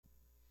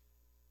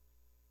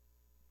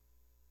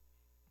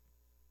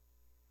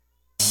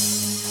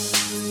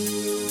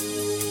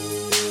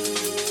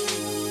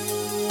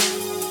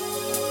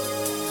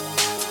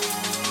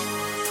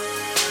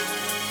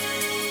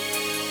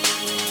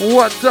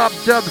What's up,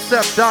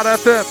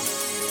 dubstep.fm?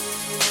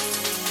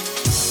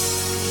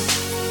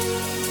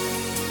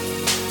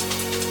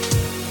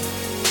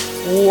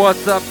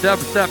 What's up,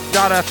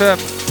 dubstep.fm?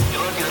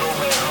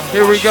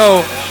 Here we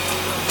go.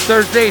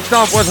 Thursday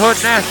Stomp with Hood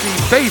Nasty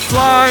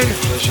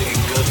Bassline.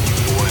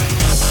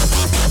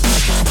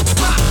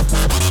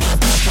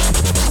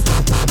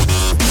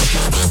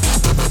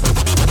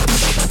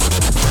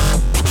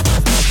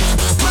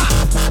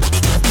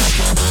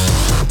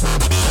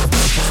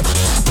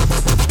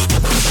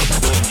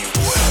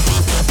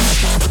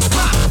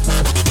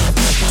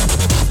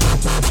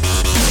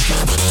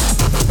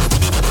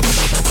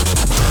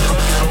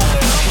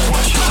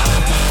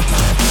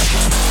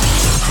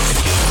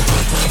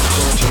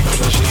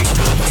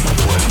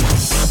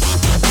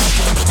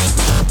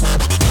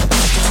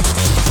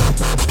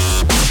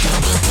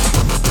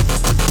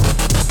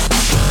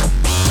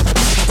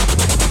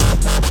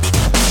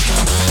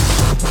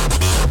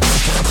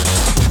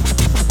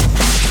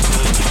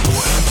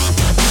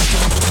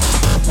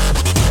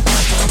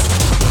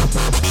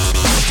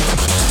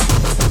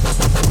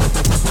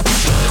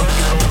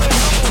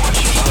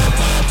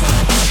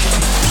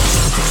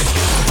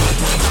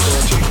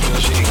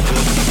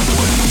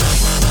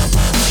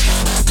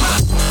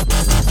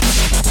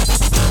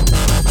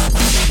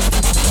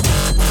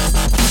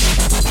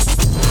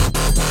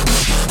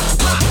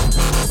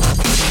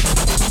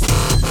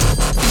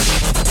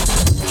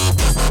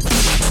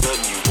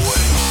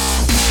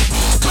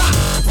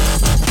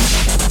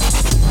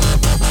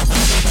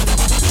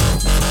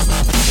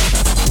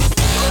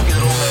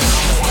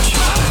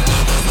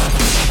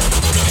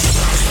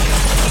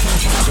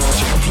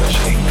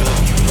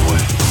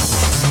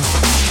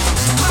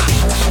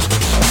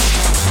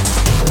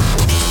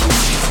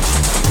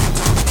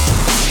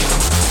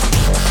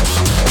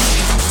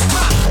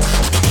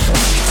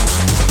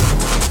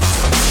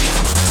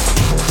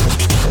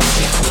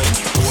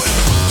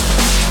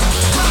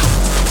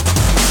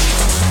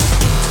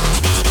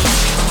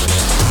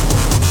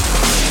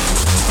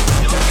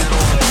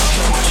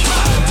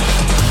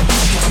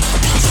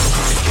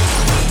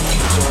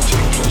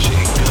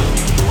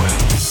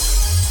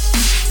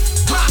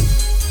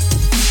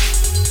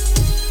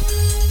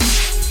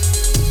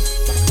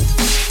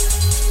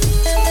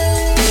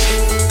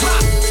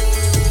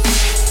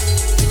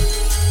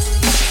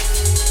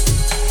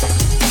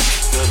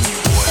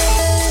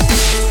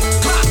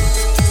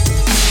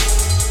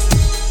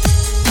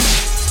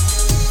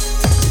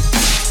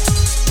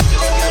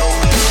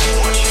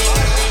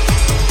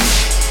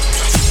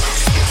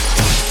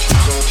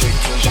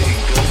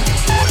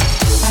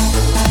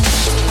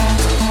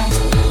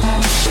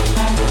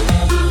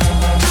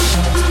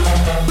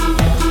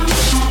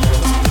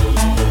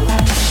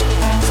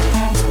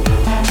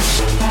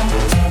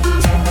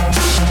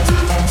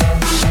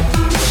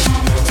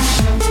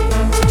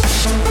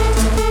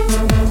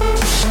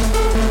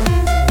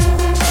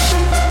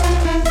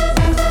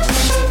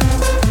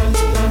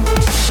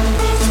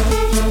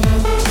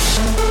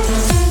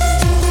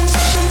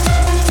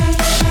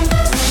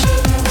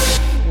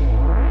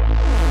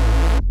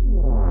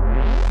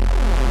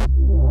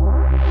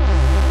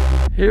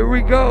 Here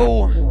we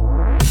go.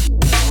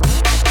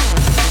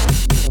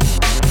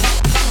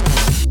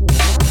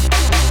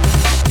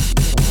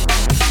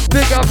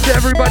 Big up to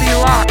everybody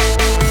locked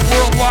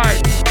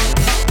worldwide.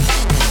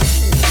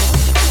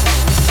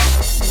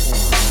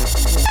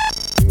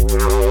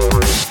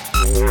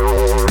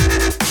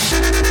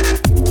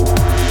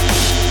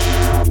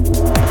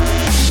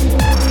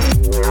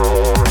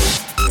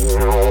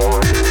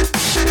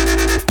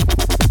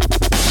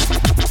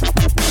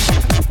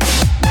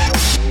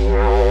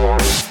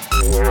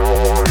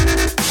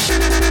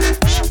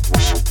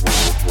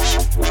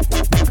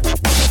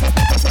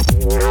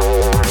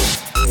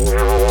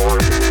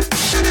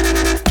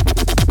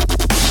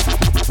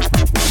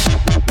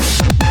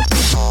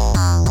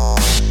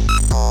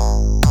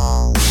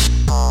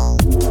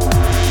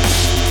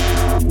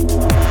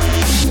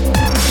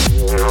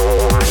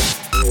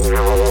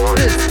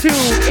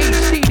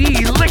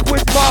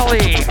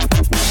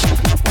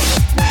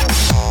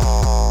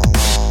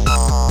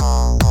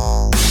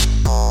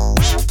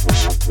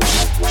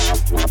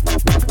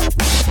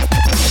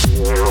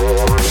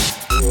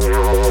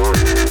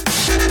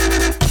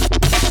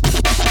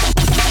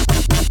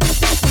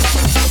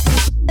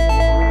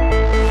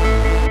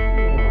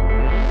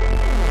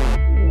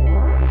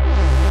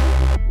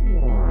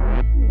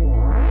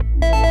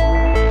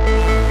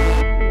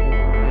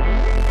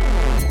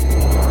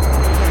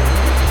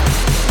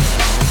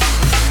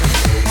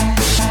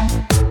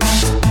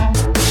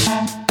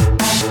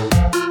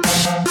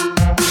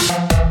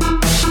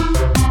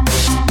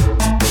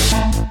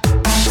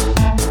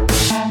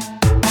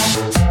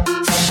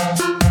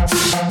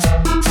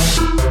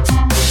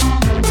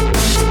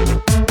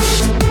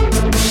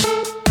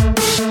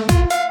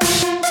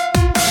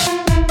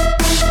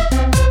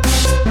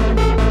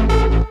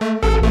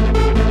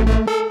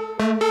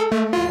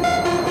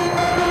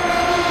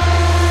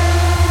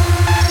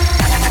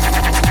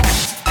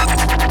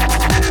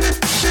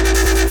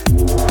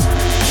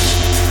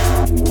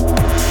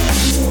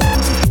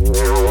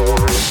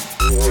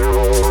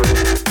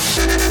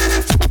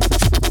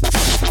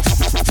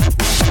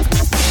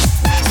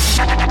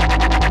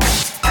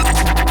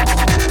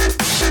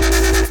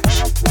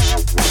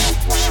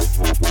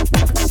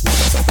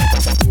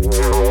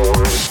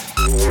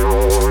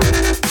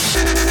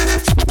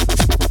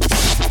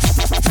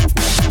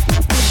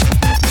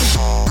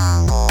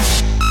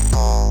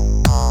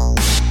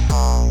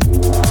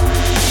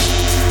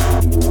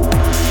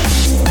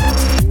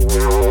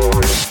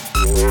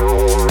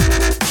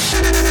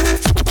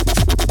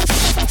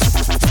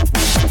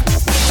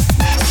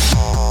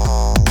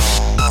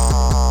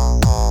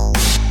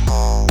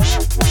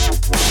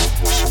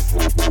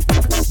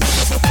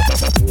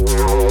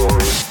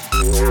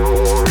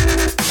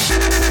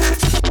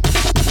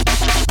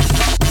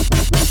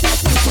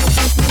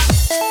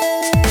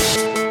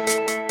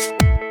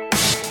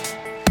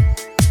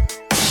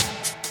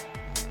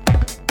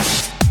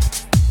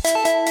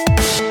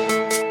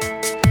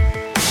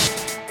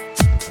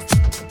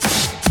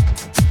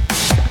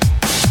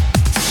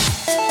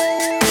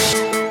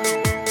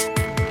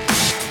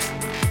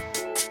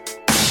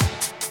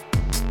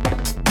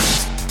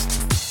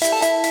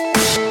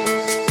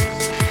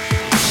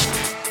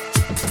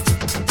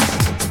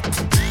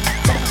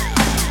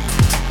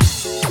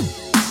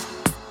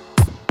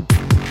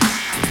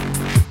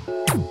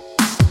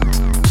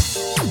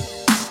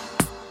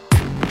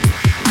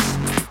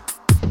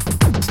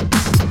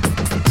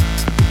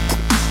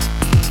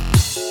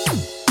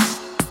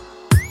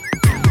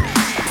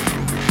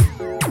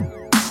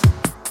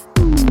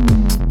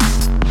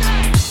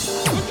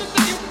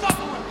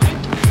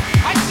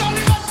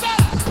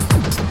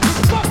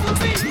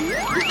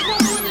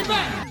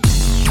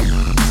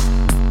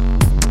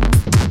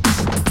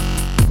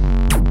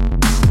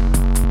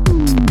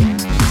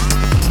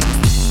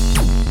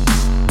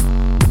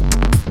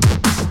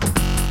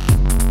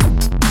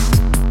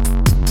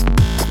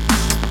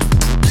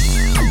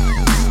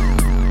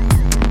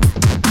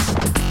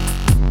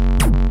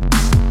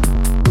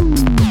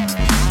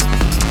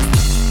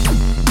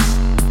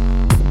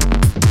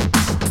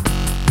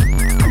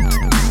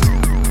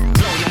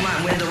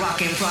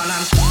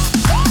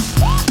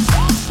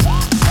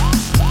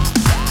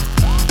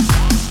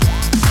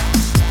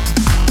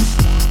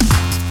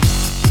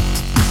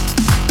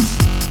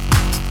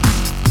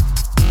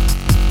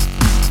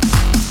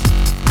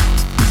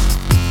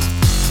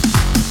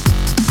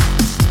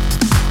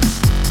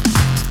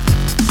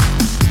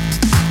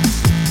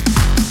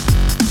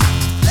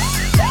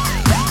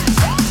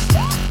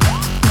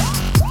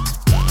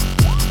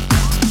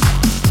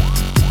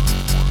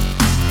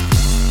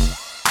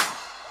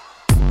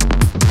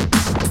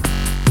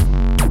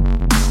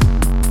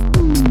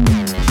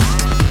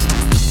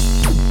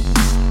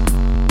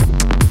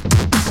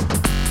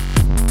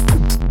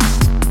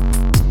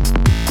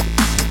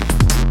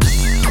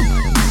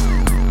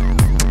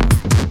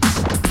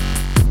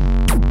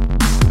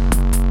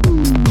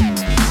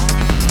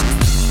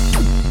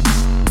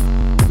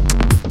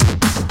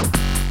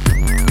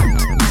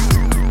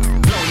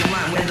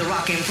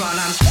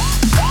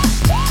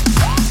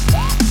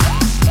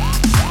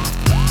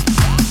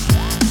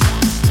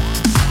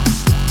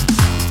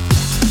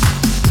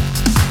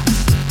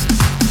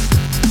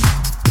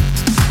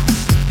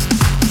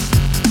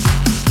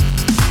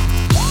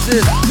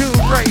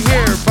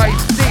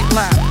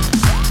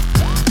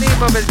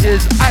 of it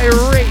is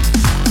Irate,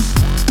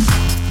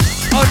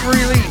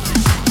 Unreleased.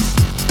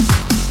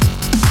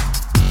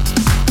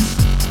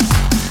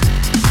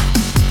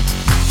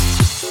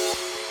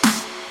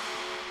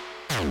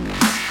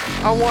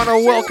 I want to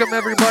welcome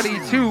everybody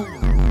to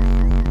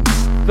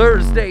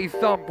Thursday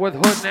Thump with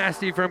Hood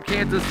Nasty from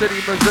Kansas City,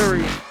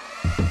 Missouri.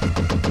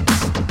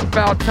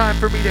 About time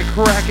for me to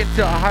crack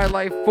into a High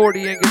Life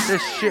 40 and get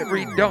this shit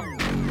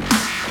redunked.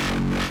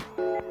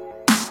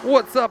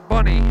 What's up,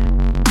 Bunny?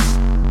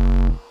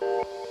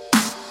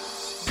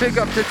 Big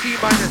up to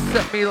T-Minus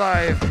Set Me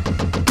Live.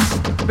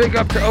 Big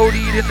up to OD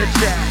in the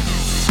chat.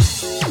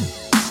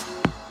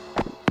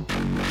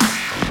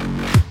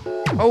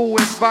 Oh,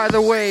 and by the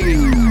way,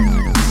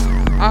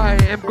 I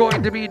am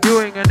going to be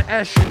doing an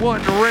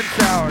Esh1 rinse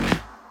out.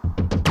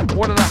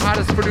 One of the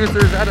hottest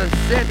producers out of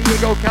San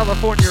Diego,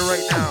 California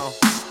right now.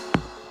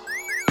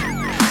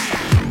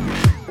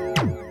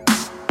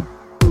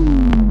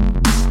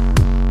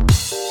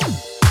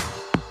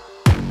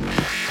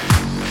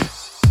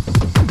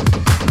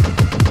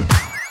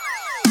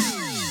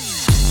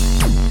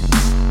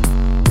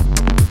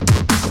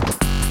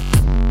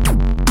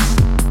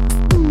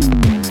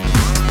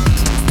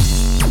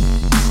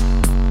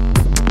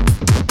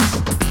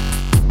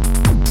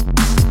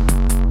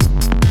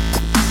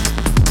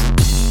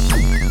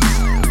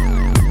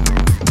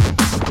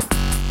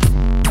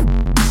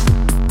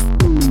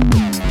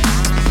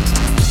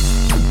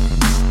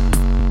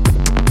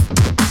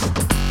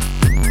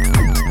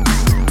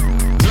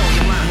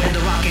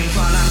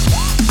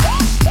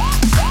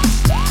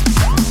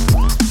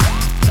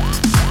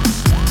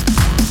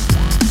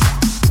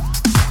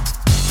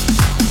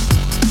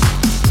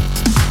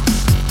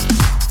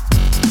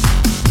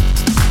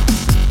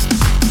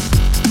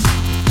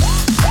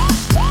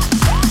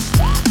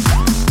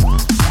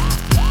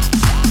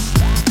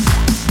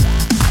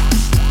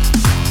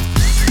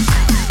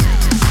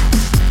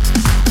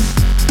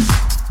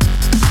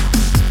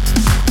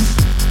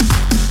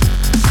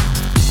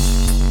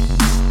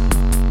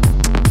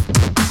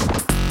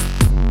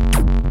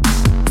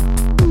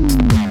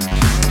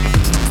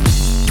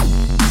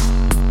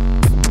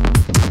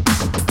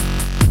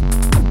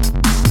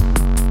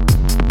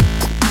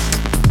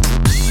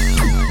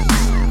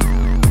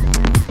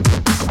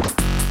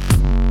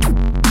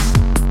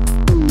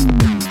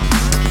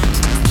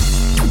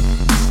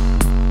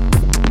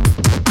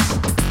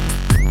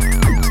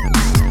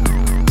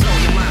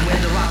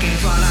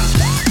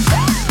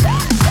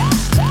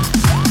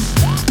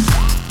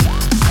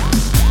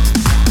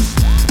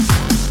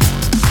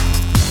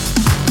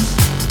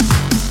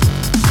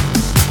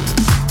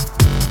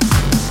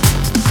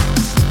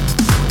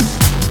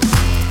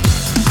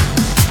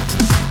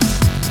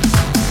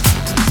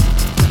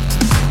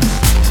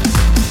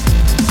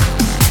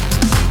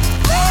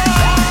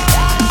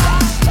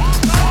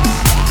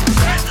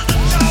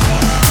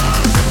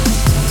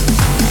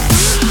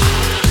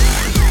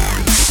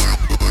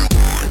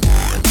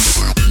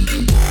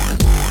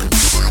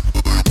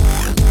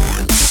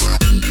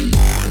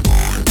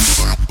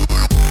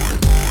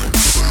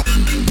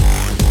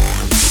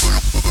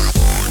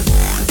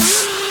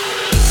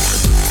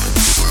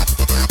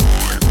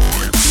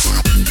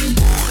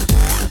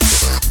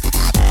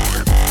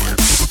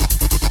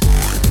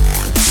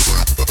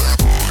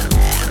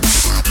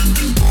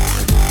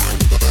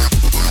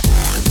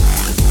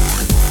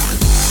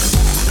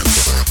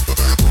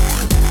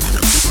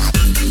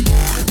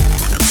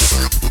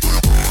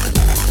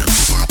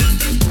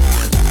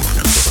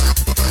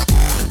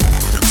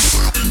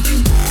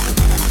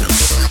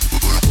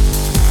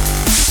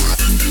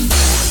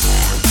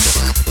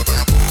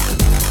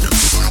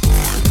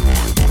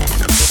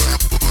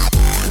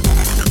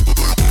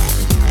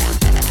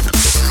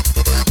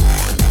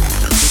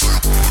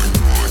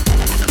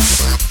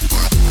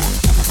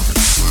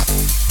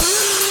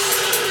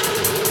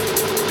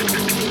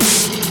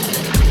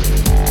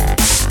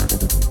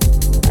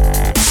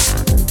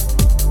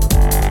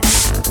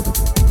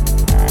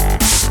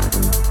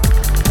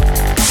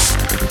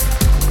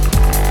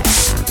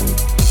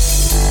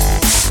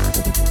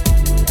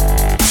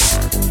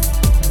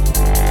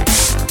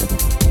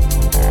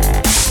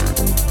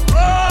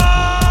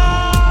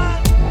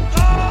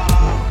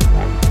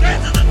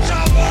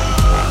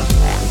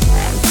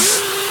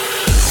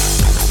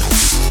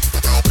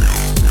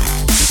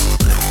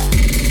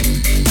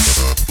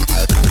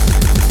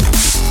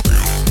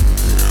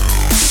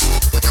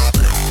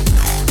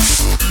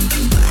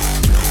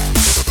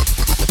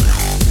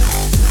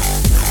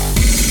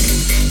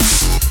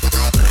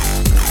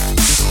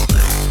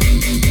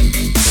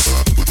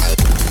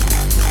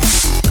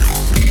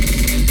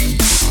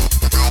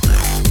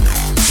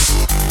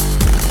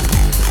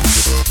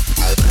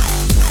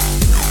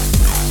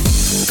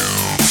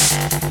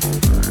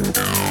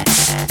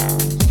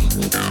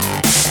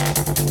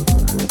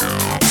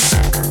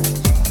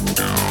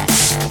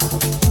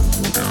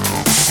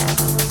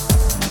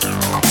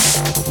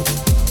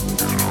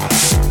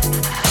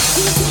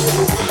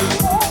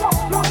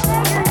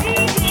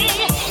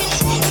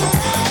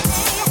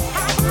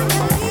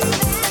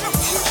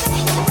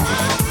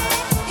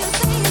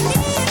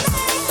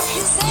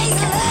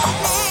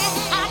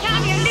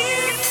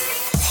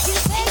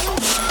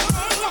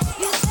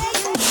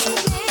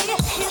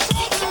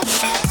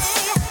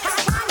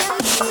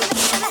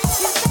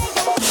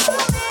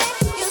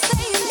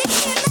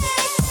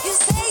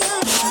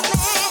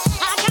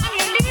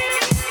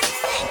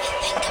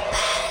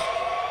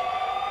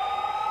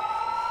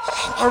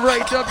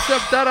 Alright,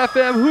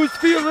 dubstep.fm, who's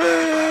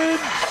feeling?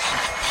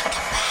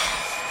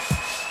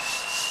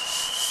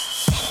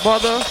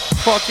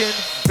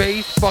 Motherfucking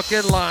bass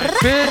fucking line,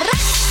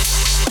 bitch.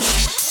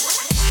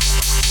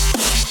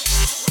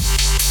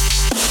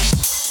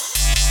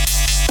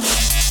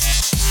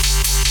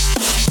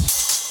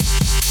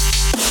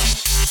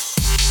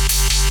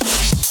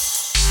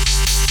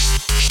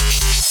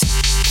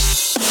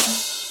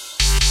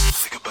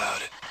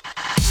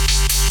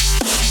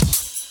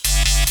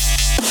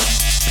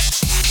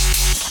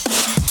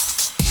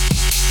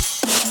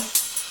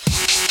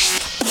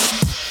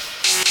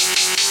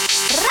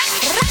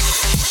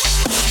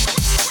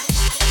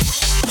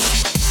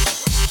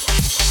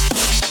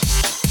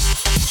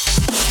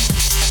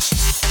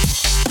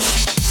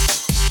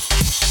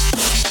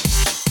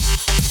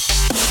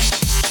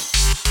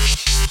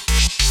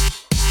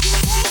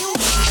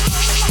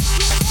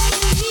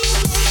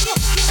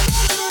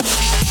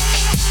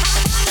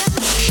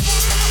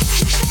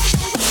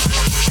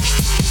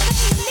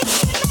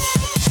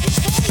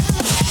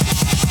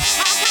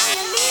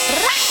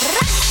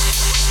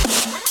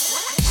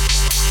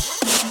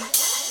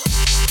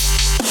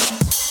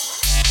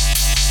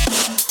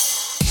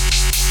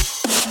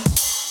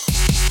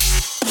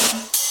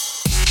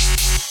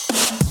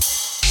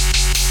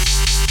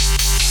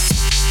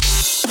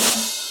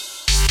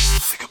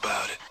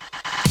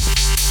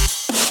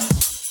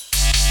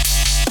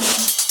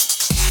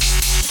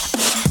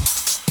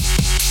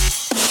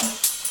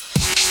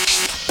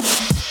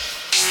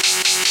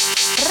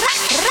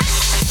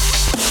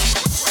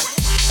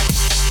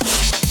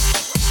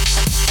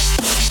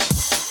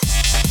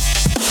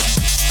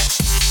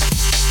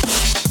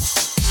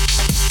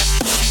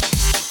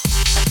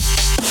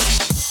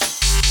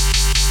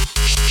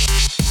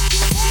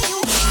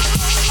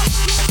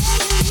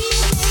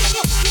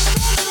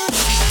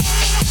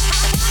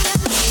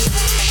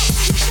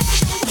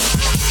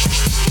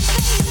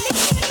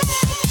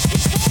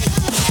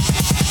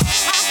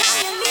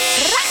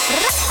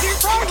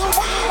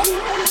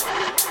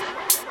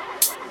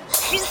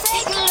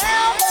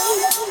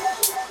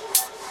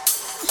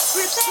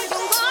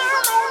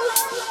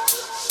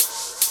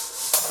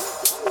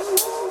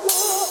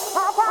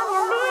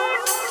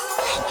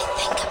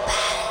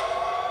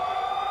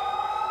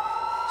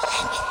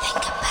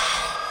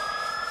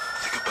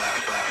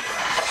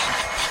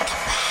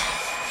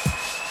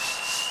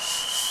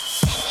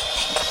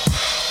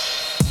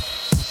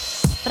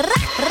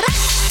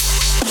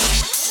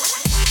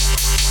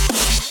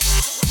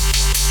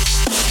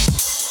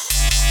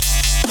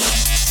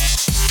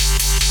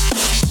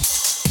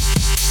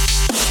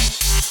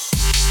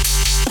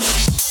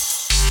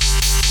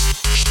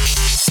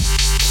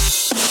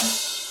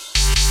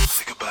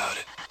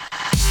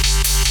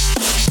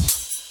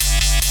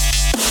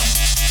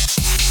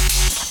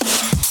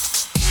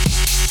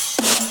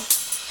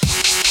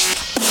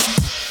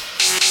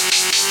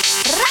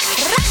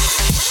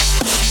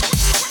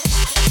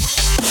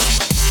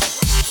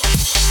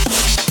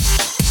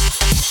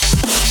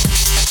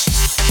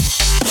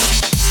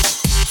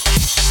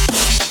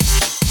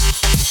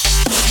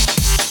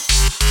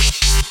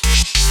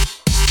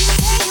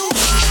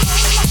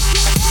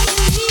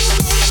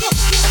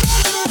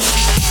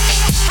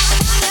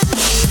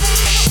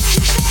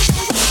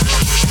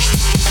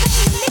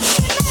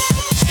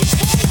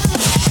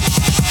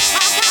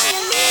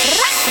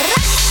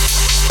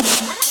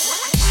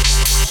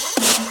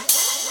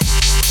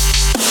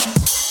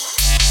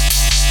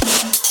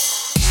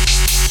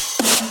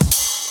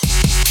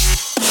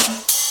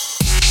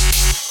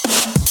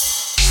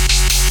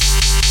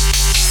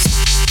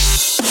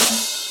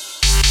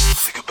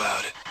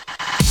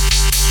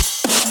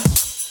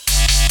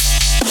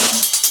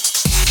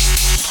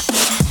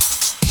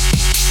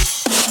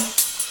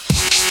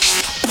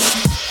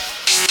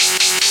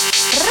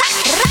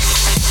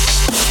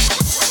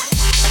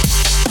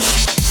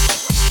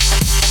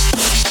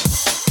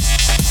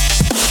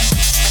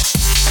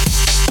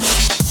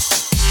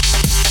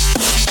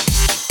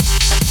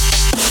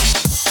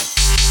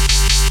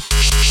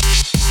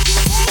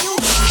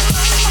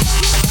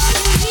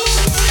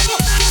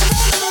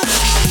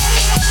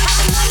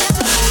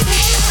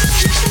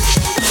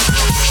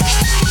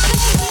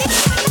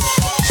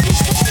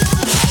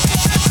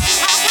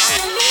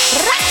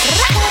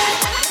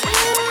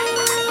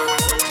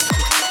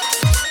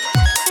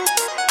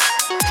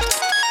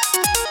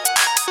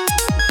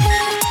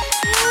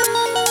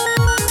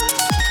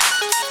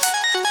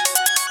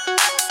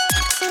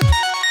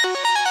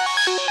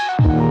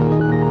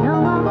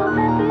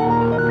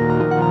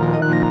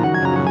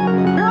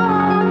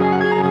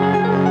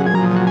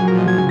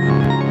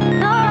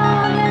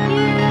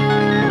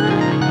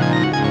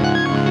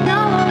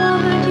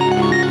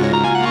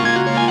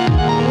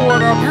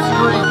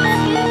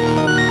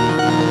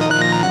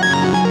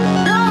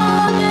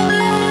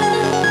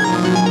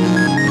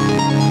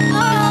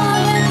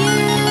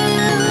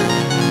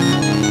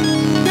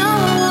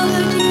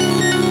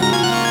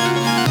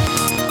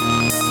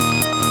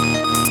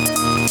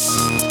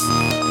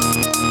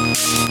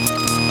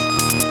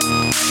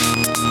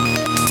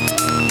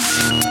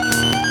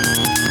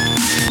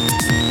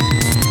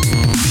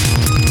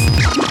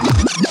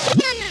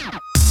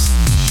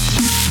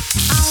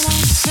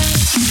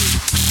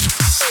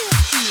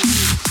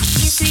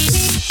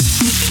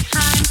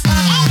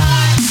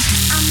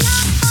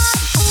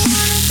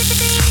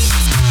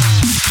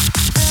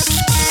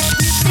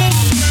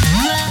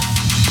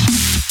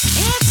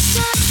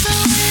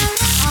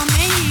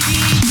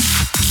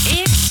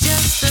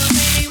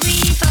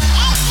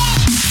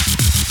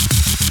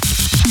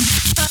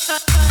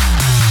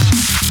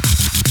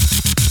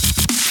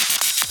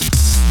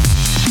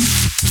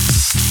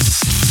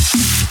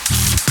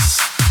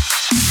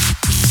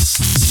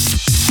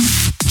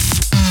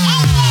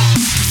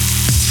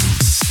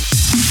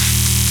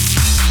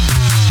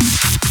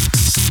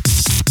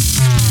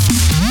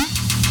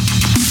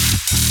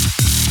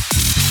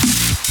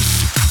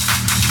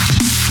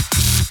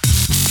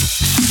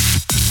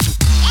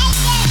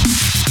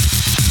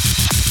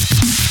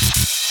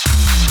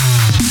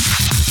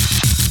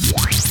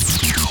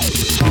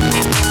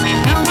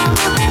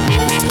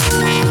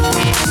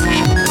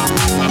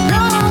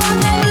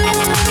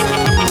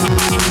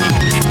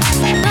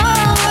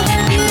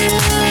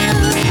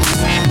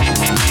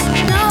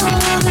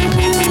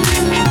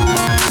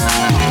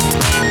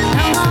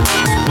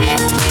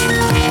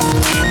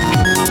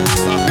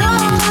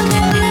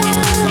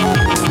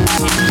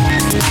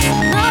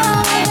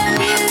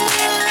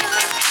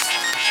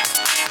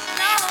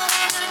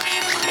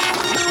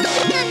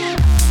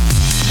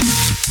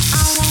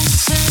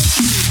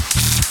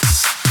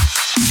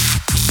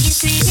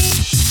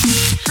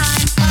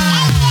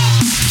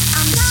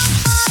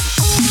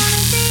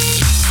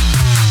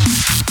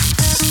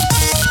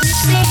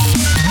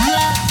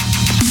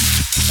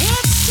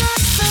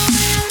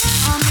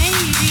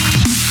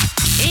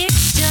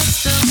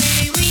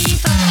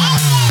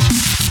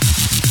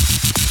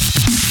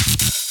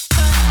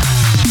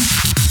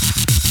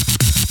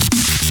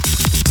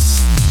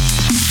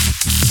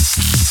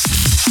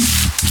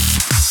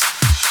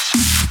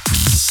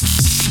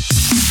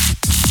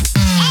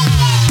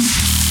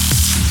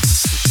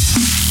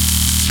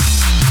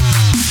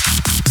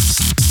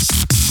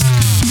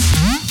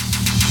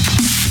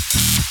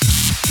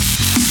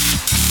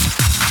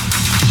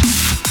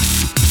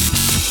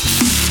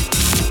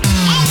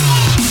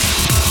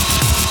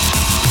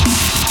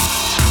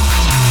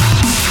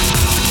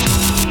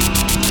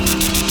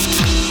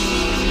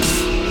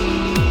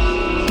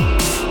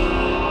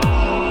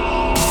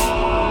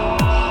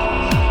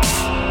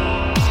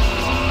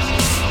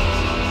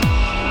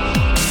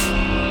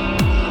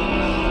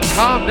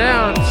 Calm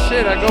down.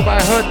 Shit, I go by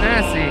Hood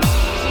Nasty.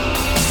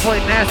 Play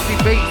nasty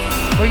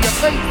bass for your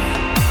face.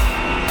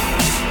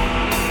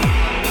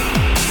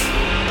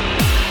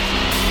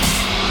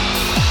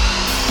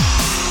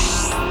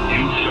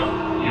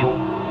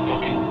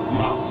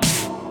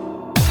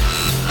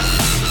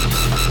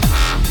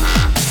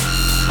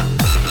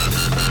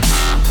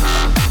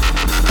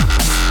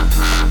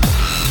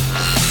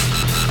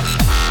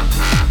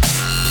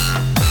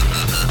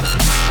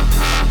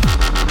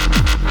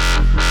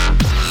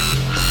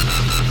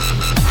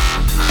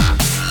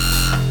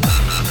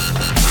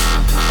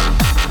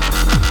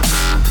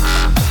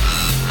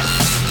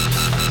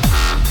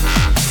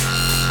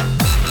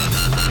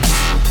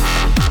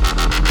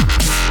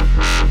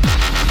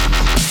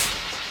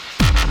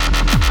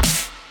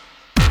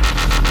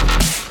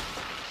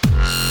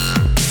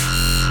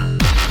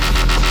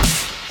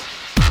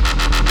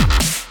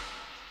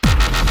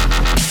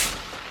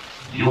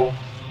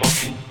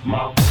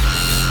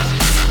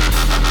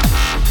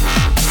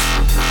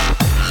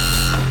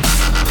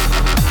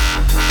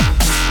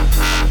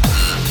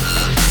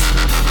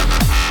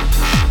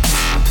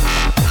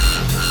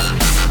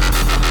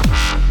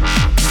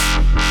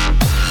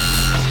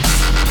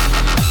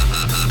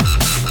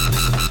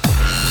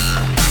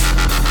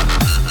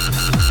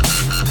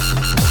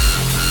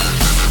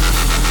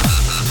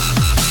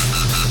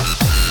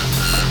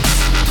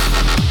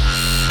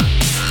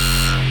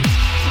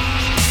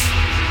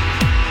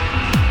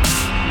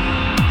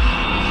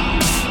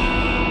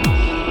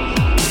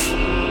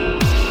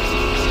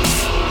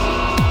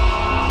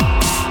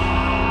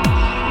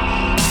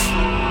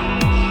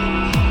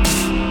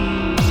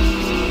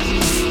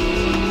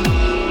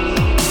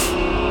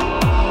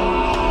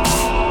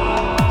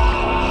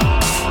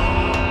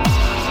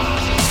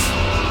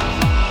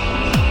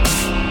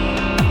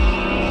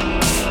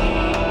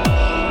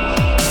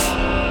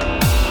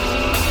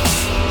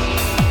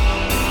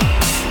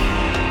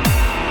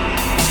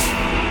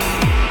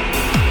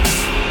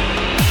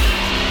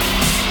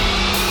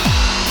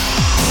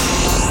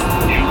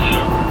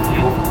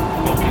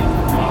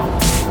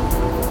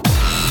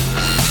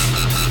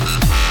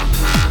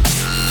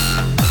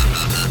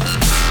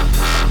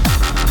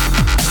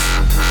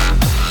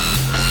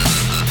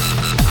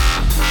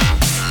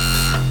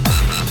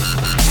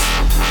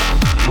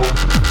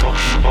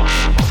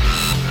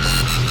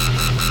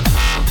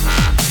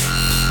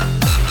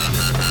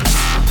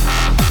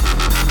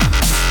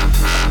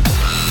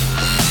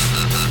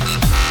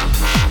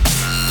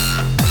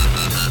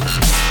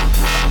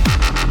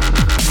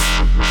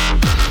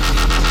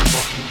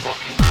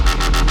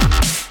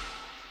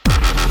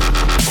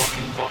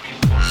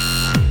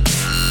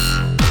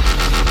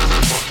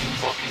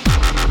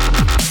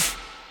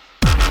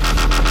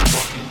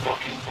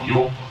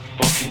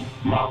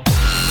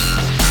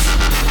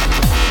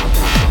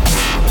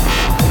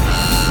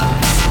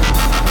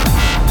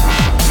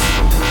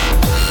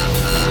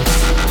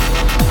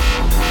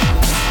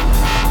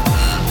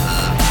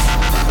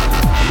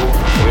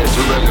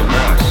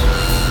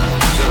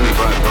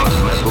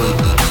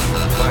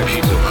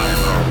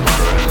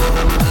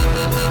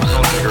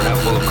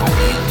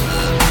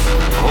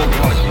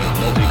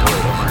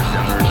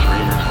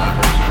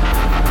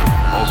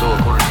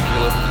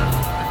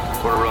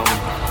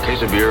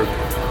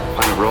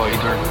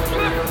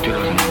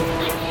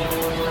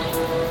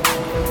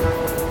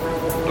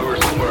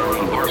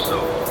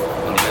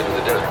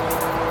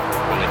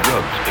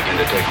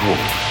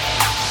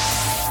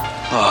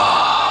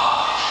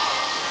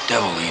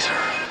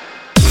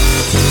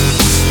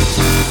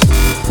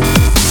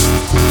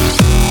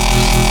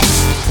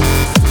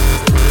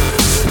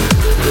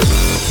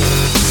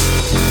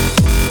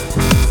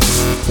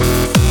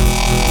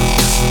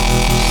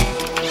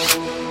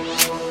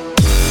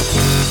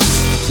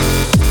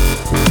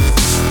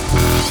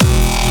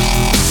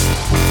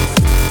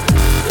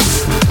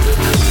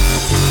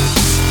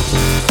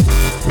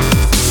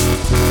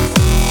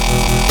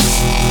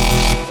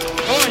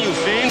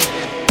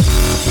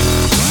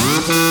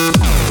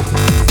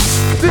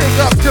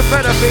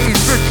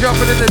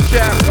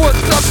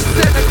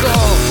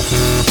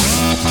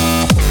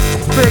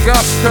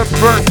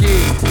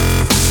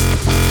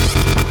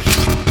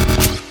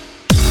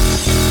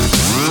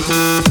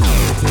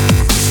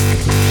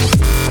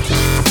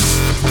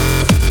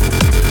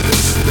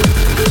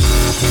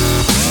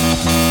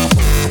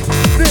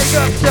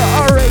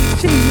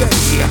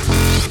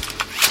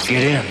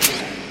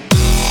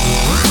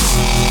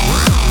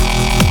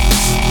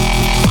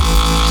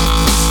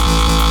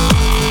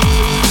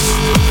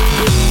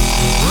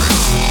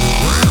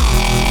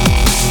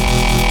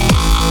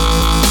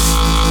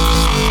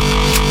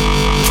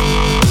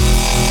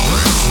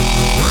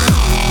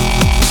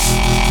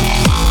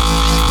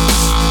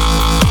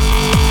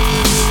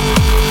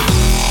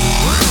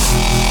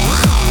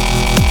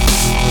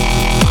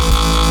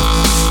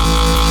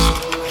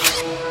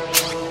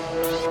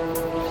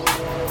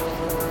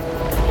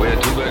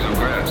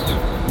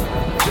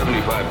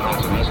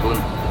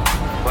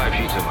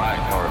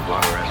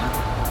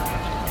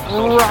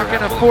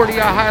 Rocking a 40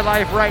 high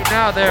life right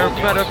now there,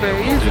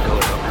 Metaphase.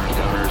 Multicolored uppers,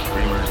 downers,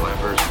 screamers,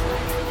 lappers.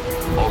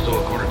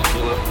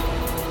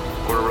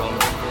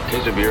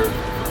 Case of beer,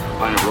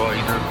 pint of raw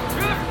ether,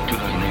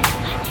 2,000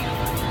 angels.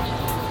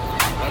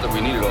 Not that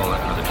we needed all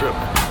that for the trip.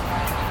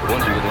 But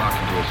once you get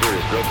locked into a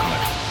serious drug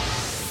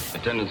collection, the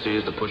tendency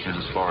is to push it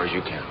as far as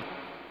you can.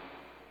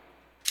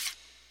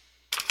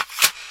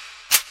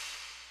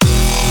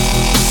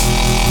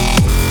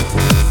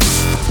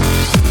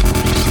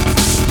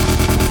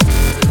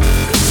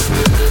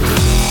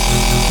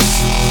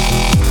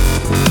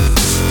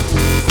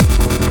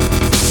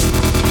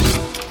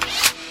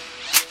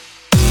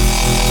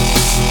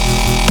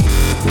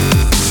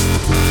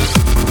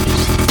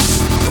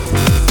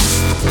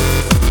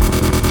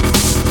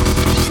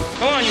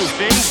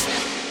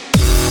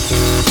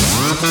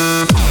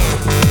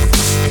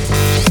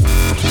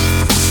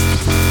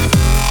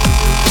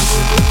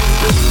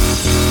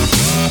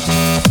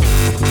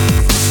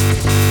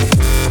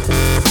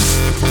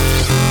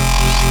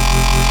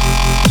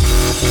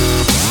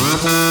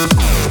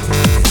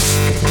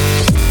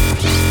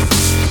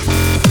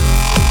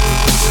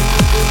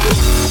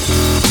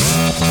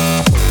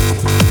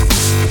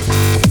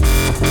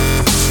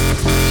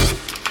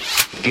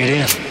 Get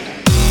in.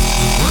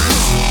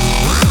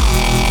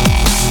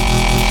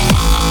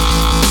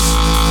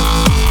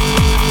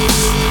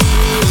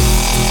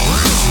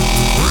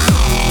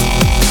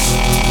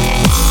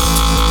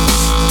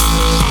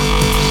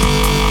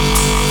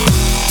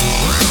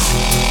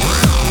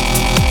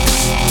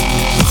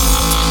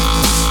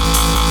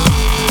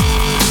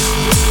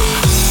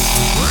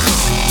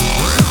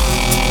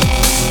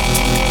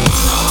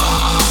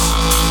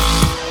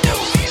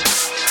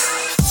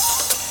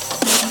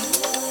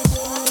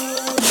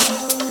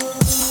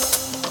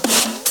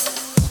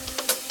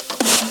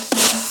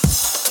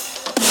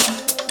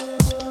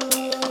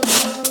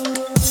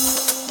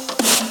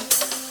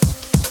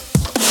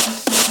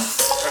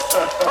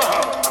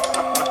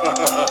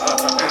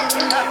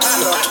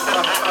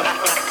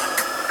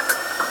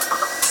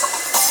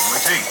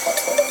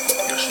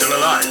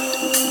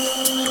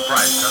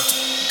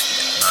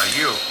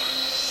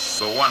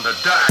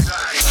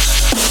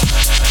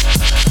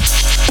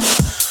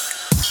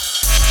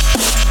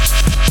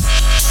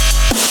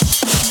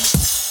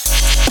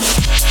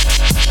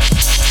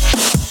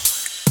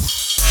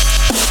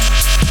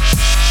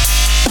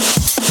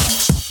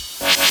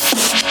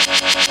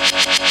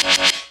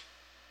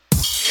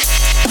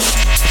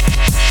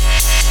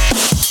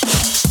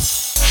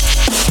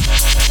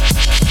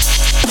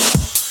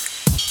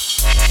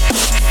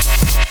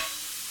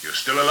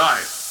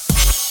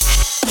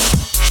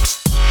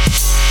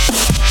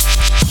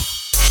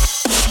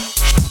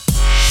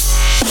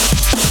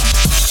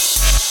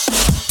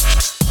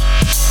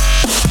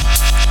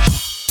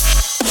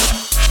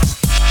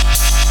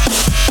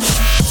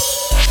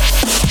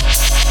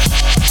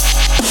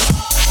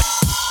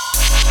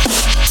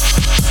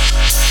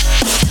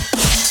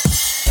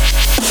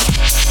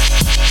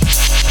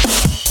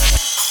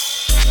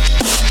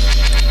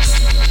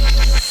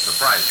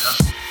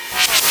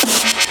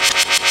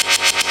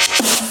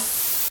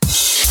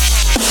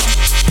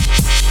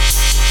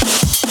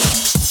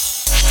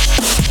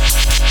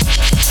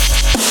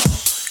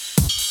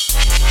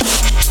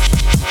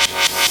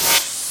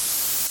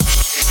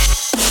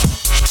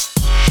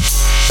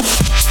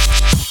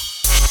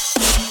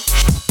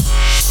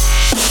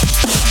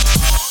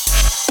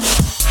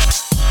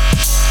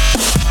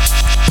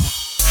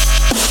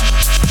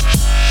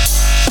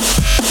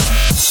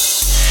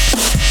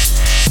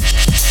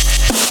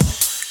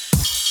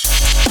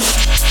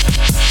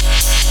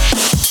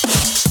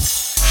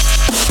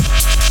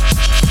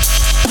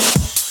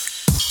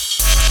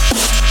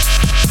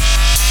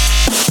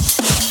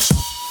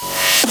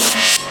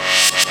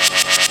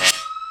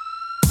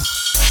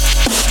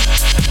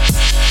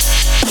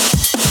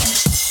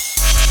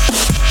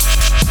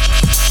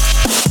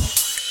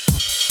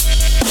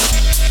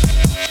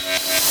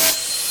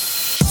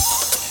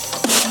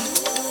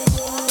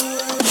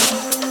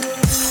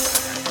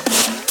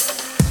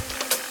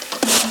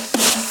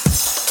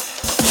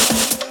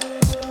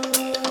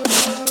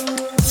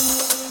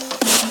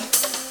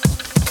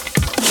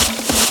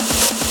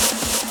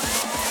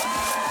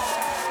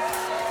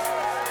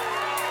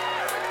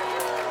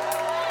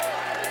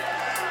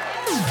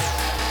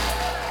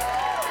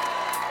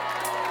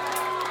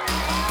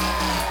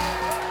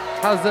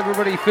 How's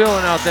everybody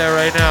feeling out there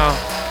right now?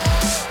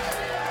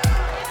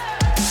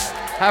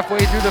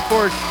 Halfway through the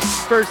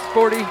first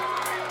 40.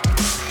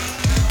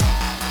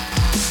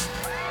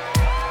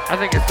 I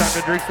think it's time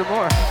to drink some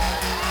more.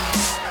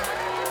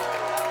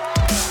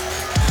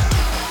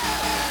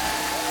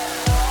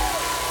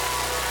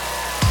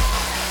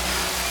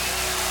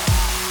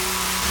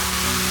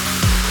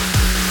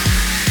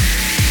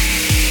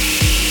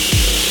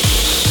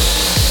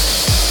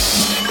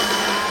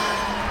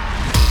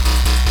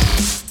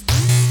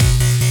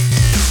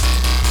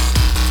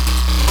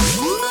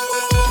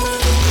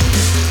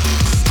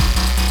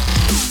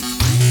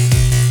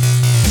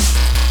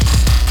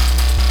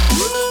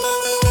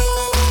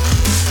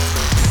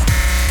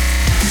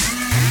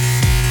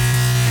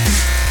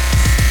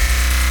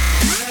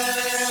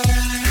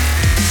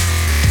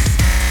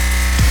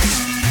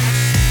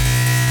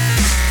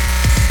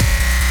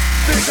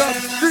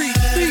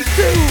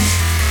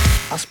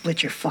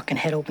 split your fucking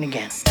head open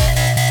again.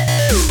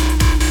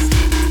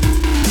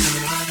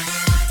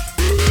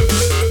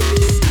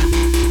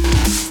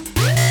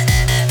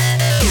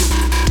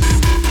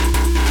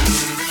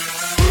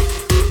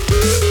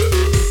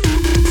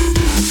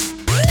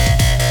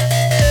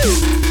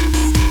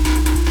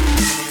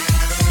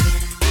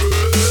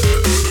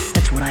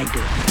 That's what I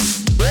do.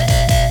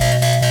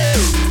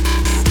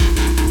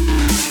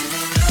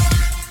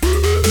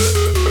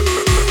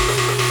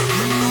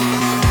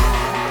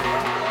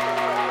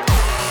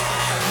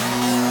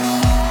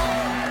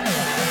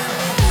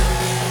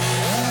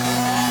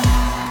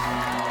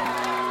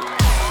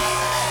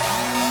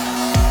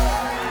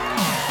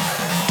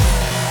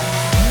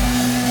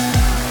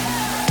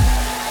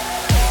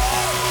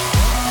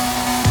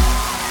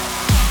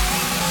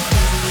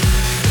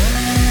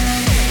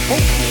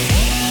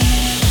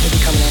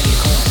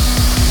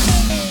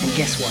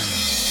 Guess what?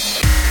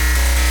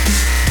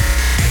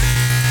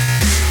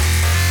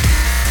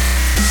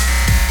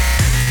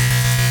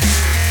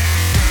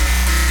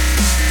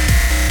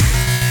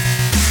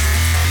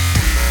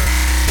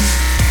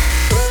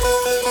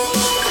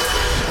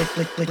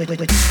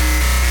 Wait.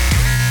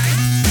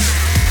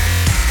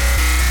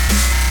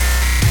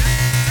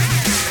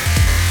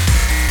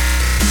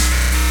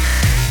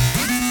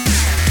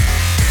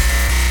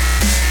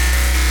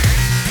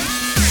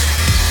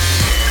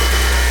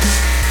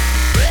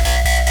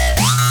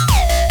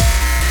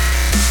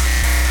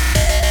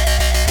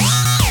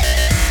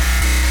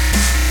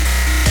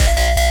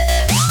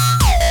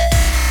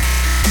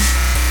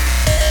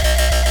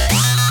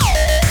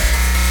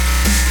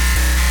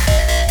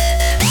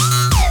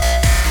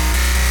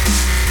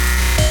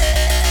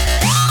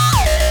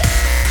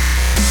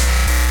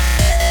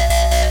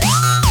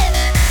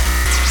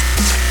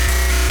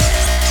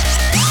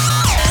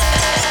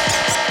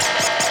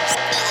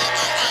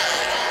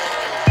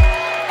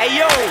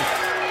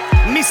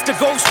 Mr.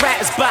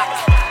 Ghostwriter's back,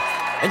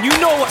 and you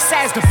know what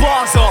size the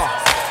bars are.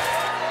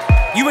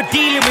 You are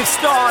dealing with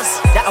stars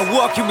that are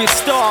working with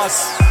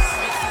stars.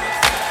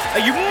 Are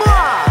you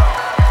mad?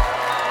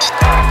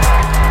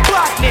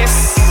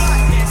 Blackness,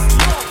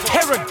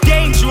 terror,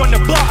 danger on the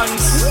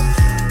buttons.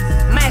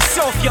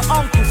 Myself, your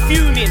uncle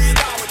fuming.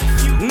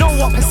 Know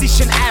what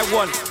position I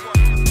want,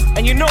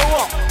 and you know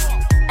what?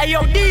 Hey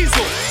yo,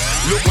 Diesel.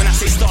 Look, when I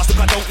say stars, look,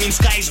 I don't mean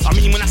skies. I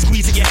mean when I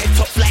squeeze it, your head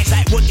top flies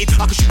like wanted.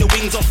 I can shoot the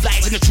wings off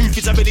flies, and the truth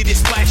is I really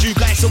despise you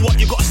guys. So what,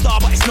 you got a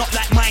star, but it's not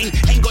like mine.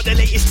 Ain't got the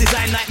latest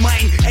design like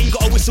mine. Ain't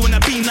got a whistle and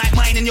a beam like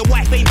mine. And your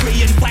wife ain't pretty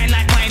and fine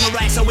like mine.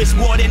 Alright, so it's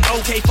war then,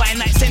 okay, fine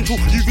like Central.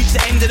 You reach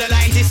the end of the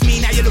line, this me,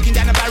 now you're looking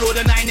down the barrel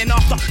of the 9. And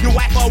after, your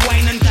wife will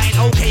wine and dine.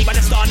 Okay, by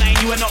the star 9,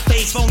 you are not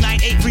phased. Phone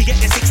 983, get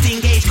the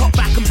 16 gauge. Cut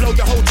back and blow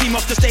the whole team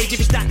off the stage.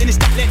 If it's that, then it's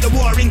that, let the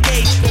war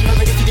engage. Them not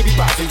ready for the big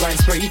party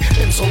grind spree.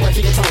 Them so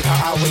ready to talk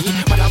our way.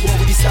 Man, I go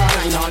with the star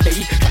 9 all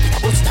day. I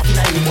bust up in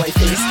any boy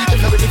face.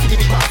 Them not ready for the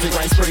big party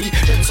grind spree.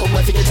 Them so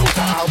ready to talk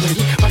our way.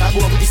 Man, I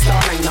go with the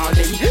star 9 all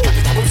day.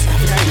 I bust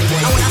up in any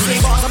boy face. And when I say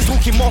bars, I'm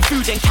talking more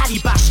food than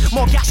Calibash.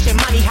 More gash than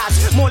money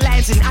has. More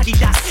lines than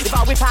Adidas. If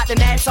I whip out the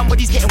knife,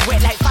 somebody's getting wet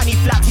like Fanny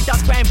Flaps. He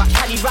does grind, but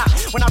can he rap?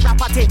 When I rap,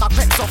 I take my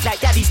preps off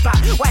like Daddy's back.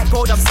 White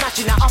gold, I'm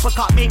snatching that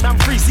uppercut. Make man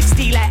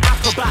 360 like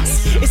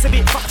acrobats. It's a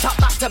bit fucked up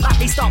back to back.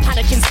 They start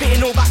panicking, spitting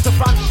all back to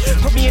front.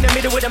 Put me in the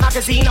middle with a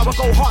magazine, I will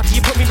go hard till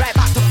you put me right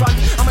back to front.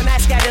 I'm a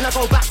nice guy, then I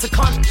go back to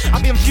cunt.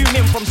 I've been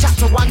fuming from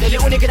chapter 1. The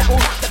little nigga that will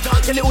rap the gun.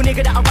 The little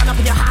nigga that'll run up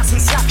in your house and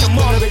slap the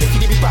mom. Ready for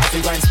the big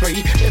party grind spree.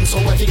 Them so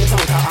ready to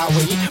talk our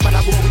way. Man, I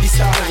go with the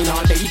star 9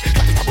 all day.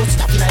 I bust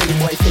up in any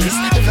boy face.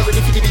 Them not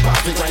ready for the big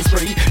party grind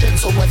spree. Them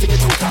so ready to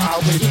talk our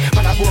way.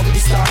 Man, I go with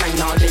the star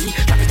 9 all day.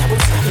 I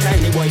bust up in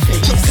any boy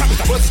face. Just cap it,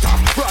 I bust it off.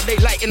 Broad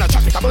daylight in a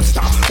traffic, I bust it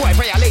off. Boy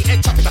violate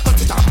and traffic, I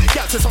cut it off.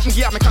 Girl say something,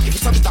 yeah, me cocky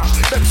for something off.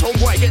 Them some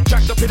boy get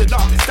dragged up in the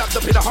dark, stabbed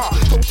up in the heart.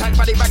 Tongue tight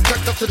body back,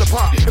 dragged up to the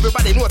park.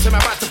 Everybody knows I'm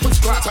about to push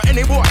class. So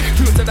any boy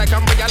feels that I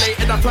can violate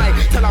and I fly.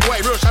 Tell a boy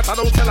real shot, I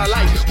don't tell a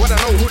lie. Wanna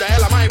know who the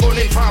hell am I? Born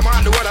in farm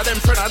and the word of them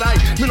friend I die.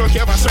 Me no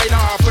care if I straight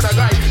off with a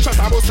guy. Shut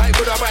up outside,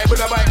 good a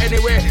buy,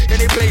 anywhere,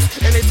 any place,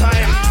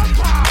 anytime.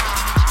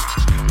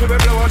 We will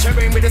blow out your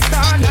brain with the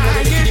star 9. Them not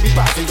ready for the big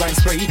party grind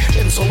spree.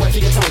 Them so ready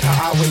to talk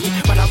our way.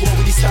 Man, I go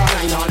with the star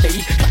 9 all day.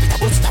 I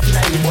bust up in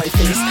any boy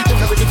face. Them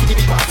not ready for the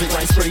big party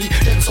grind spree.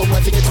 Them so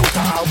ready to talk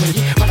our way.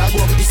 Man, I go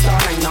with the star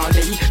 9 all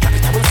day.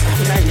 I bust up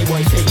in any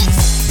boy face.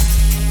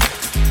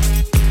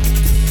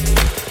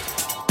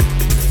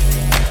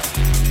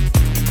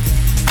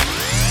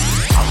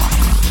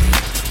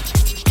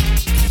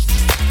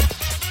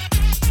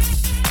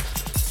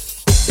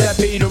 That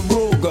be the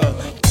Ruger,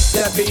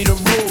 that be the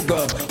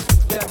Ruger,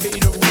 that be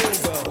the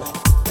Ruger,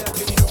 that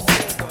be the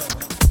Ruger.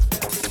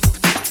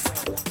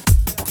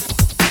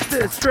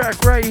 This track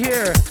right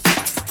here,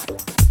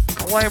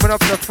 climbing up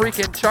the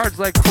freaking charts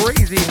like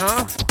crazy,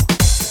 huh?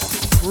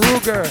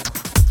 Ruger,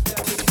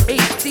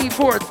 HD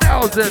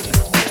 4000.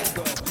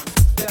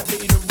 That be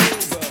the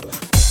Ruger,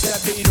 that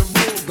be the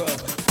Ruger,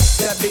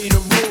 that be the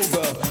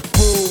Ruger.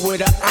 Rule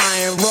with an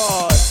iron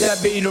rod, that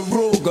be the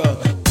Ruger.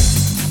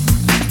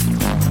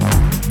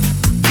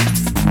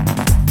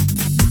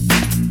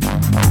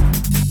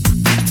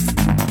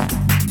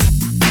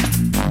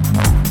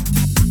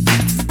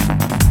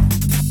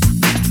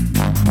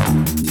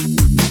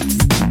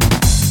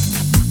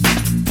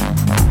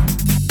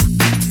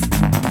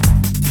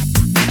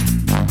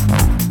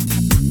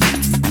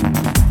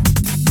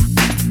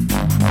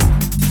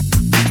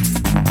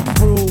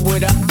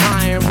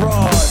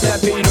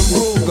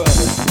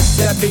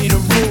 be the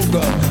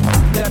Ruger.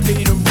 That be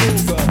the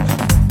Ruger.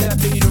 That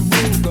be the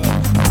Ruger.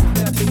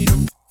 That be the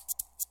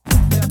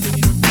That be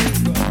the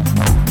Ruger.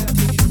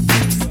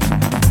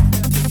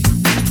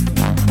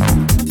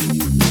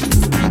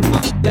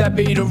 That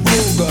be the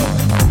Ruger.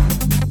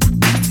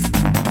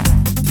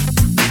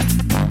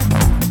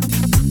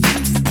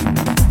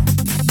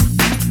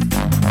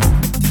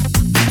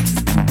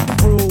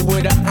 Rule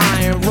with an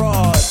iron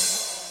rod.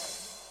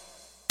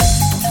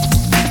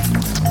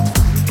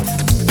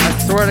 I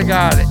swear to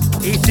God,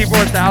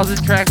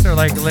 EC4000 tracks are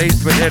like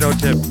Lay's potato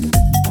chips.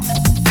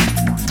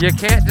 You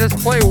can't just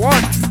play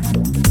one.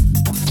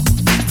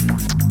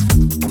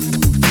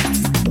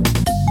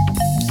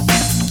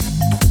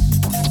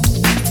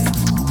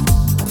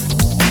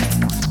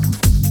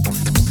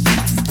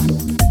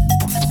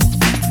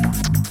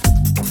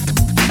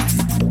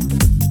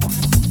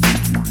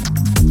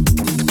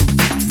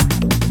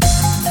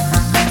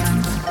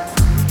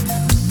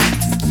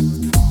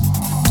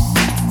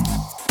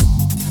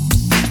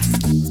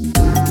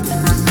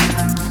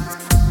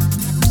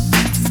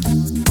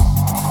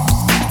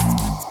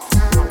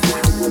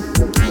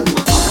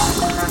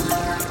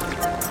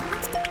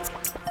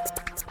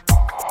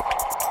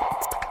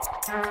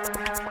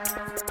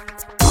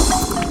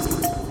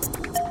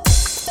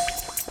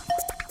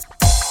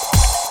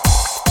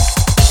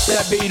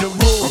 That be the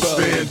Ruger.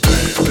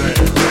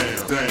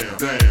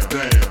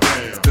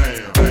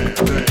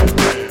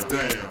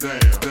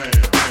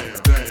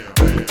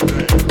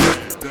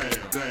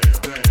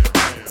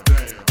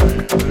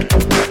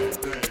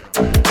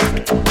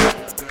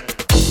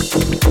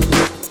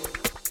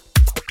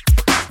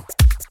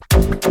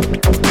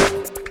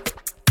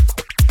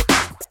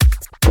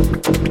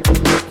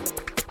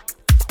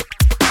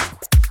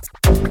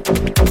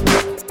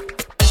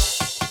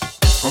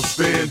 I'm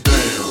staying down.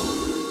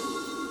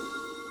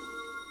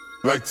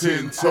 Like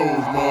 10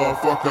 toes,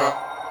 motherfucker.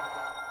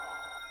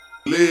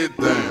 Lay it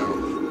down.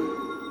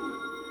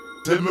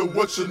 Tell me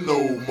what you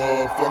know,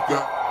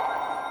 motherfucker.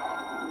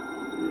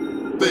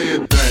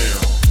 Staying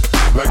down.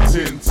 Like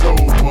 10 toes,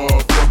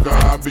 motherfucker.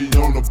 I be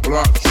on the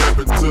block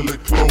trapping till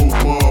it close,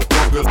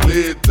 motherfucker.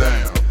 Lay it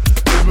down.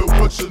 Tell me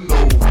what you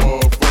know,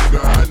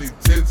 motherfucker. I need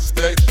 10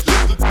 stacks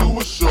just to do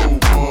a show,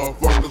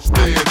 motherfucker.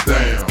 Staying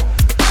down.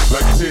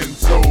 Like 10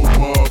 toes,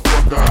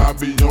 motherfucker. I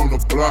be on the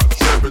block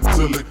trapping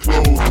till it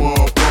close,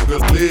 motherfucker.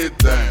 Lay it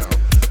down.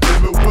 Tell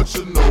me what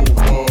you know,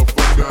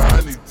 motherfucker.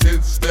 I need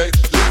 10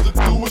 stacks just to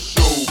do a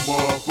show,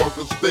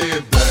 motherfucker.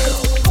 Stand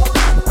down.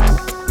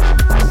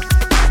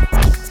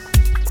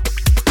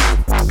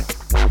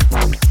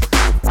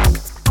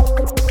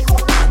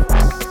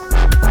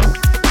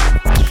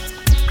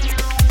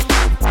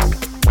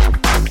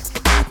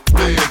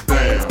 Stand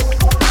down.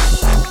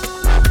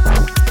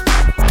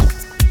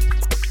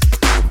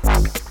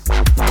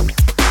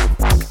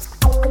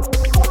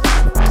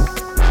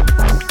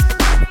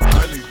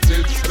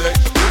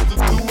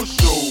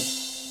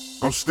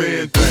 I'm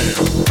staying down,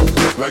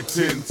 like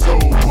 10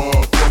 toes,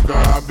 motherfucker.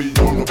 I be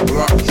on the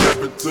block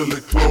trapping till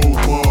it close,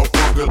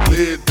 motherfucker.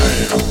 Lay it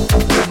down.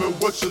 Tell me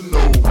what you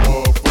know,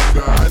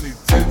 motherfucker. I need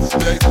 10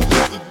 stacks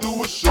just to do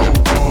a show,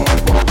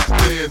 motherfucker.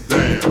 Staying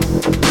down,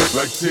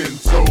 like 10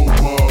 toes,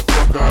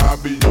 motherfucker. I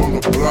be on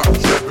the block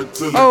trapping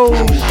till it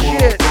close,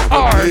 shit,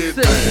 motherfucker. Lay it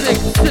down.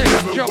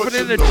 R666 jumping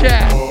in the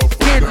chat.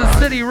 Kansas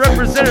City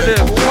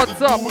representative, what's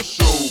up? Do a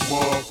show,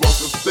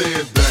 motherfucker.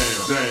 Staying down,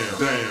 down,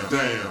 down,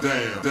 down,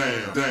 down,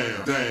 down,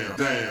 down, down,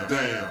 down,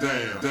 down,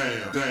 down,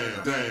 down,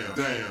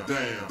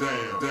 down,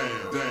 down,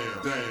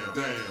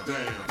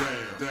 down,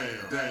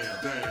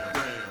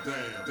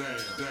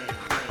 down.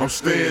 I'm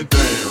staying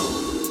down,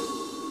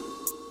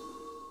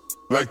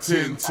 like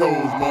 10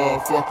 toes,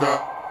 motherfucker.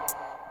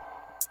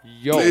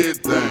 Yo. Lay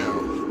it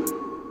down.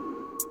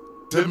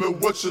 Tell me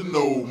what you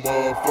know,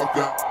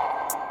 motherfucker.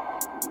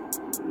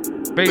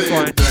 Lay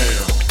Baseline. it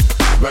down,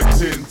 like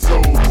 10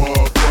 toes,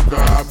 motherfucker.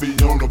 I be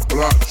on the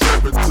block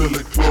trapping till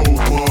it close,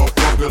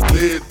 motherfucker.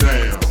 Lay it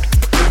down.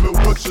 Tell me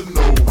what you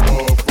know,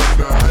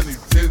 motherfucker. I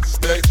need 10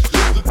 stacks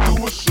just to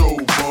do a show,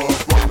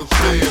 motherfucker.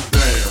 Stand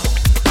down.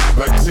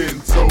 Like 10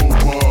 toes,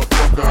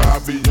 motherfucker. I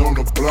be on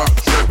the block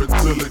trapping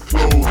till it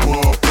close,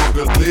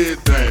 motherfucker. Lay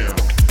it down.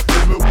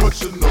 Tell me what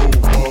you know,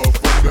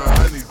 motherfucker. I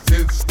need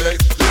 10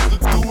 stacks just to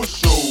do a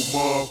show,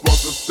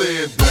 motherfucker.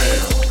 Stand down.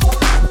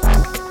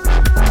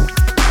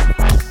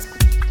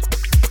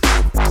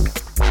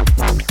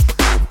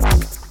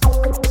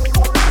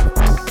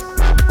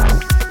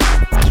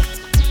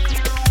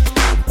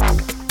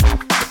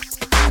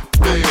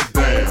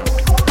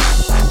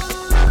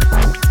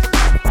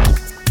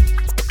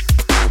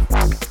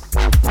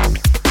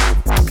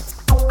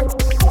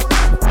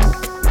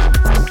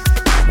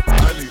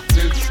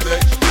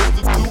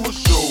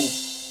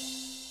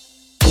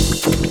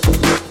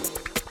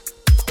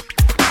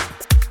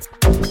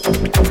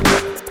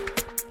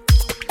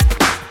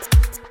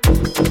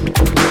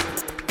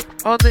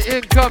 On the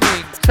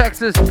incoming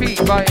Texas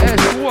Pete by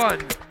S1.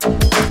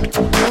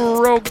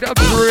 Rogued up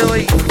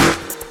really.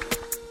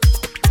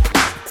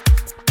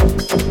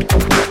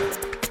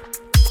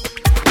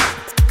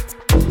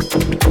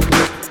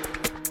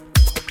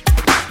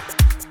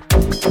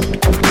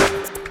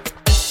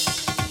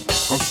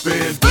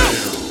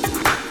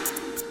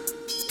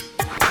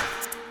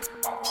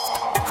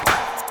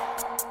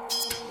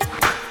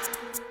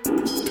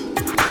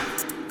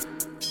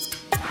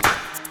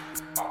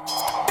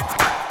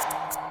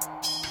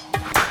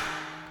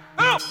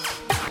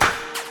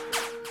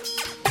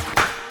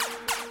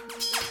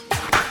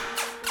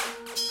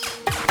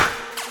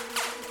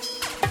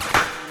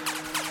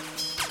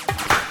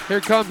 Here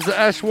comes the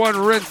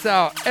S1 rinse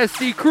out.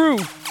 SD crew.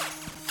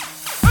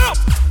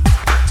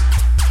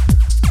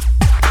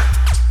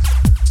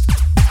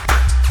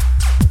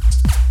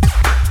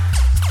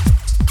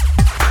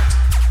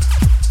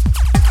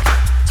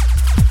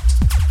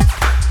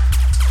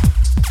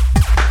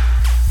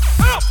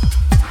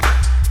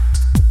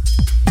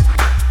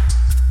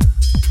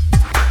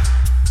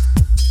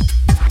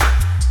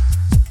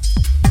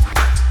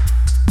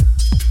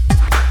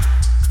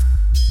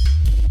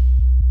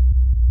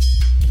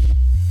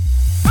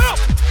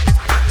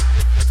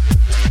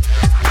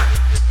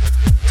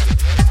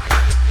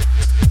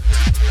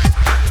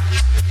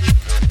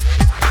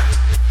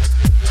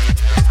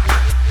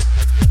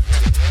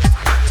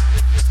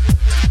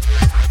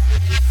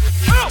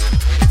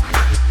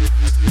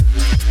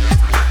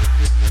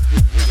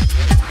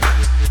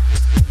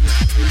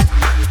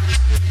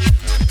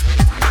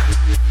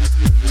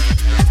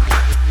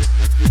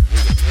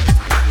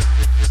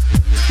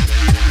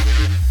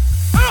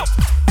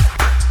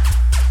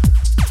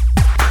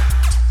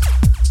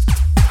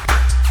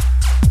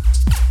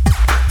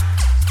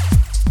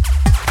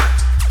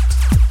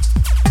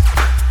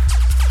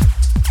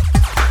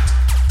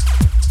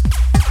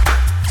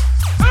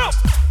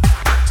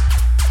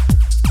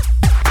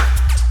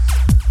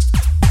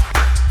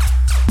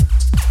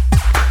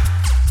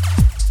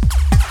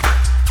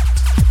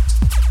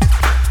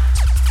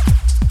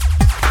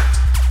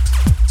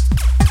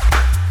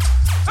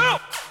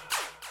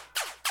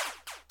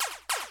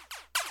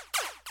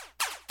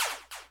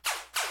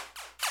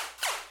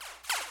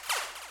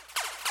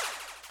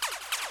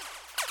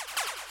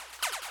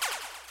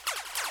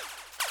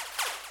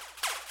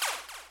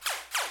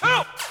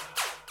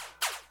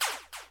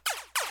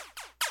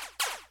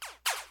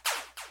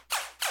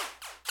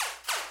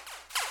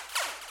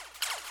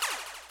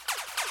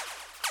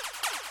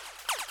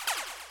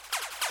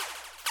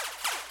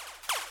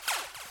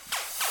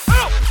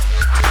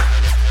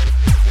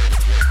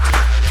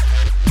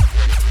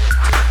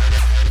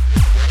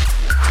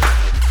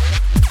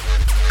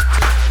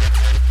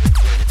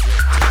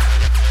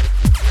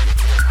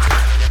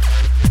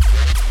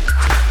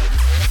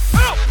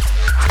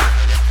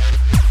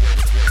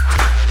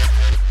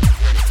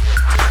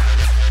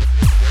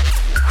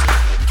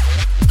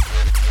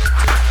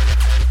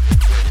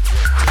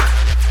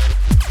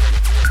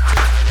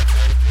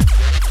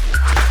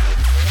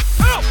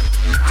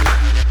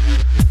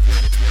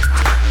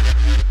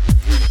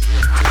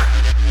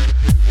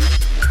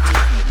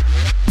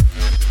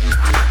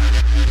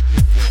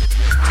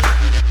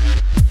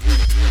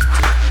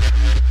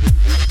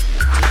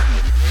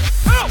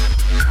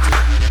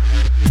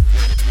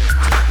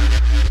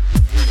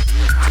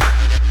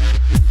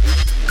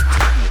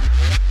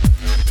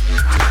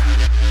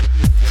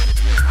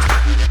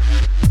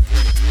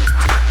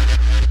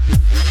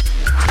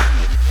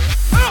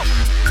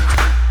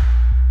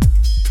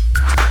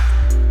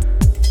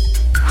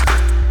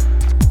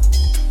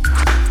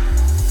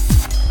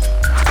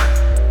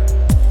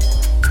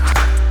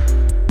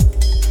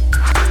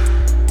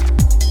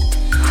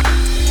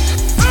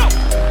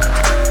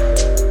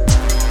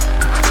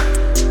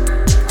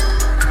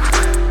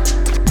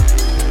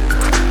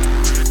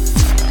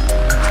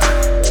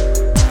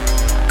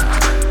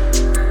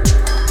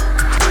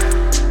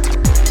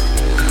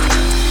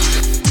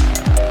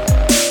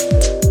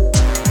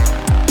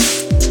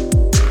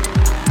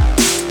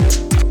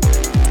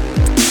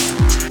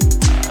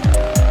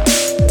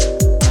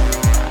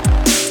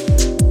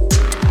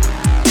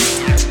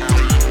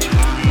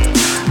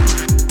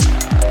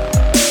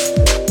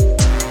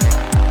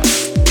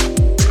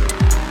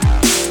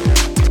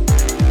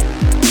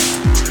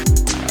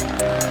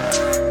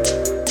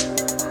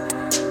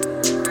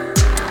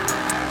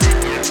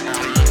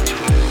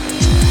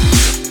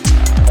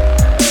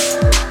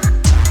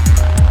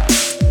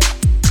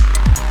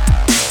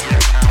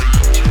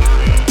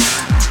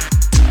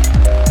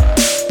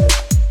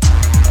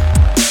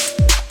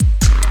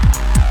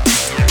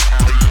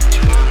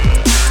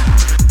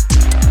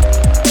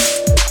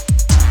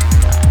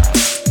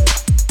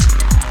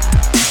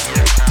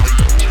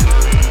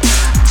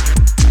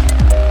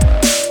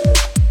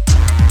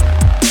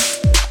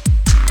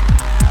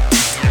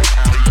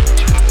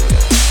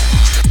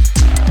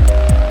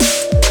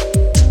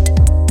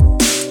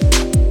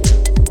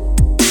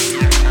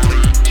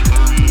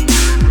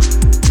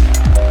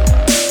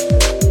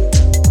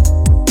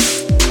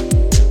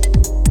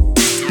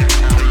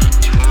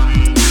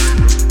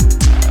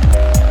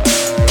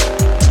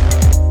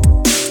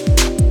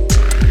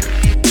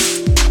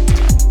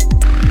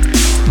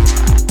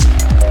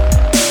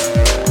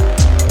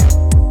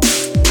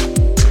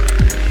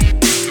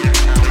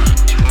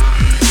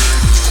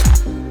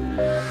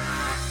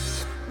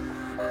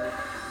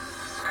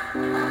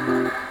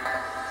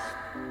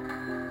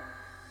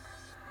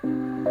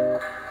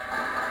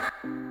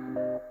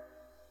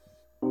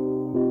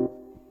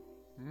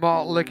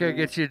 Malt liquor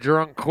gets you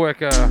drunk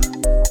quicker.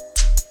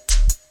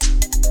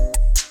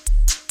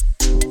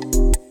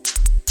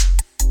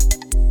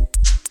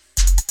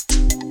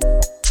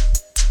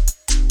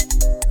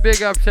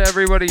 Big up to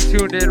everybody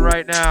tuned in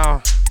right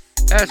now.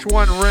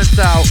 S1 rinse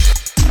out.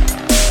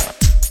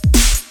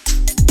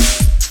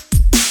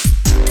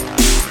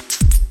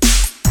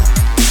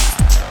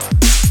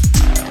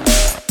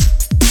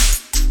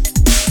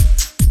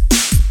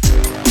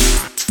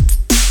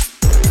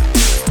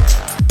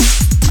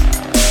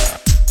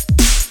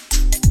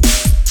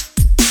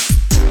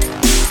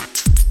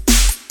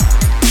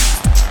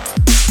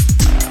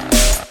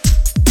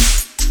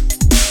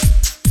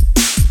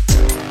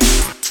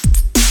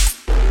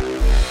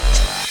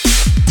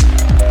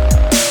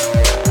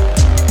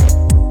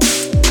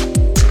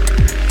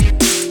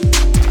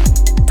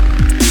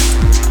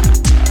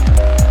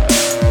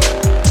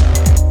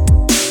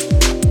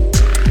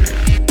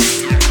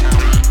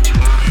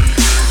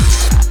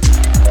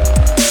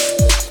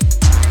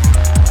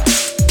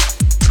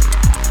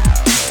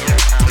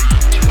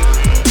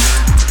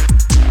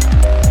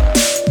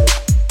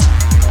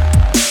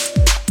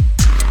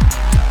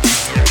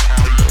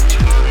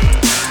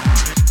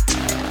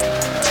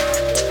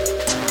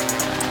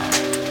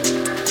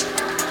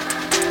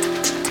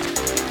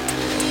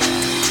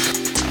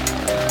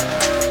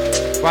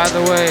 By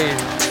the way,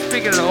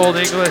 speaking of Old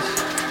English,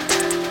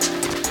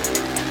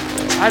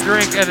 I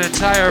drank an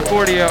entire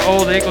 40 of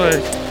Old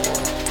English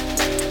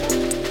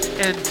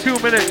in 2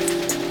 minutes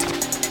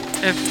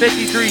and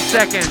 53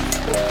 seconds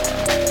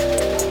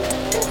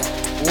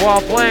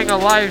while playing a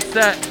live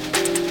set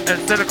at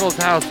Cynical's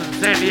house in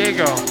San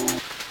Diego.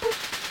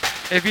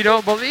 If you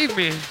don't believe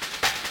me,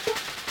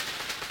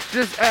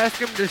 just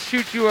ask him to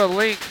shoot you a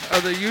link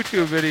of the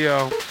YouTube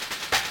video.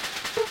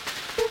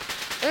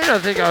 And I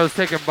think I was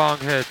taking bong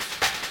hits.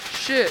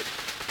 Shit.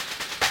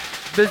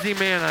 Busy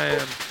man I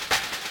am.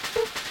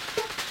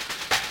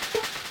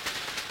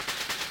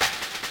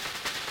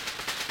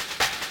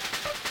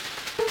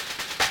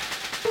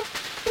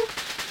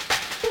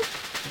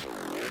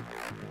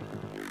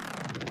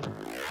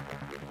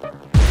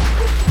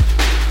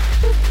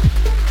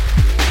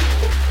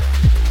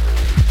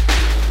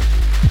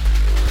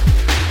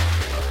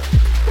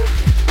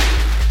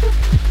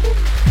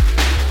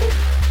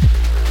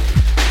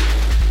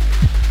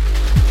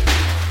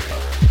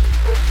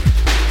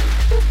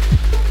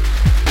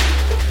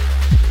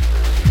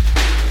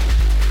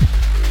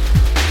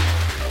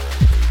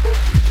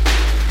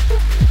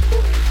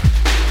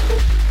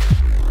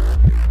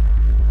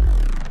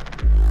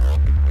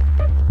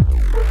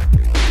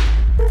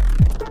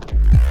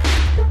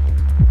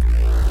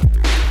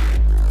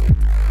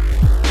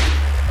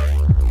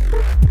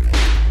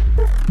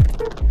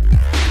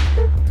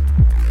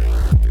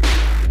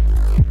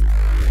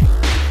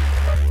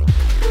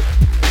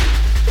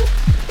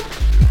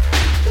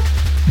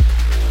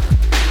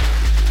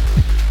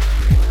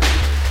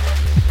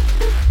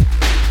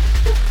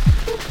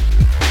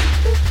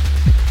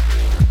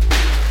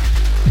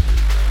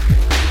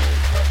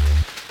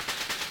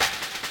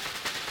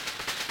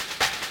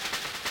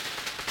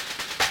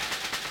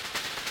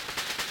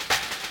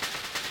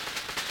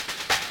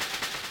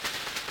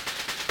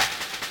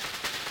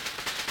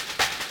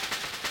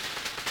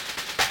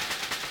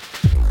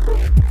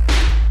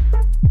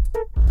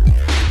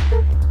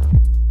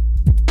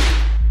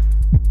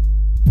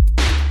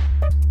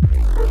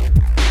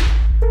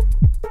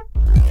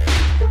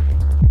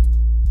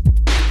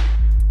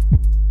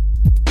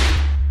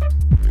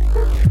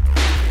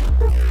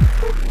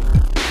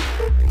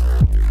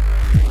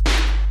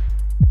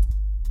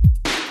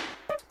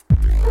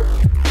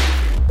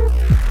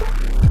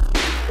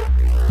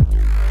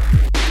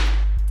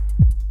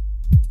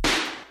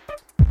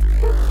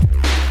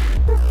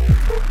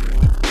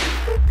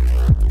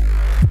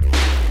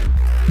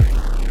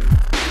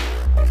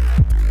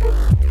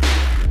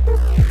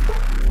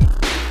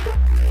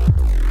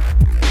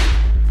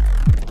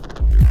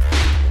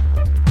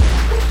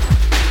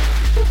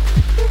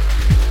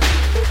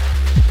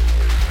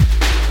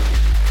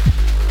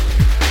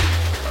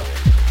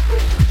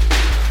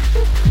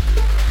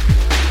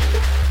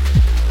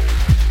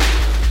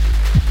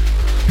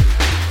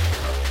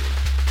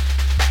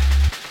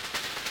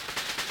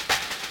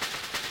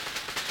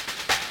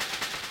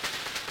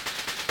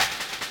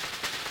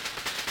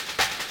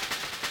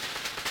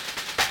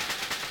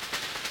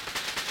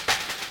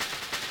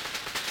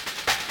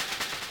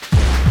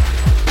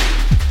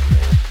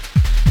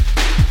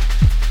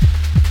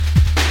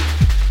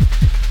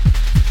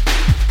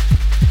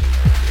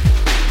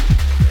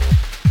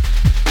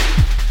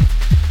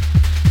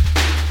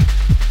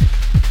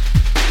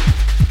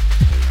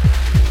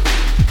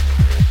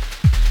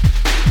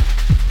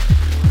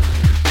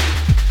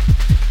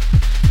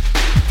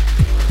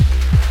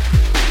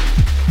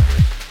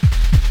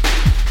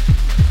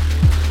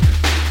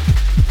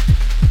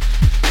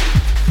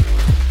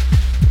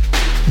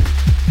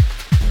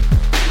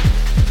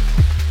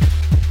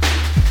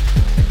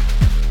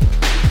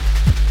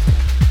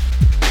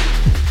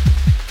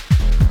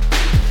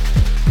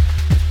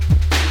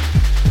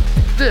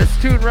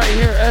 Tune right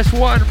here,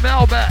 S1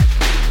 Malbec.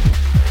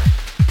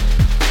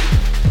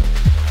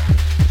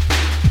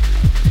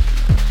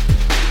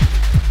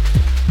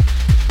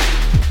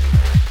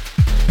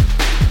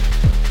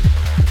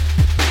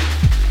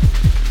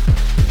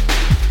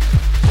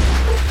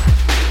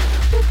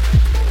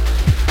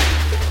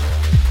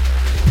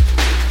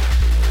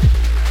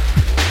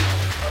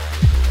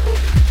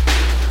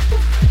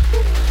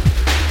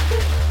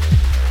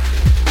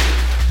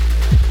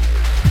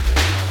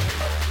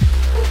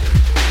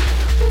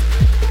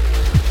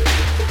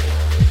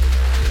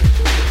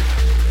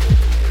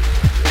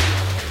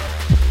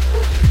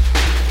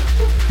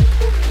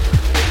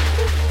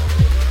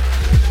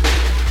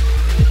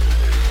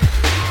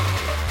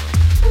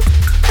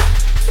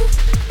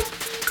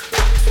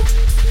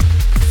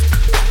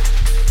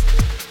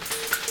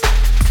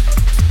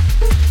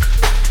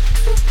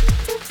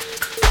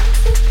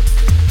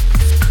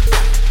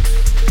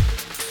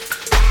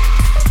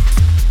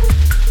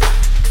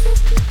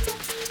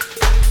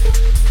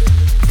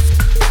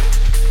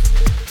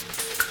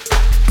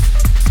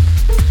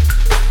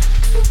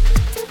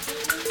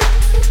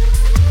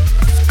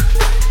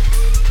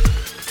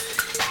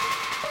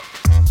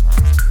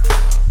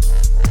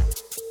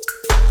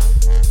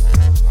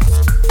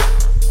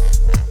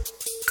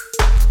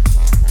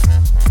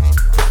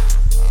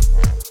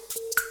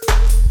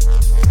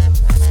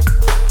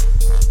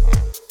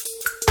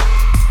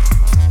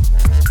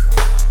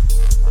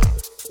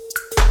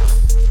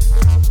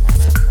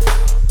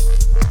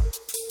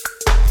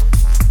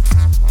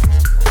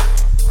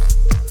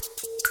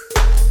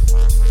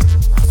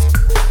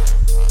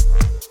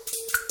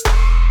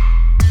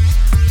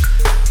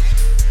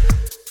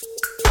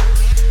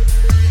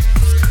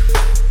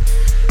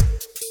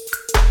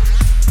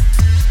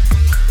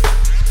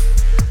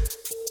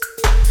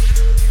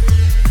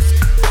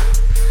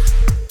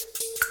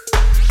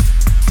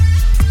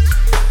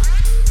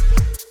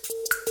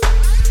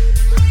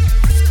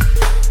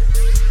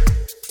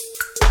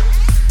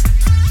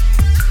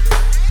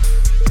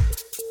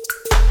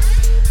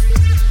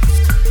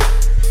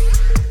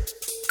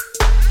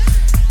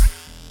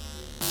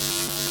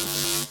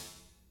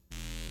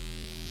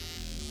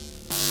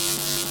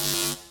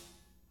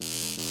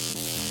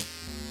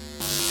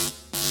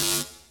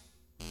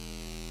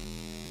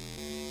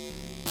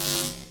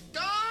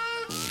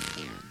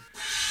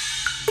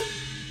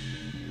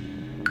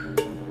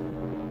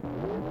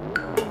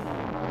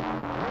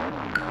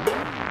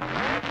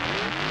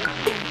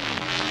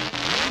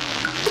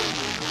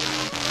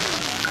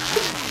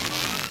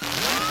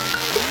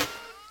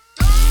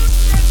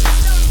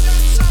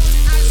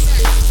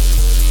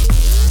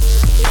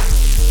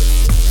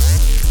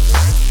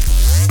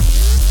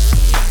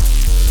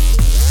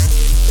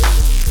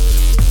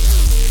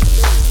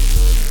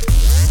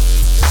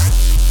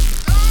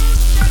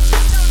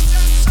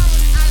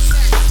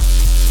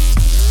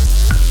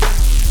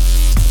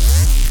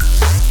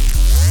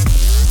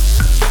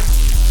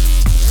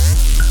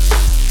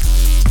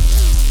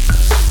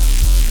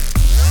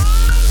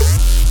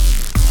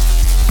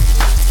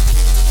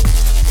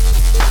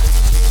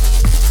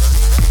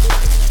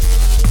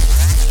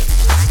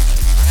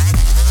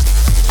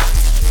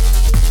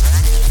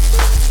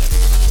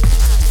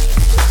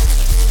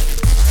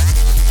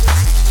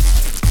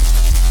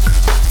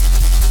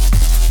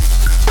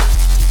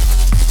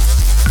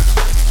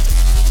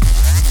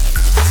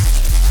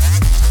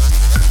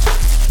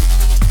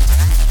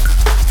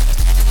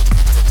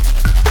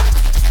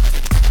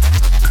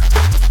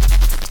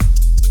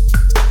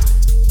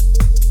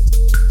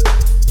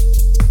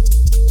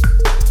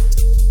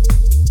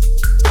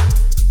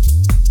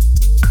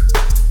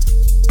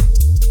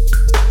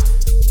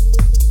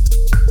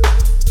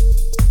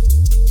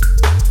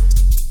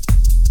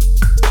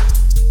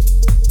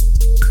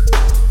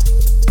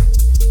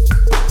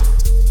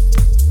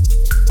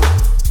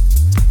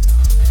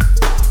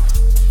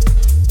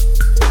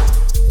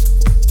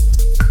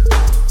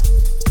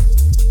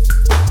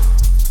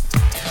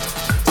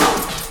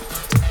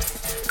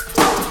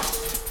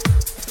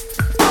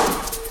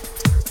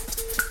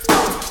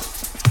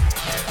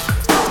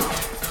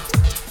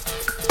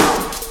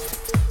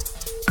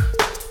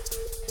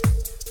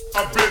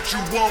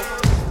 what you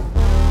want.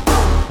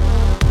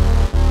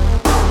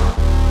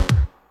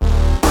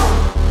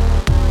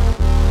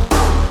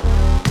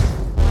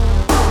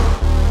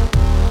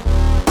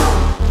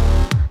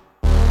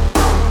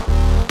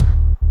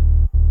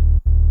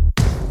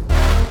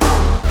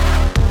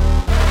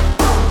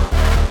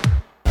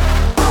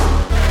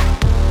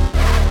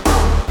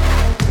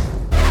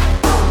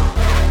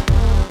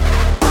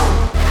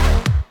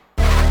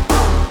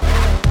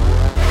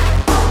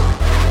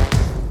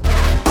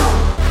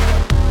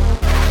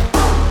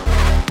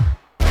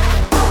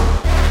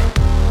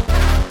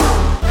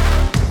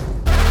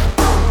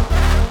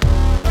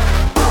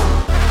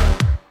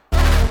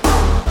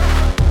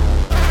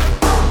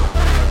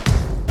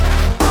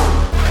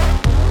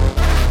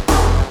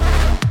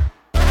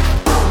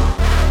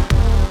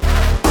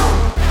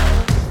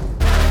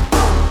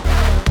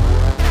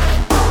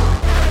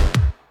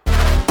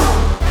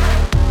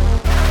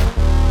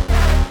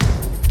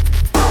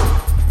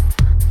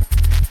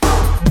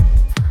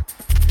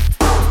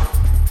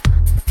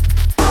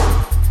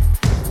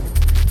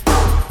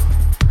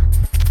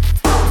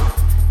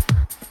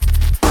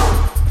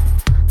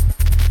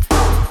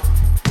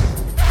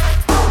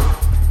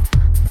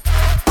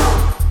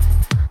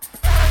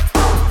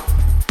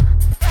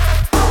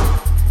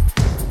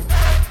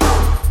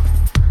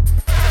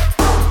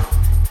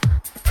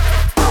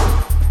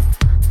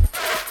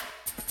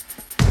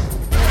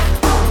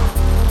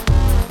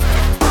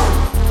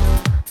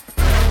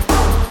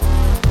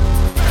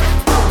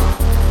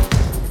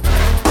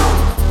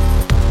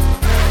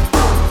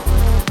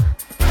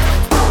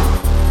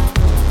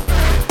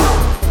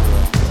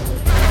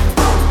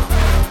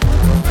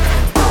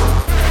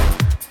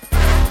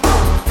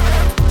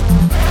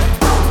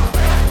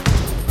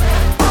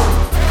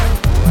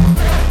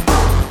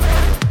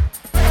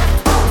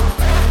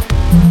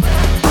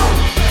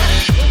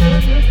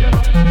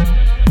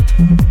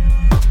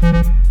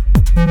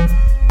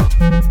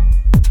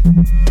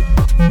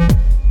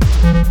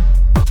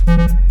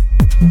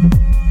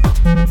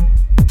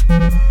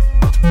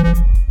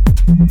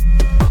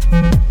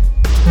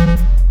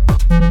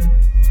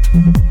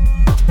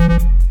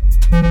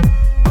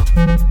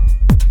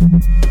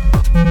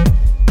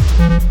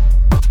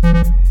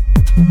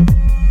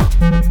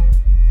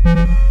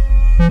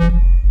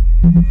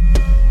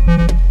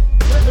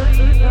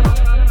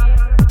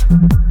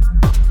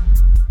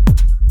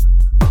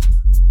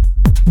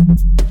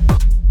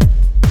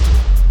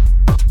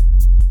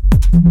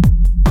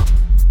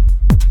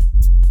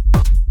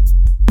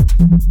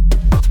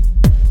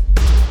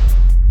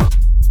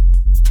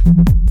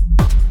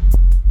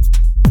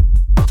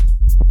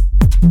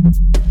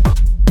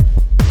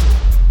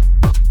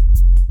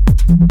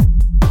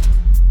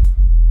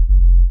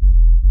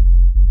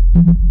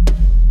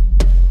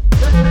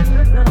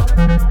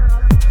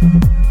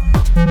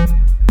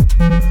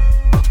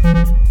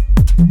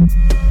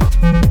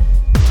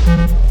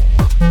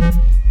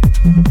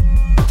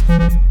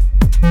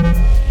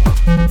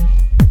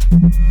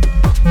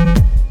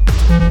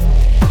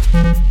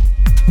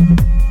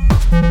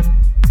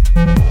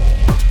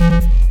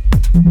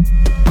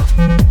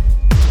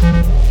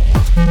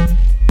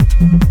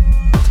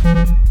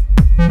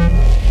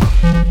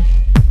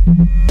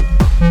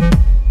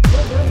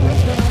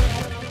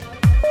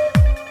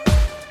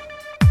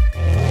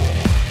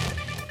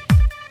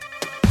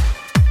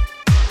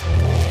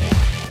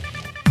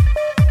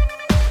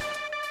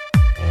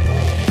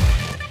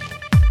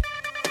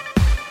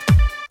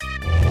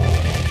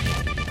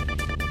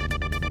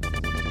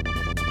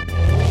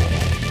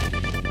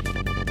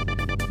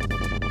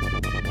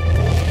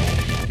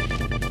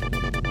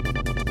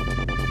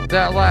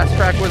 That last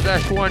track was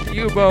Esh1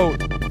 U-Boat.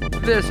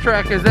 This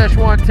track is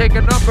Esh1 Take a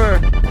Number.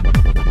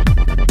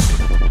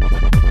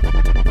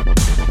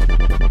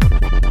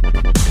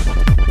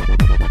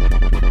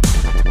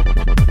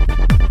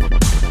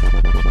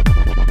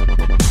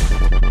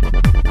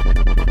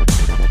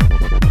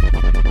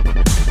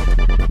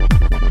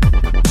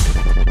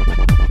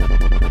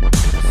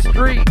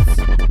 Streets.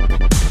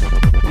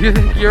 You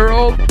think you're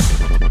old?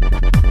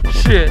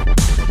 Shit.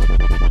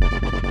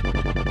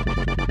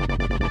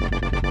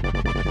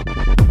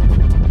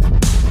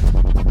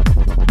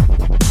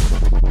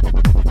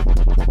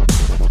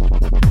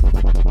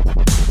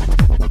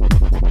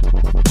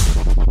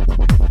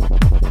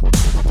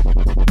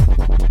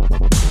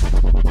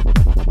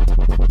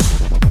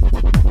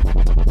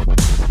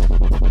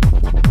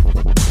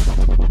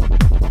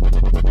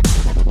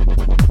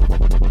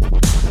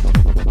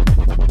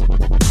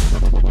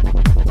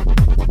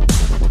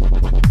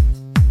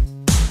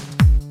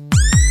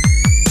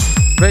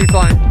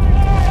 Baseline.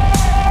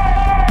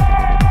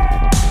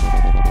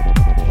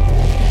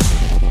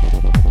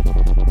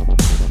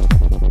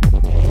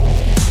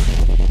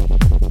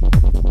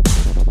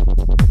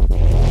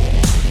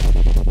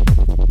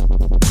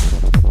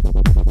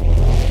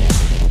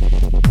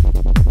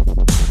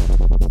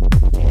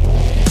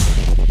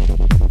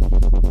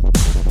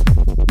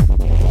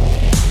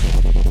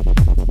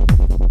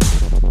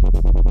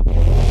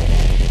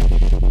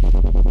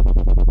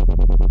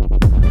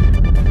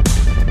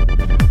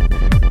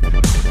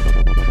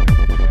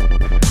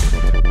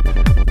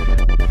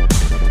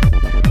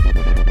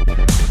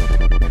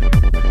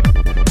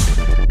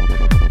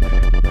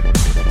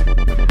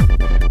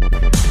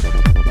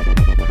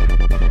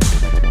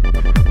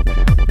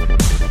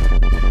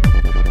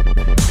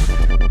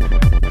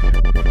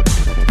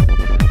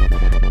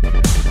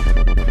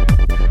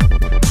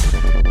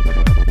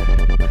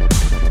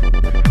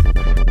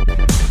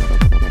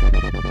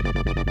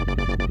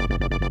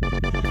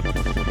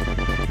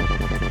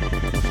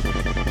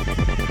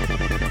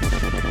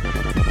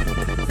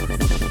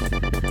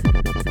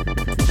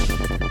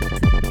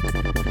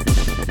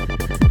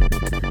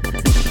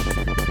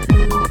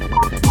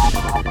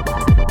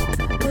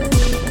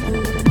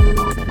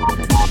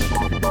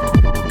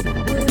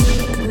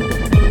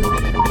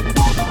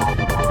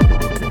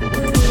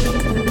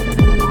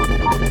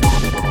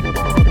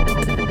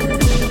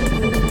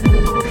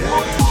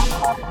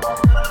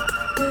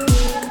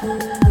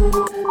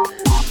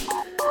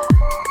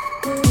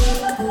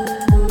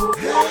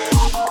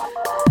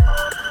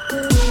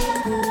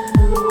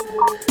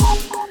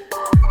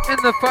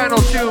 the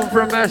final tune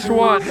from Mesh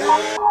 1.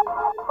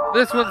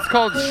 This one's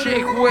called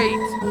Shake Weight.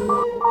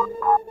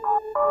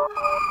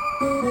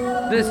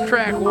 This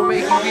track will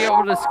make you be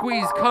able to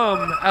squeeze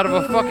cum out of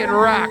a fucking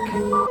rock.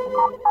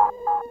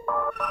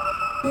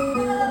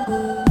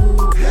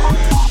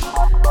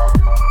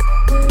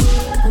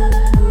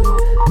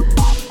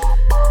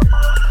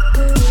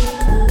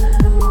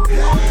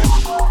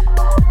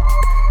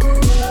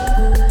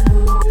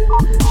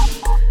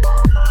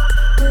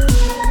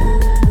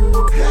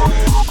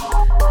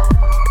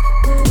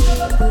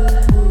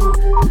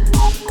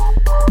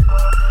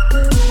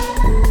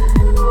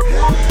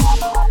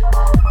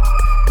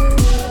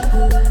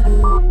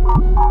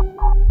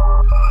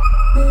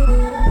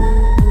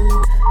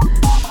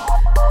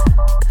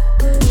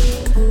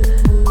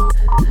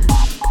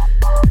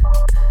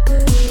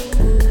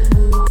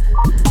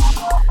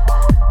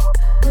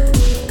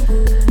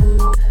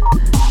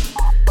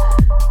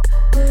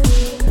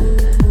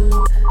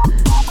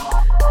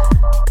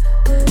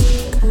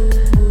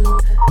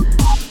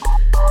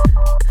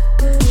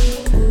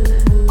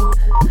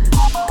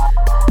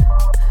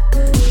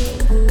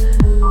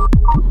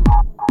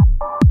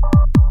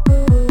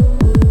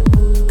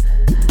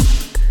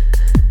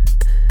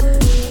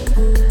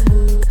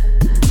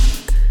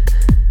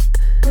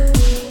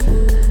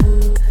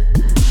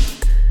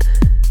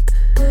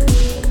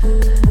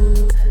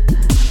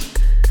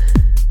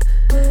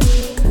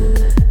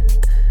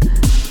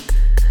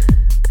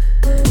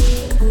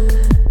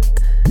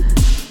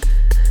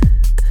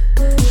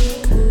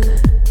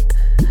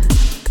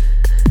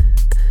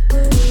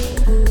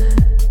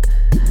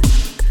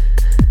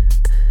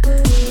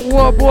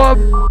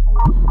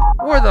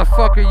 Where the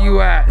fuck are you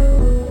at?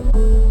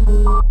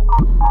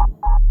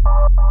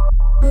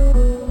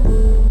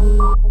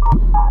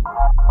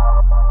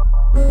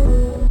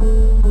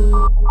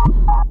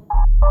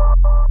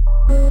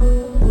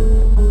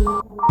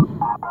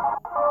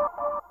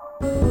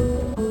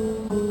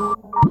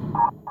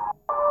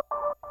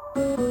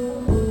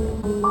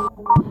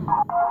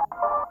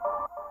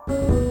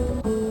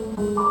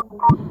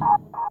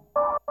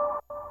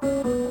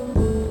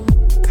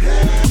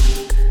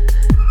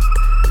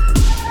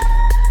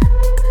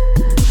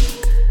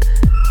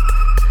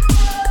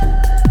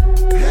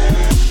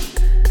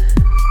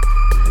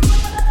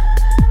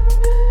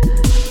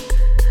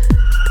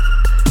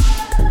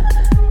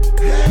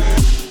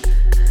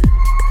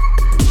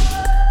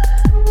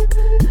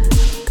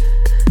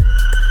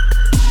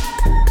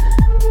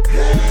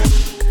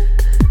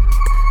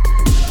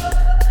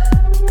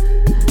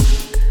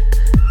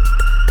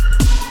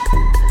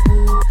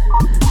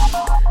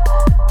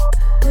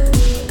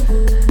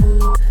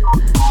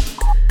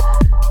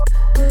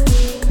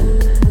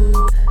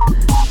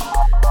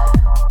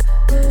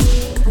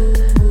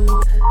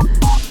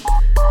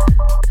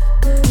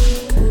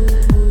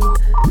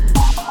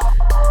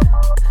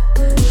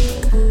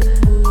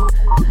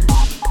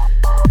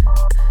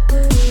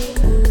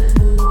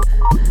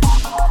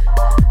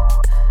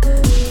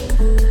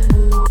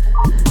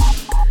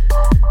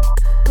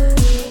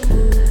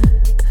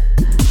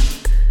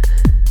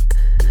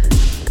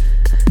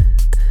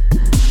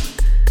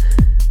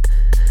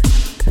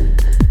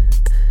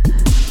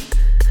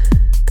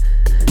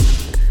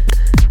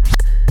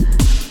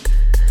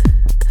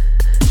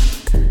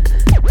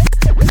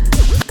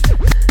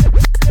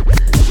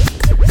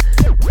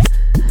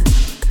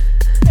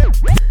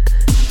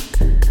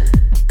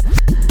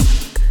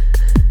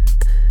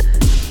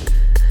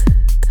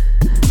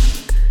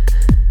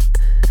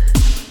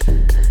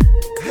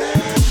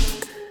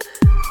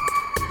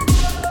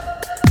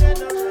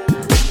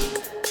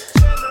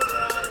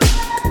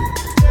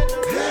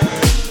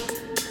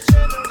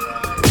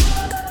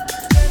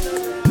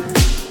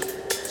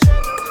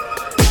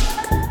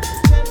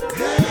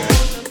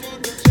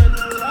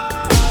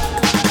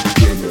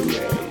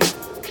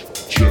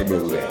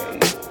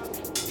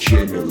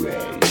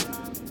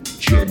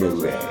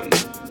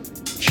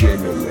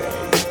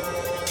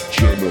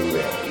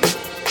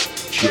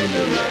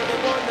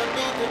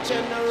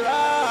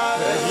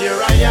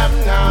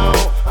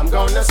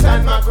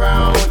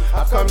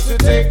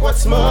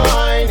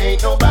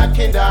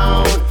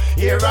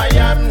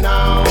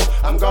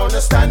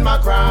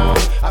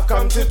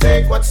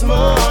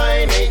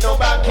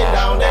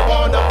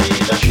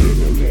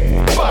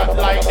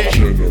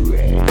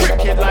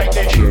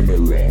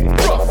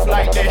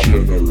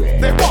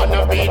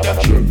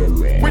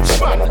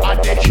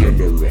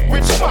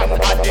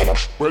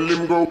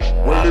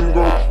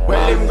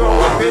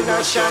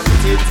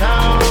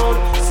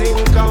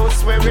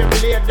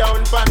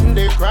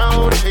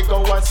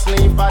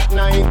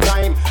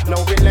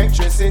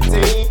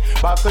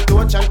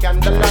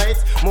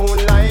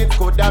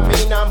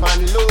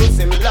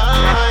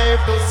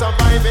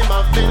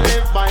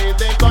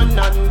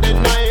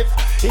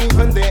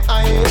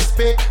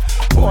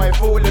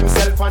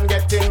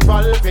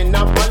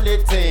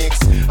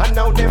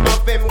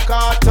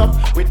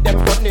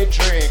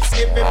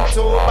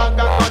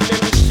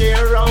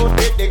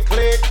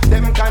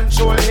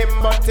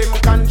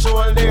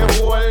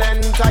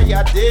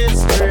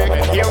 district.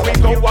 And here we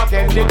go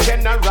again, the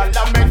general,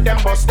 I make them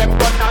bust them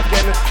gun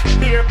again.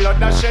 Beer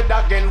blood I shed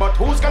again, but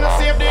who's gonna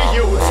save the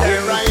youth?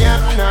 Here I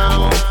am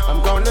now,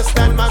 I'm gonna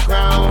stand my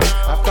ground.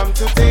 I've come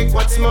to take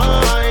what's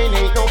mine,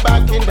 ain't no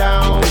backing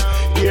down.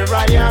 Here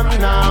I am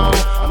now,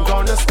 I'm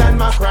gonna stand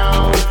my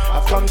ground.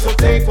 I've come to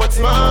take what's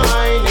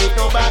mine, ain't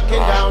no backing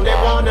down. They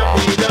wanna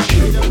be the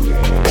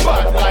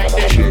bad like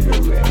this,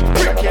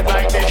 wicked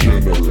like this,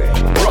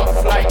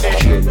 rough like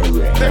this.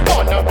 They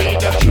wanna be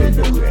the,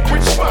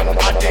 which one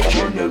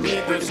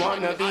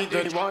are they?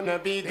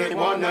 They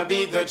wanna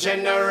be the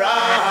general.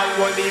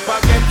 Won't leave a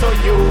ghetto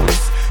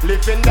youth,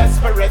 living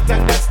desperate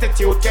and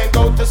destitute, can't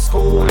go to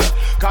school,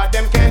 cause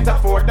them can't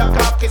afford the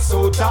cocky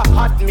suit. A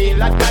hot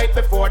meal at night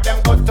before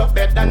them go to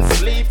bed and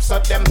sleep. So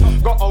them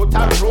go out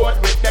a road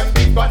with them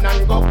big gun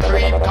and go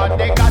creep, cause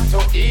they got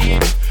to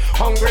eat.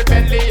 Hungry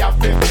belly have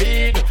to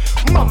feed.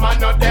 Mama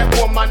not them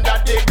woman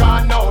that they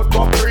gone out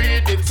go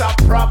breed. It's a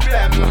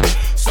problem,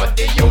 so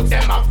the youth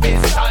them have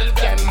to solve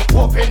them.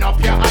 Open up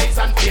your eyes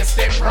and face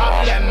the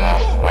problem.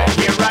 Well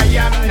here I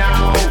am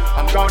now,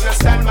 I'm gonna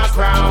stand my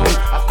ground.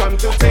 I've come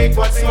to take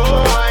what's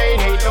mine,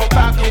 ain't no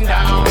backing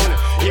down.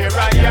 Here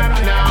I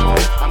am now,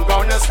 I'm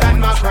gonna stand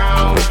my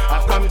ground.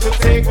 I've come to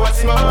take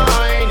what's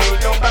mine,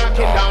 ain't no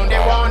backing down. They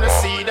wanna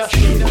see the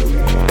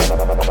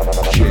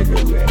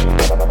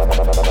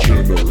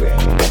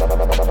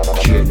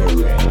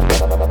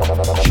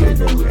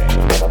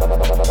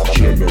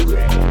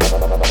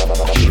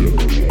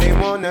they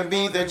wanna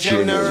be the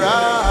general.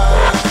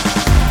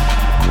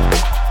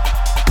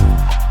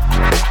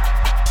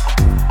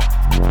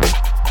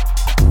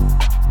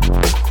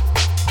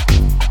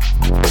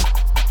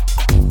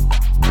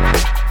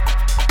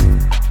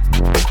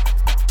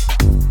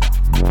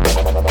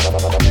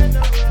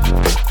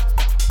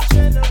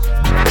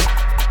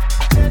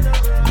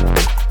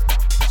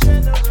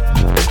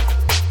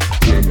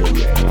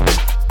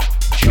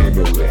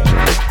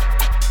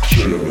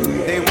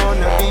 They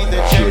wanna be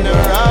the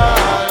general.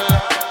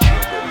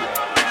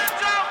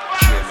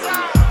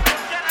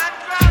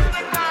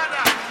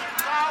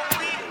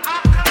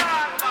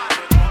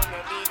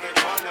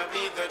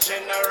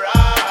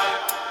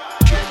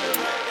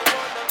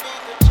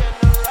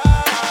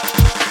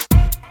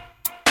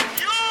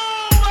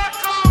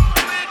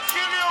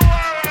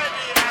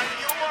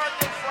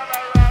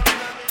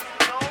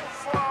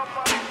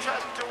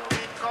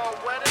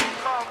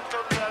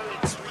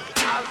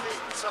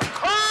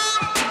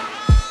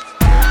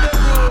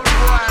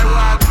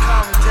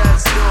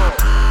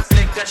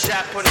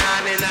 Shot put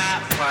on in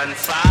on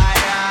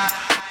fire.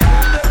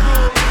 The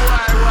road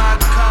boy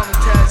want come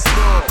test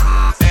though.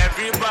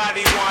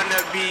 Everybody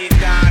wanna be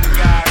Don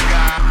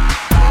Gaga.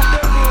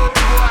 The road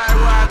boy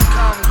want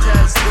come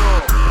test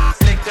though.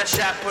 Lick the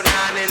shot put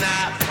on in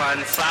on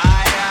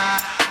fire.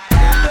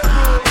 The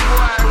road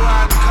boy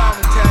want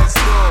come test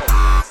though.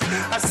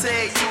 I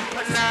say you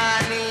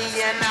panani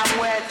and I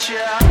wet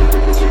ya.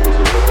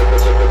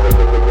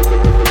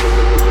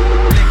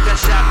 Lick the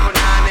shot put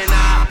on in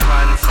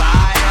on fire.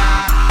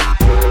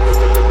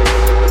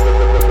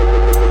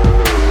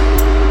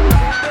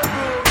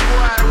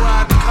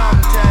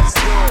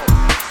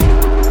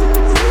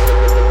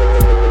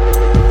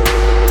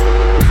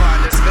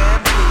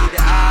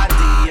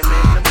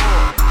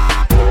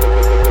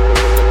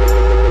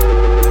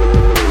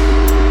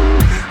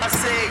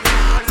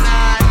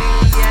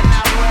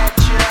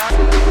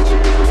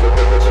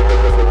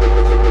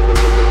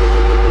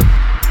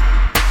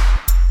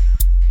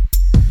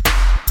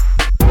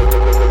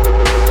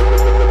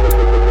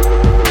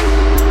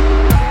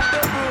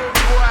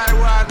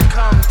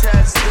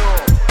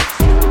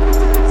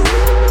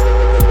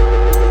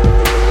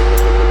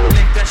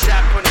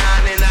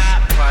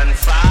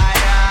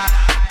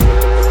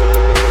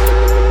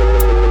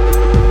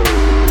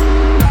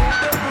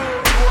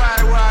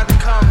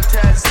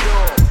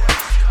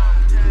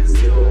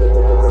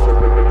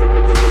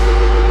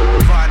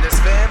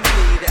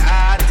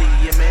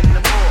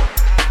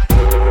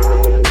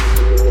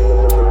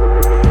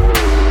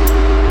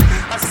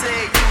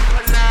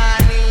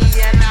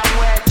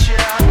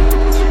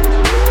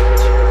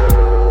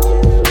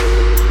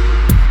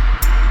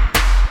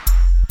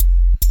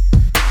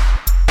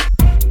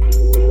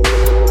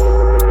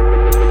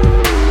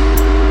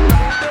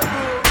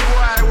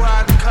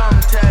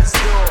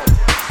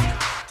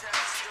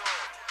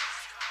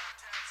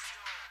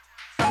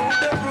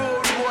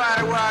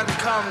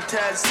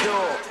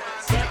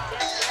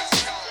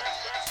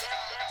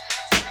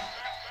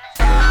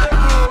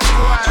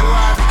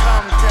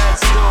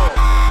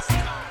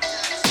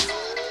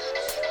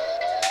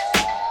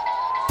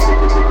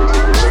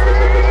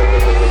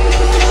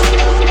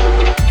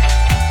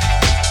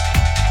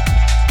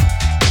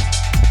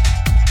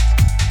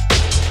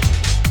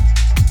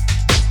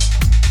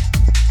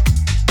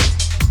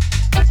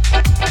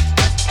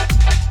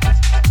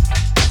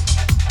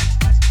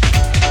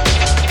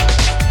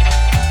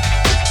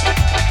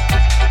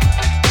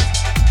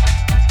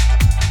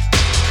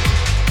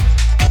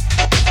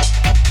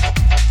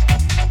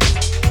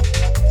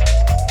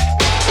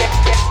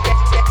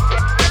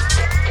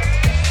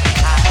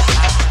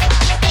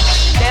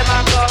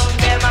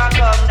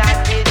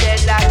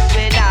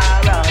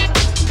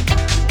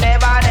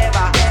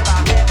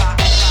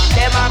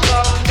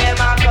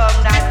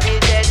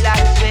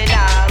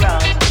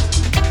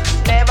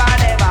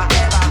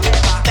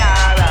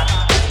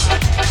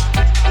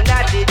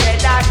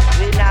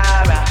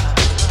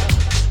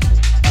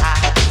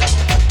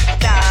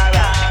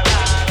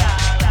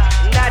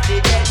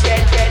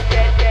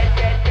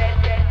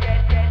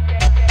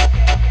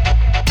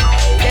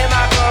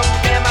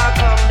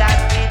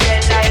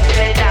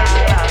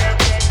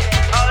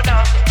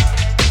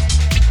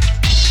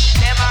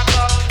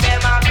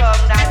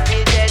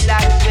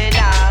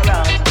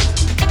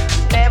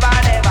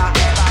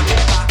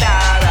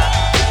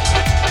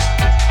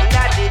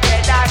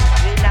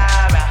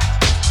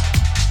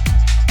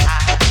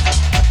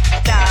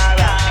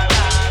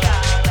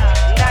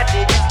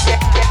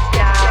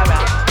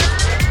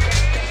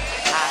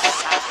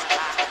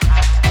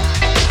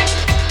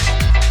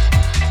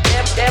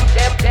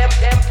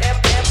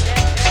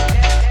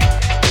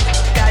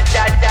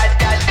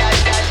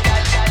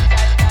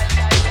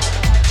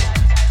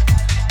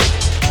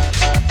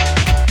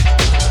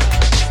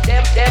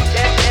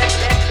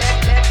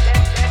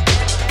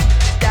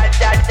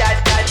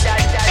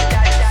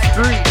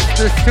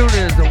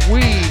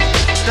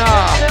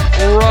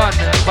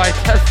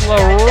 Tesla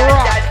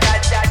rock.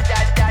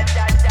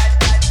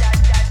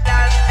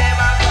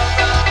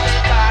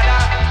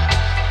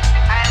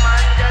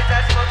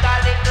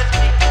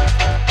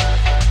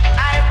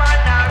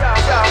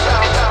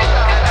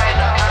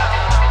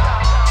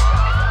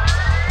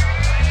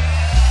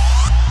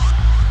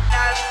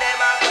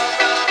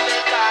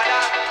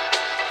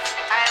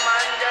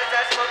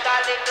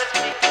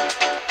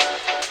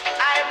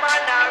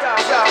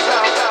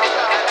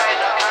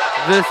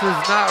 This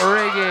is not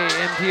reggae,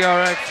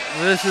 NTRX.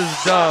 This is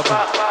dub.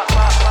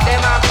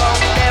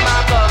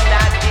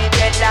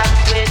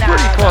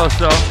 Pretty close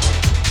though.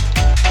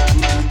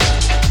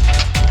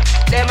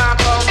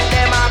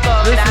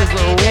 This is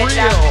a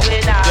real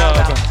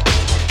dub.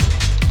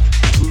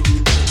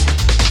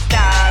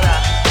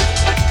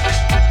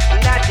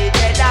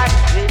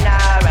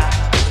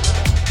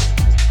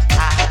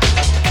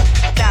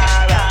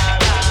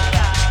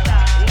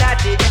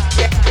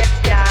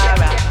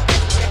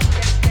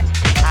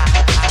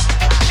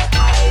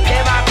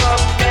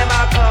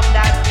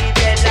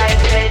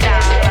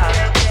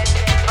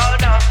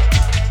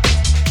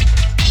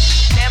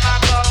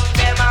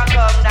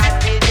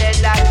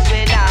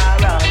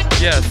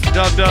 Yes,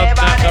 dub, not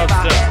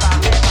dubstep.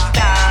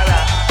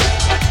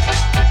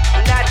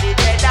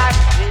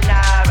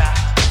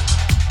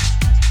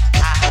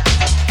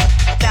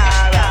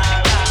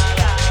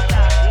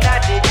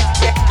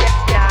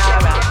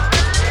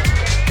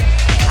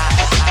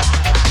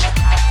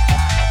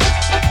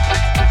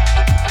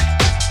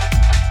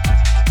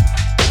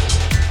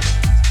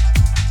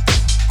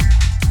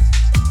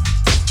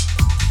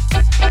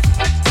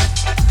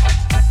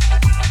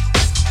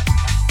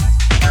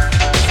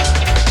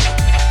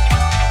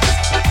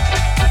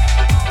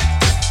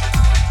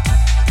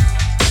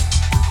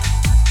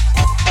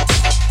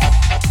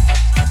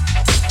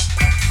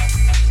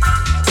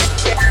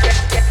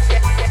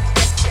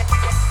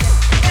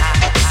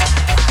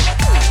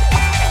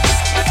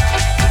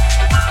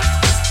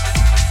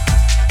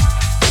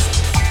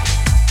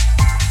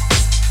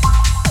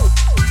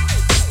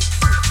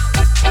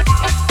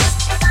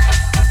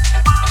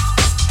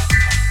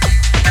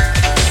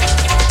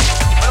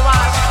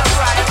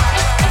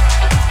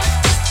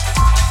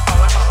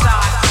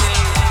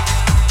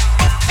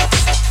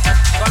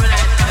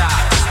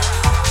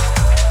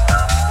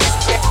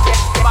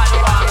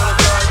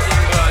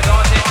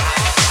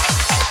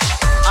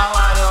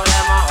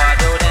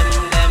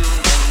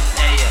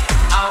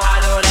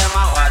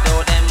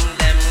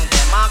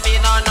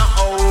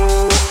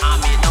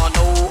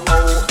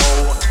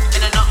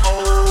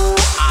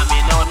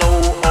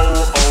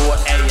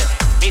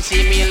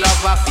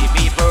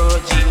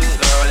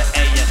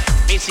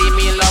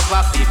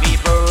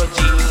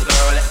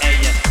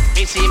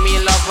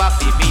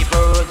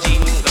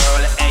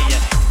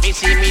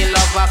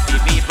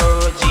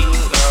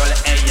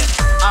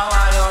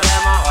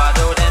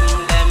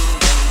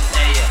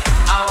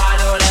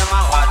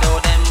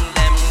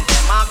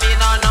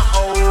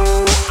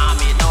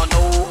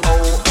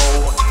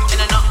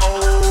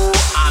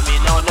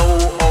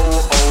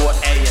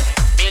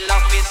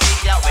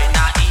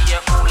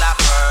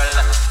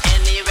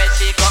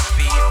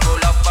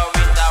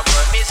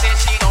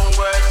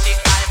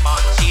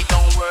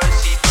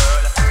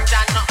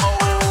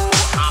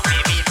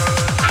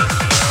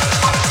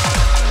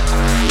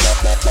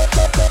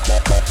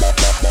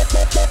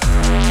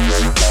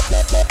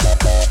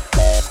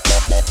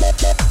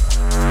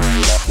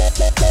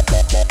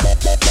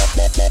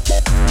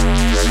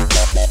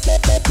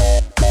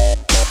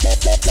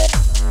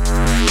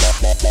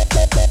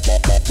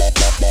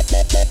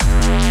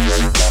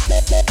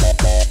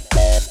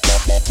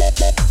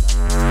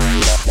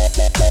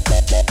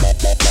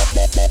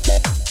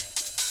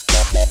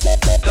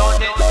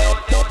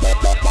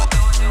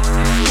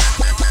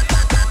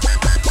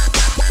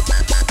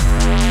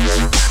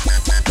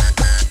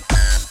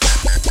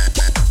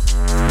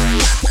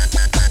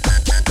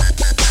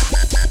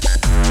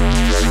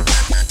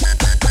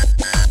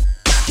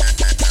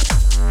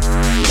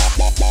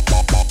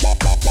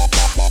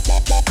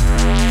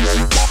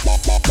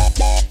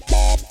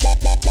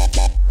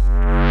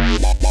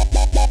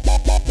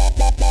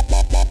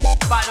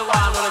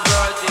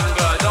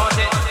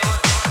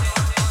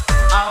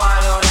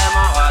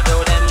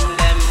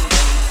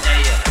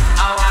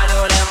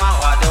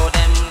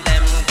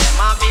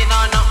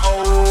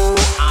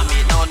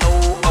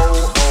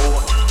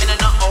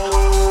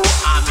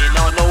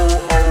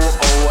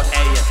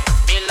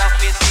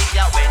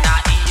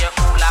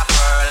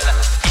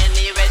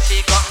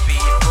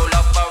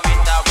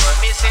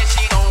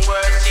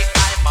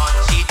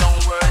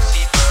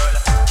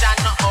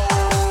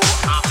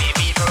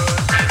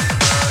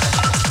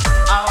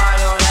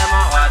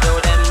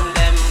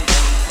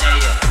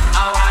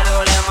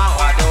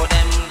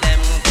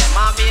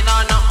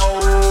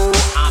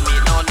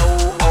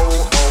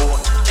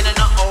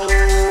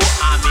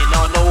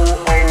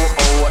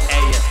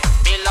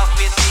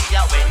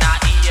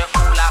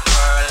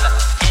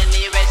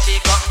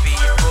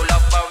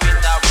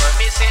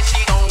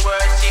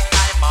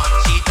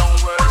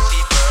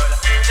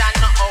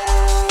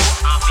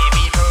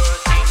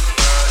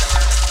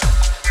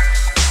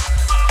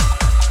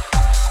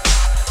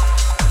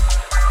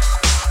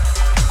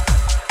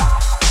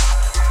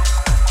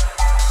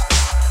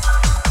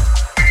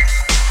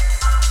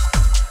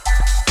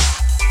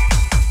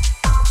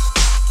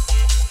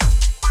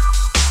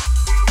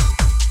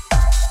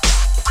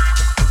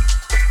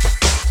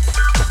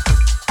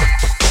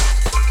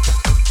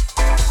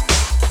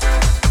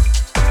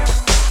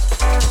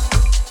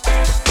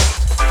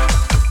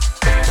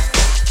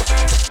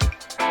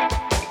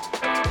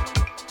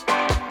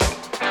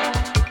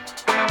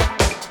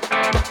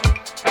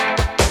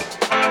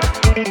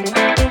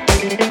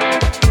 This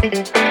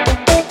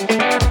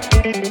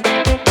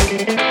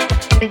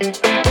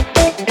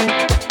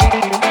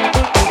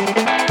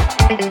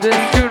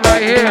tune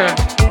right here,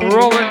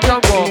 Roll and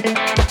Tumble,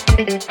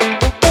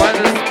 by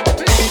the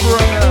Spin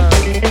Brothers.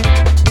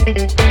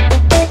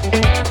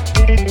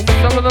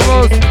 Some of the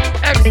most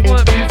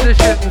excellent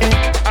musicians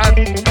I've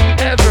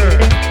ever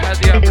had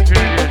the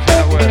opportunity to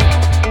chat with.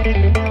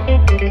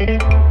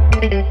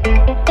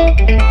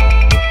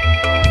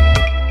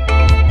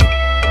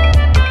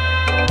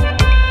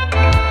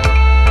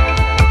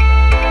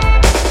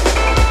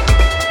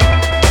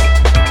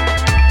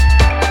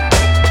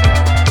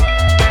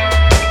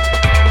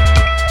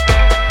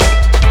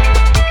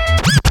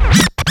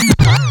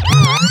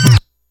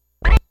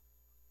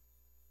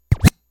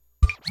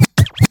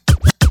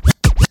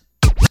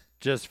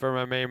 Just for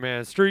my main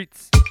man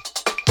Streets.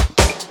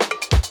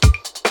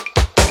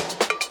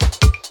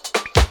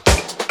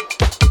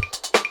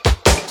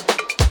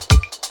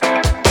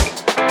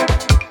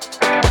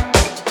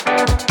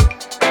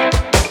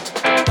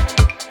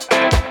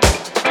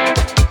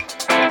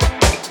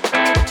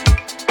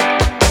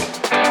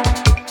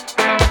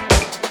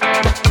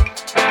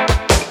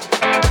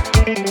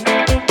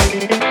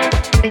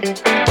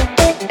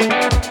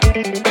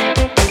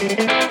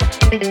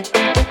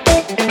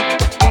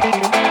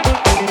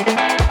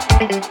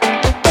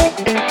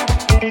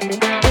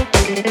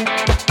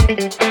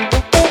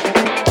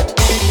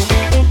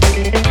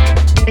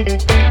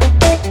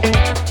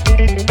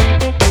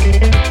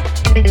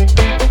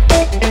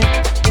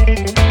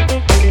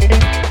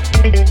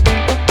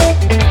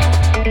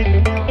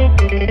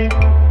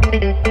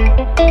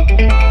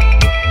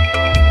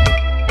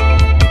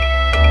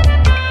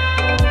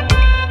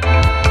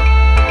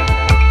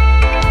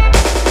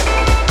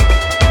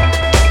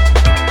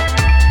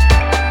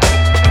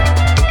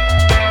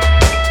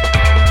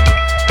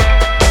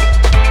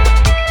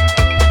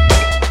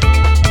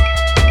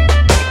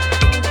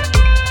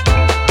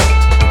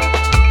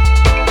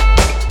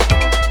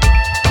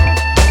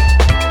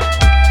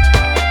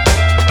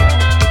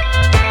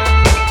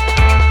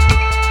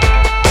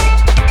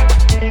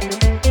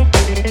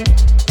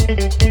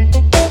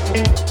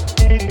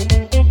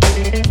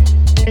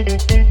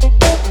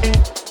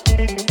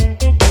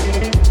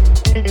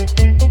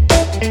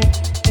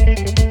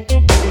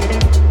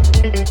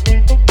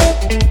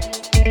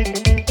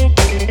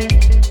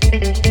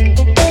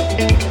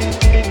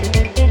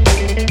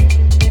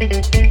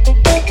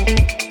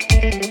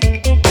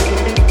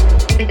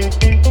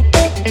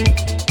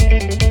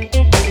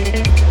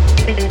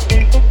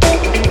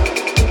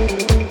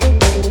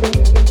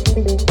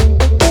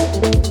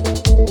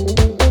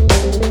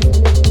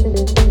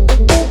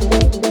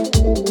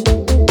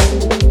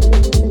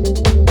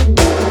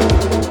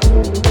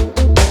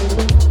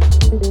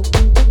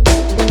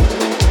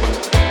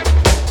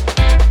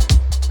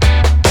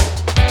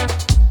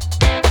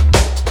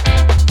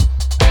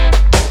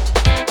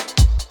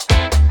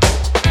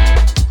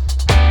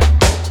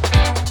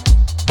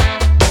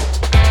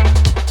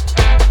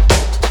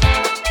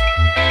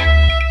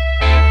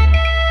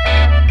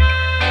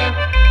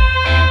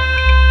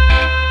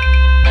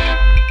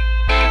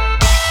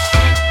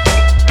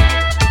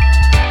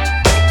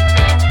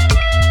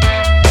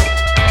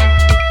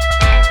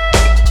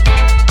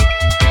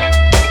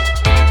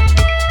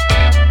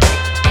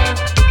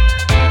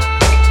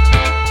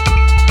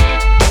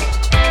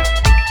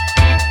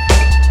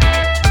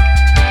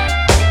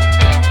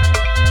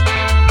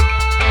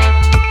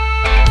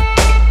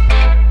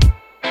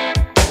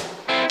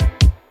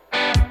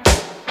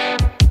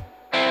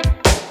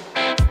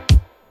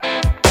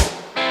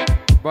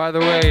 By the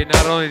way,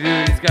 not only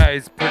do these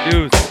guys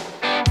produce,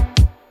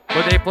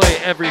 but they play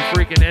every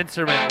freaking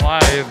instrument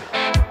live.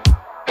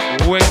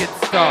 Wicked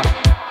stuff.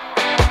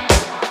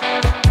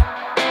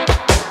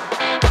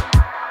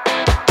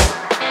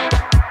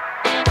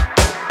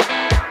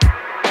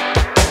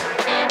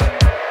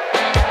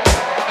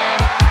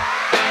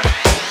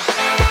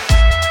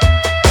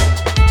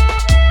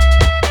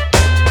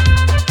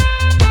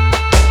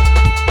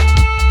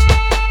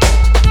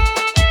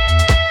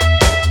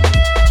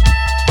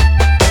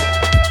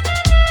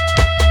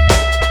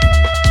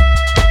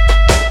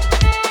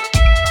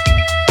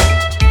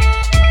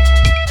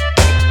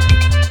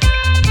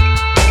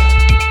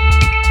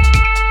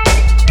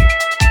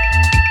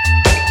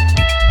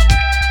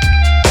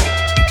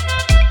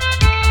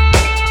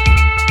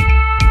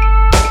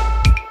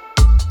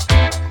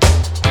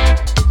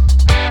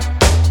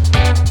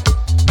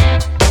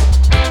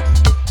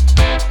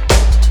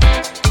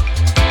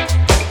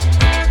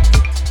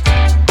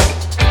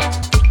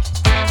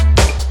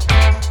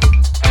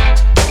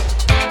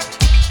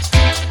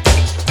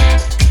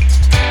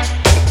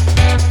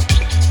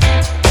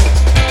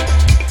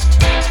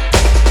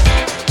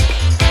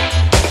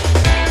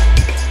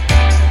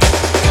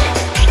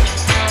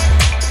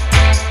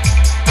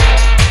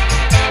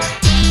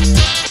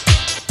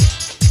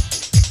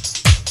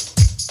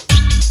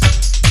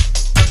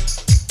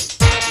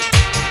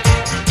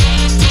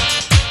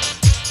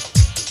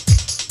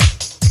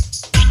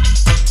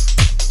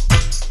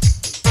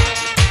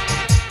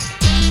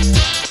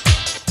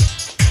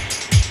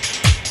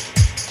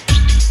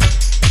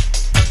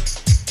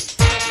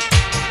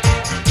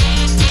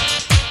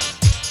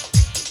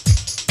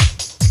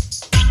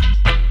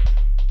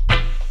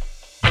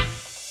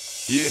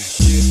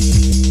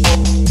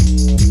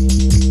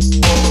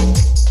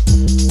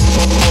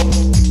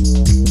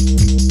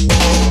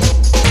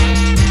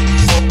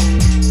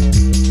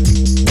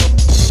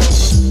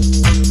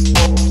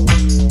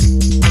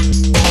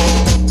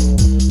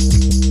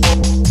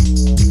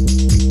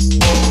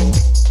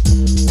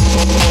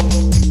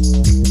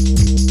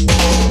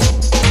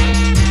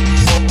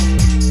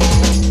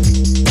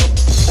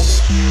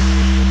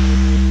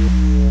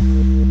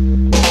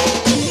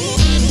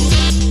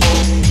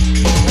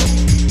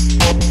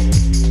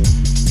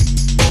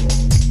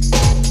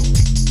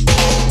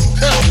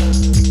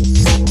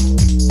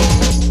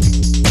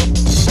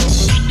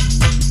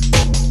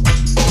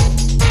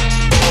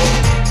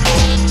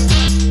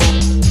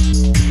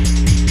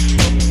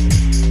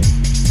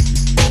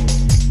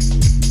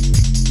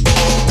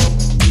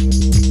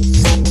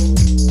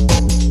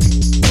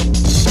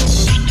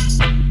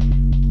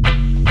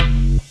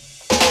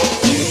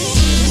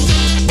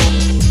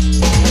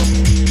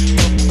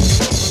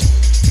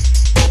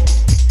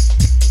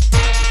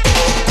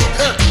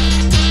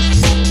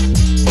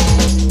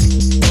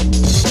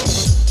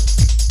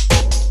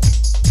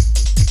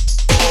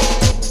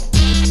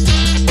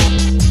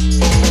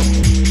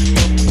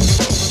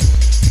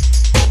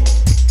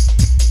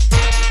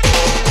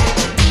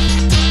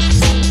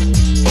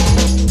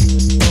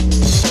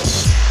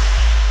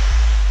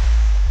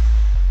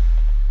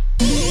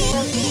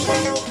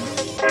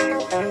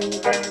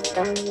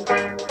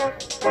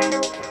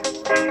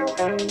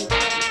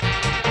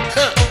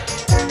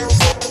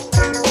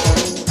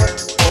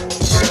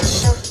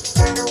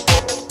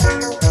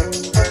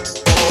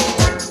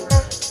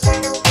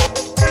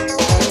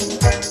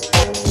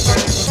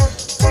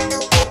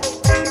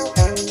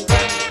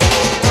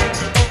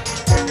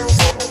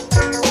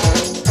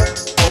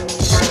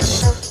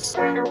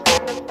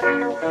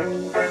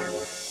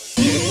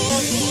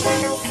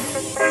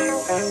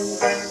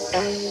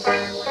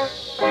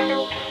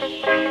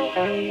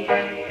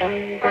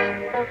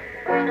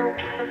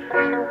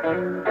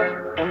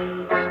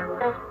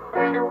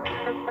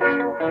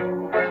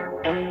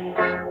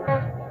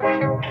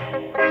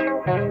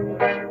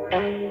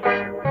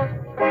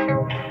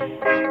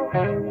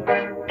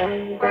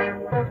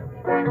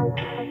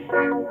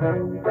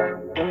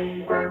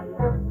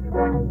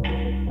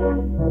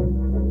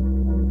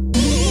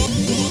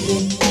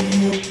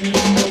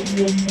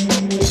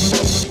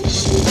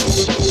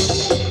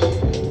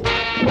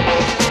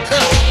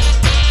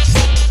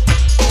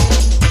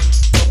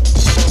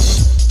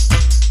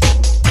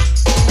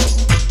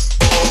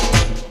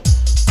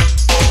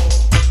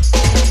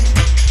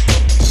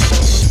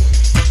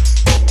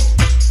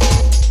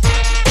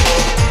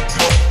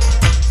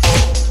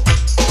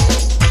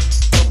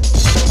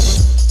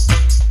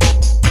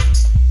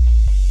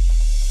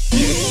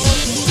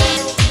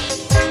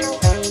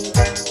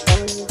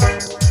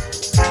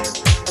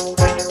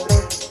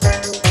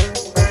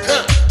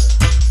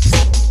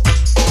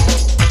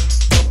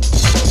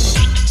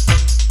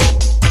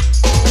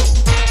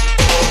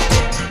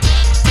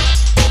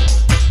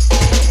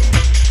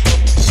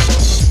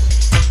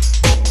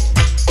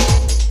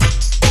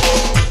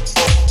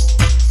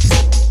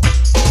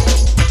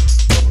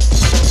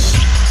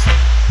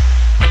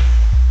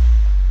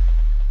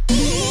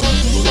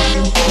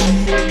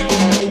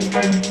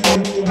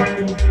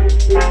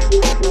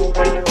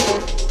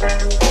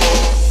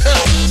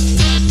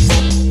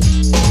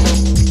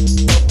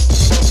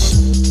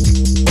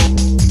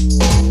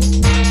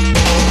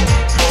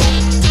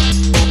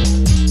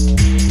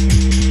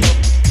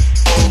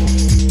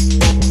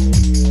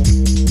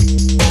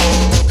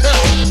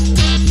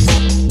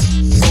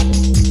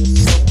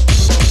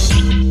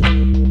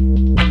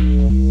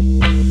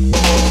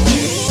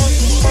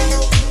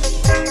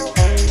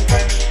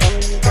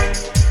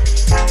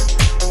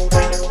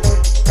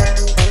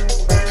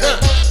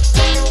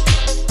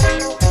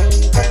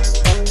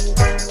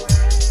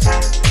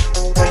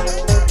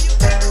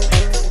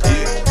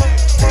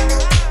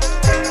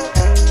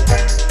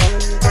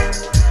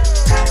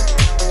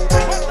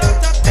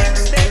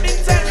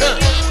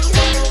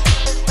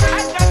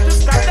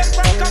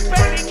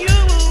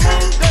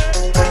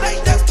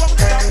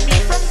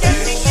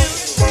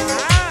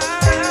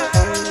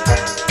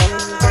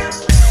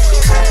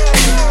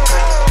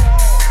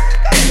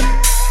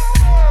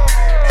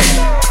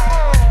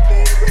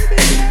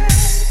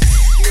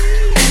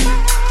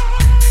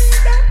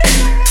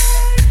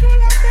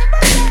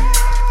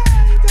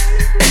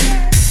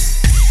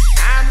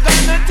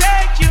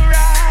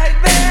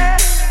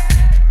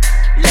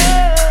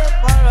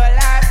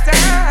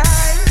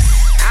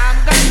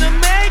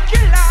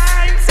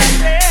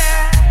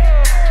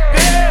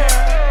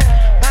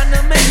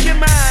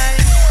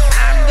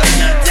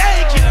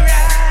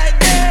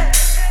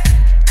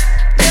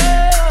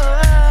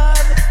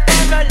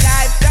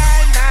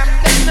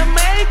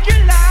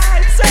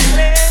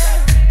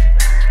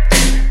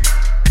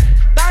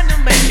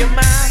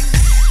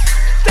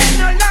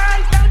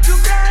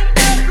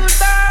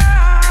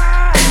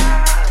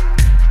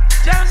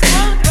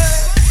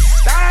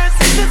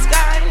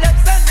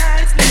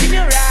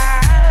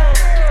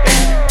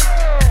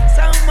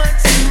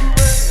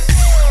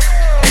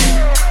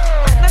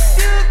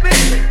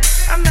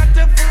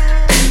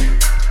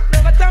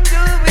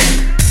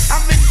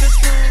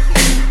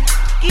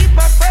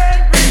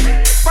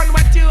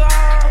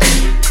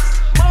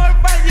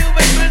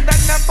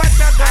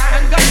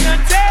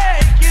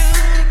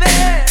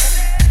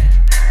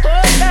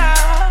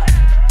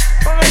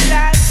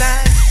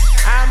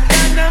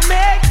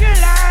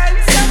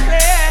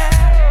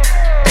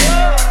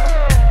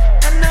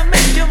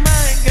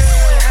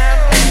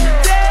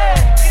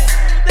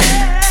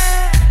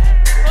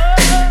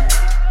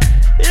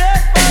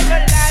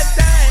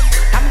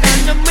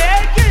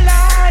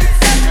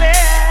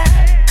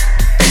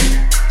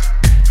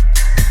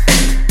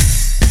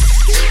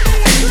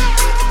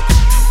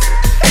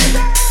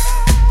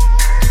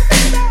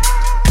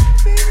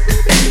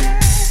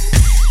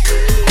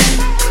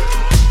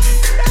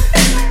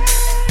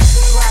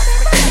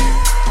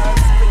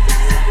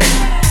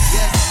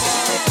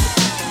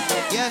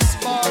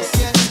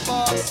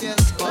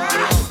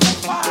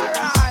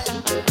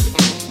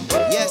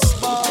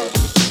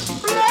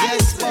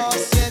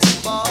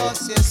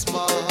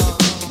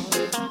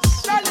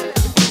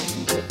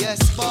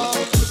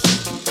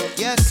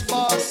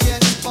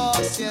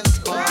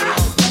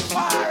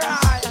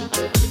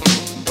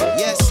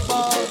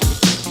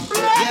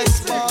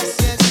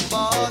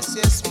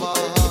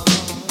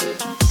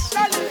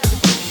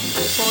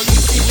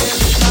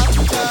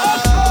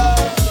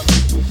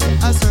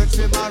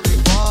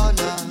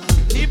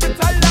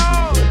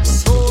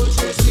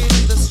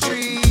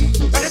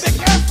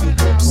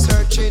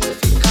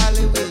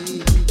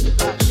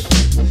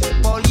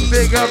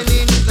 Big up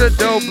the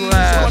Dope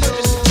Lab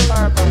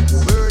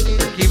for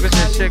keeping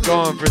this shit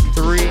going for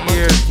 3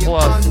 years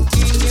plus.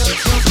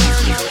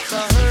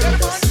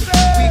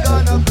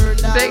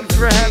 Thanks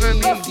for having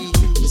me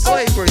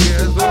play for you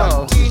as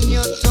well.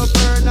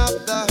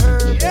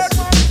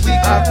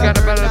 I've got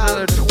about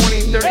another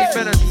 20-30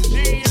 minutes.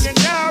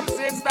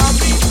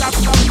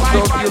 So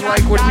if you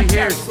like what you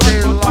hear,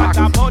 stay locked.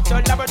 About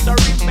your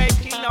laboratory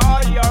making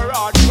all your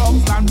hard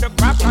drugs and the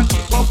crack and the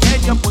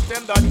cocaine you put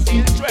in the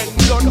children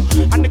blood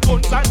and the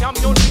guns and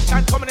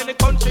ammunition coming in the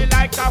country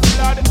like a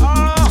flood. Oh,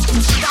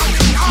 now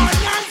the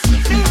onions,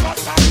 leave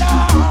us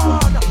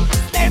alone.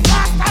 Stay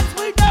fast as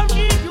we don't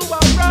need you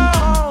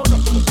around.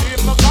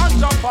 Leave my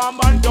guns up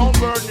and don't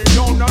burn it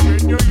down. Now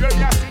in your ear,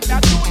 you see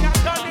that you have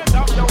done it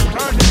up, don't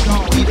turn it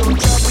down. We don't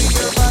trouble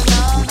your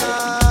banana.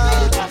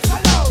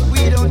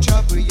 We don't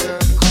trouble your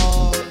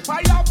corn.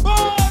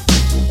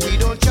 We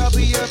don't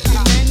trouble your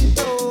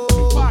pimento.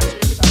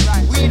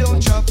 We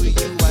don't trouble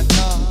you at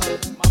all.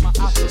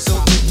 So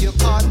if you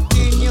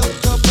continue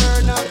to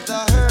burn up the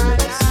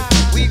herbs,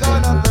 we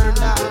gonna burn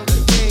down the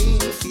cane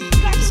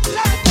fields.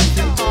 If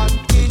you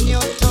continue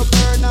to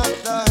burn up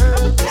the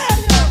herbs,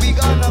 we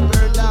gonna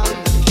burn down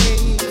the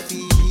cane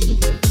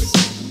fields.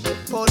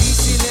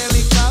 Police in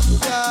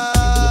helicopter,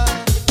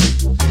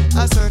 a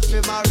search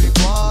for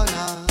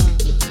marijuana.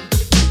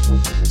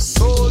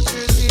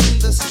 Soldiers in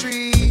the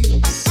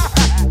streets,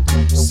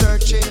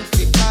 searching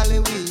for Cali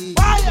weed.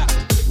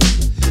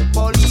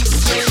 Police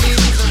in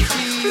the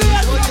field.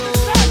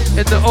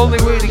 And the only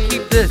way to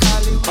keep this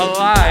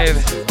alive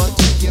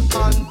is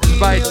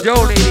by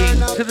donating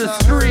to the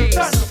streets.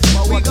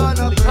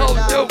 Help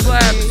Dope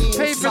Labs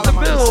pay for the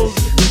bills.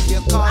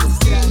 I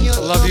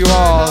love you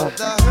all.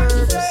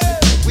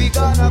 We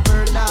gonna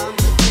burn down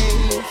the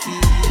cane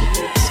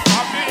fields.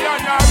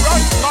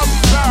 Run some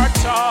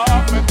search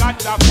up. We got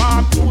the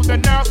farm to the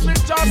nurse, we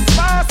just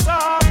pass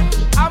up.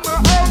 I'm a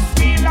home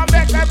feel, I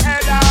make them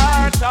head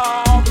hurt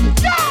up.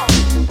 Yo!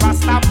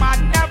 Rasta man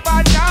never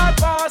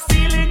never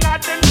ceiling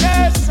at the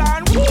nation.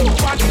 Woo!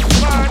 What is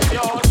worth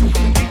yours?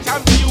 It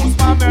can be used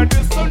for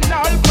medicinal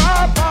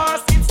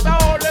purpose. It's the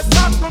holy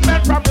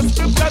sacrament from the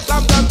scriptures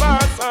and the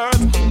verses.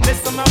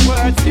 Listen my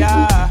words,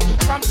 yeah.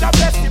 From Jah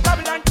bless the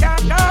Babylon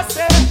can't curse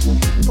it.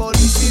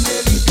 Police in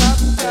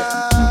helicopter,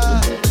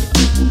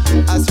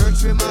 I search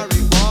for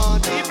marijuana.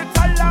 Leave it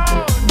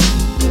alone.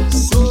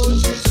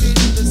 Soldiers in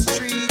the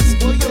streets,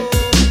 boy, yo,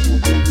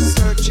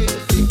 searching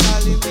for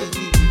Cali weed.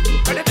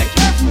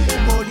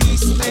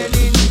 Policemen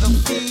in the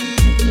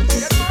fields,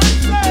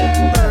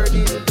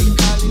 burning the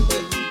Cali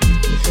weed.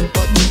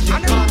 But if you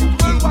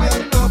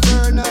continue to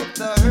burn up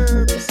the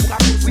herbs,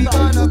 we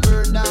gonna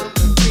burn down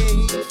the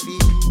cane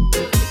fields.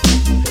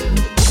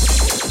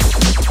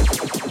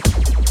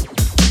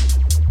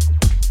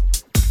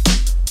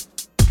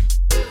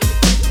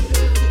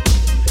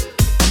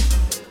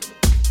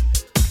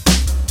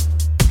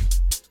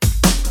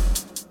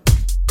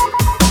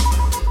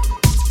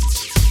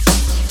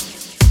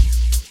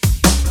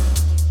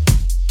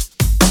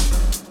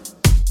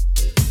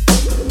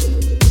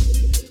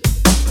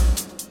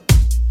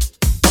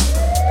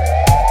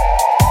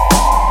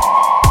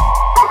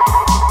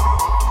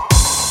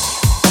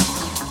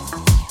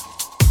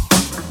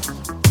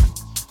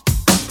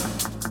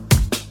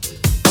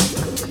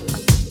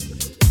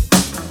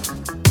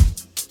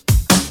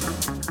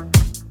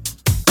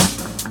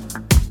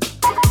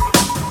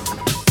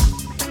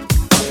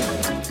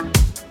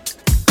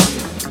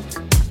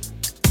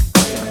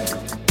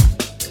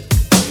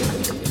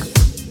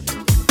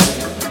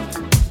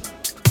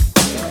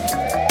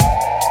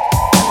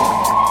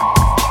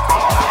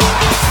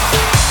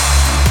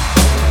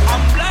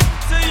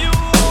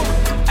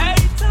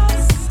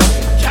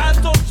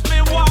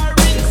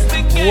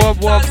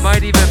 Wub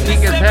might even peek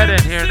his head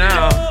in here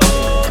now.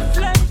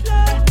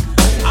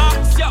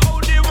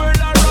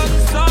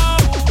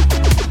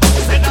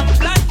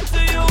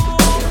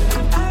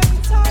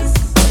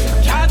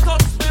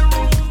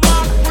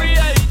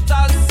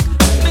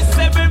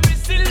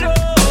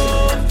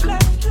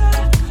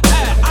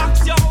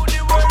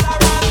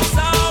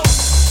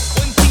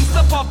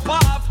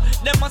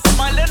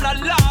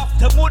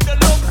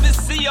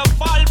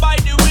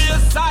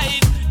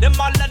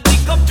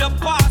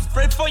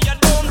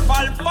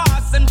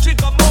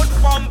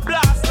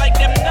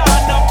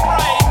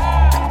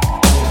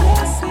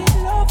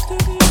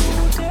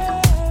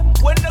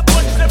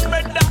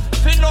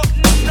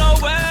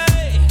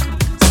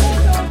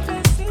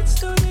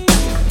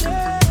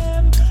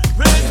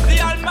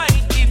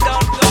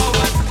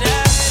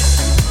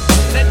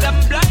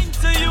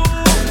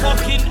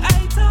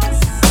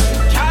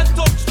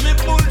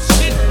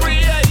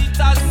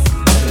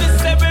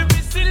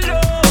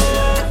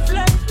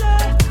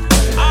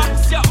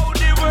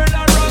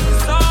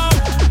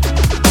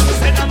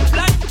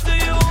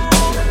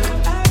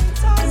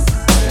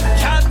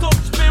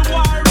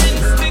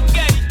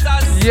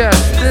 Yes,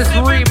 this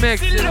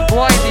remix is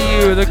Blind to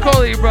You, the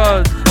Coley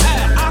Bros,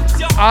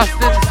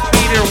 Austin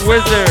Speeder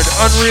Wizard,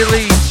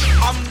 unreleased.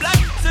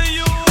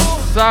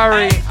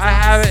 Sorry, I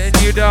have it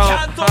and you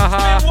don't.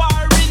 Haha.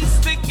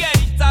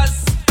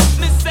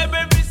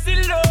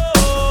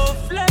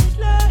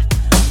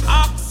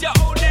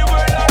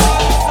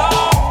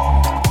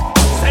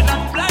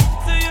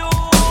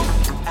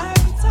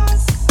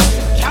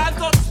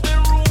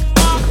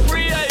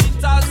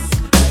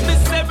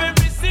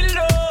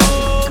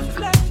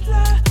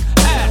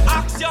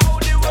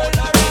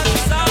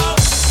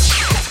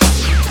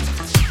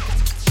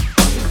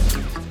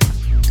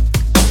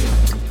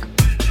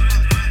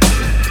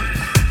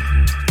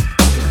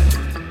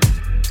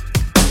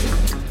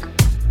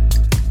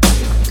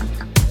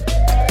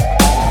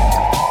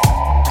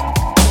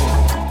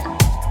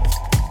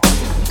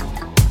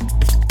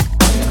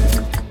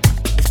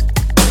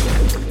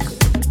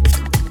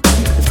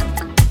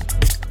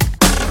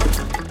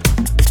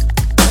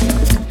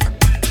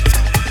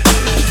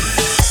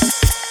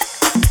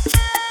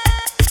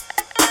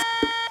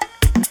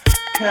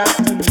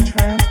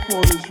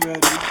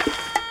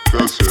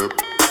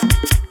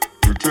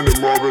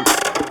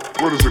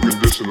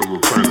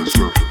 planet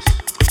surface.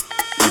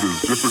 It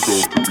is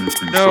difficult to be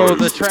precise. No,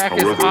 the track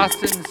is However,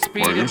 Austin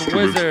Speed my and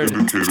instruments Wizard,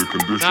 indicate a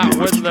condition not of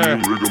Whittler.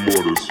 extreme rigor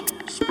mortis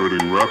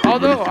spreading rapidly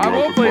Although I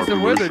will throughout play the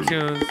some Wither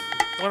population. tunes.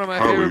 One of my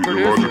Highly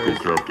favorite illogical,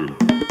 producers. Captain.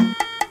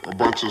 A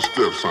bunch of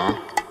stiffs, huh?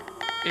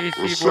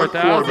 Well, set AC4000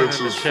 in coordinates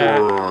the is chat.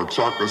 for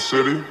Chocolate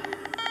City,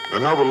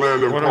 and have a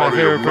landing One of my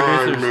party of favorite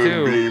 9 producers, men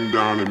too. beam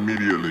down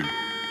immediately,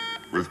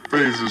 with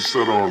phases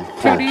set on Too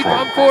funk deep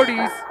on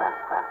 40s.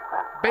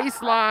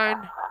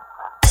 Baseline.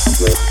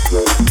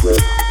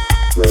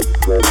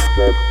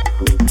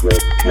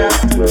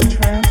 Captain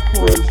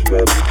Transport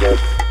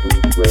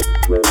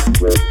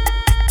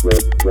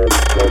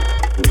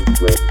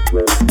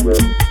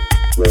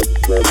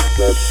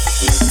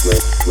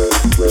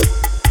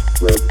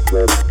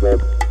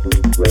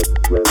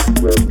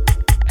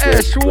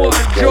Ash1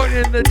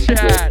 joining the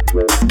chat.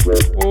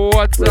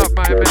 What's up,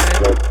 my man?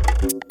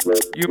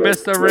 You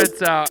missed the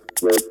rinse out.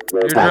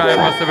 Your drive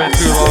must have been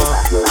too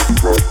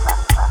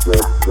long.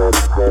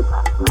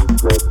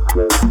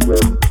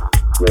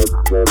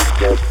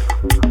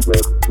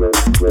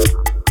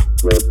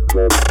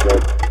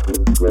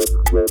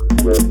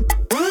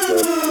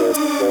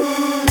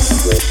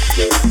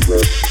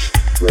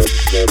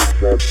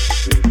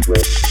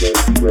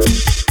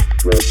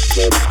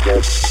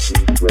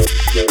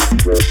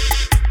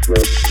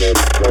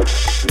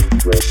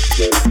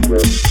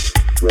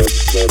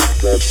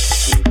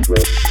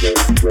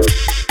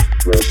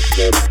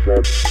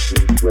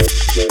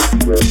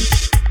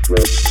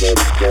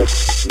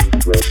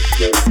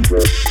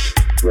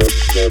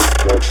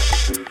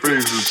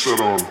 Phases set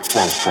on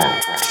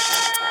funk.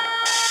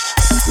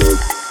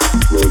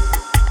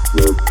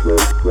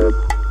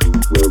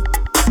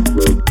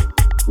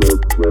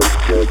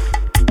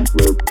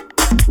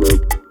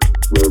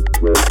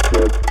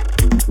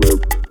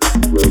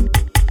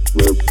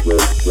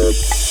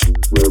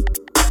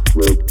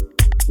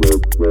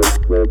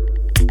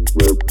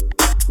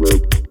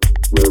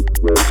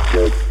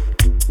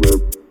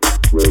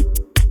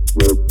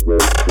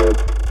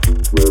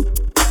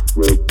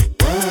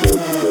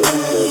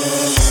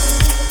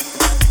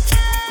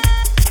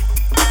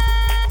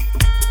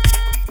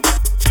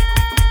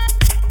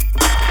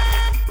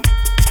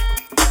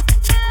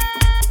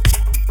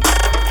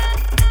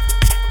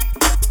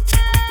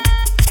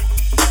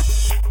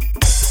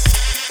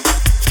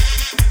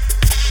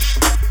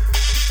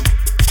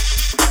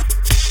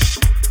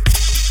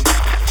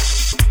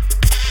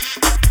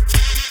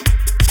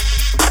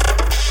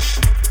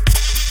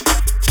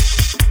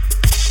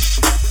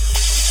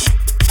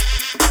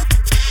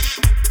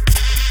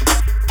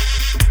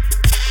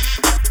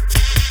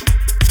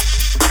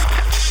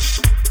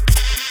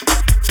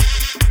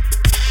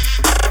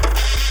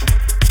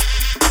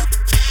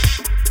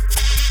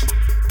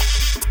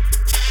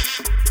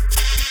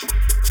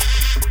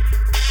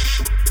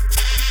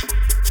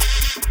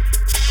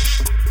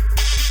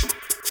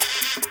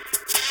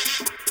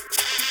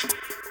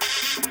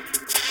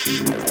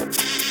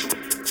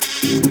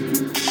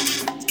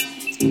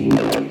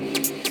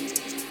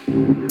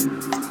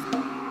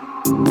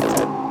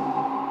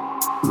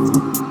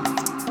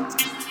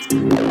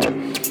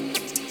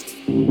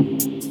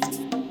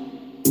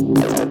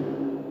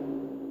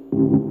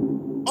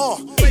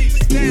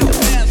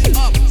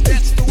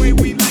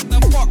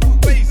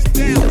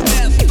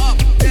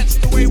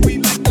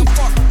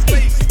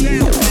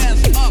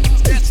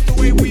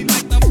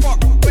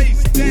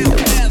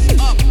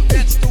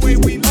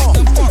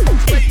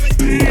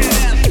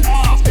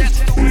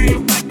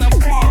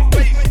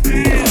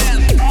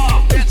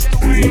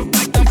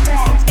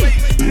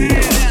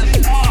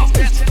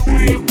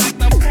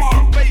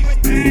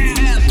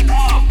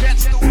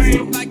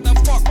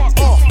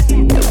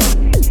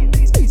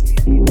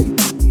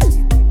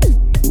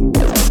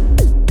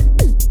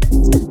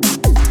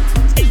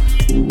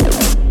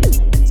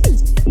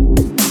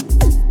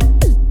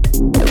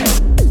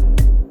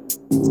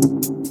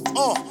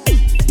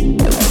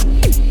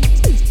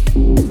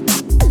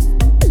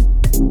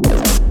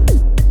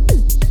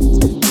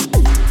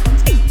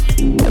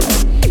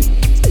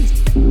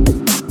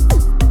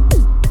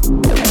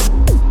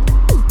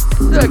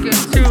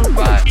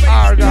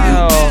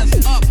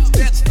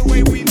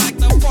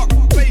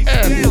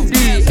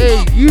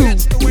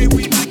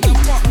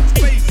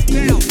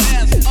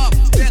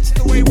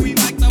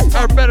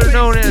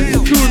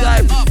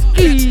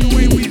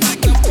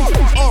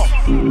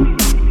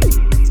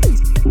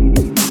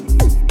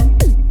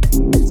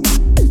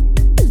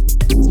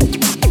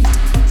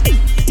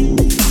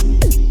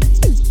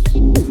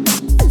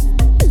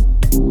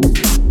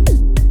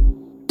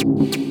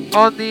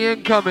 On the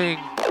incoming,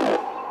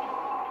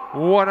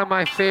 one of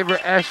my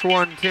favorite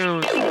Ash1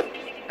 tunes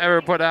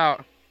ever put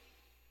out.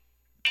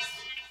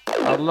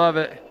 I love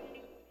it.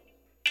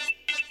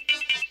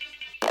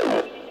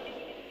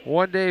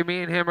 One day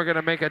me and him are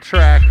gonna make a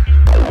track.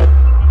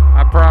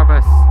 I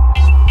promise.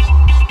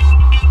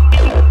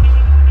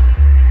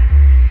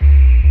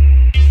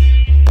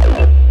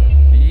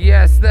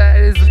 Yes, that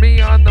is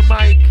me on the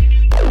mic.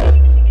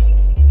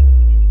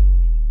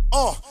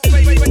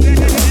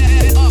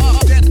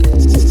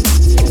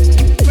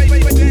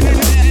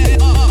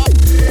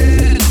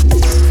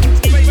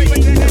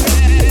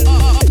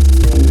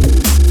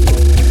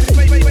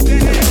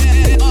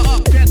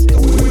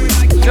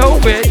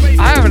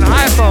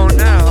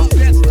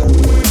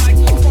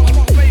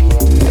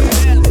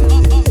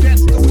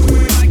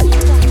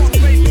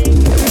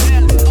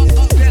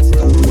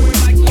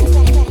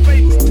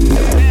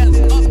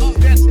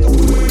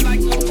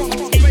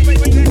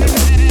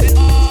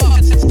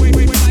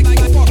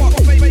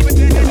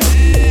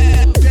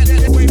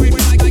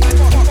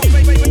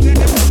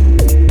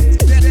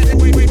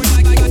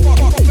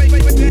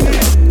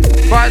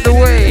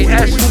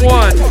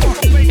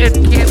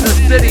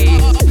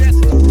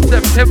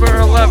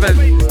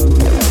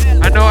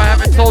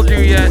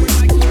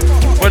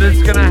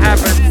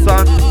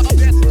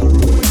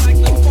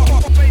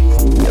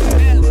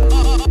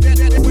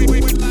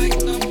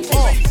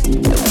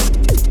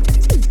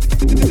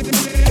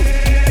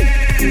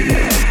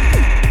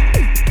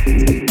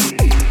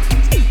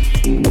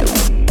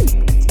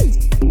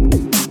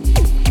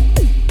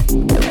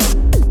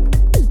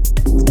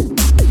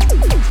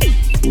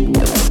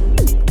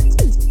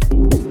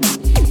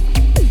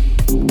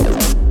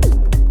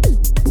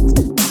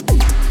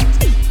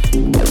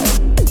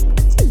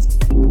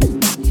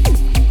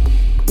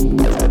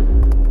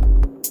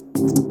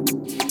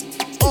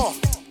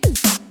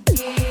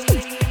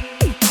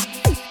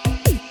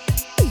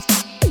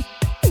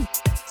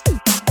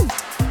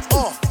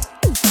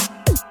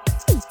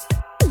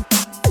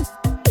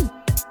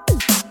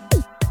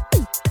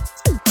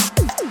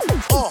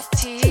 I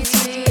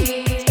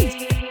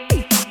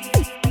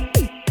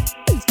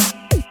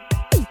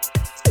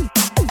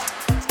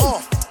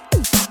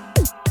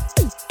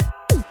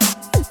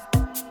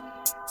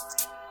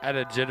had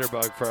a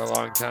jitterbug for a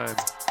long time.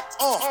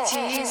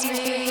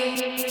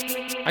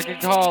 I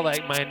could call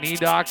like my knee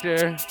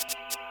doctor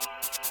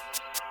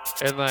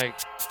and like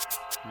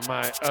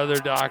my other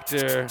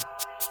doctor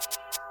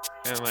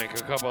and like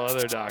a couple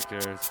other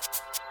doctors.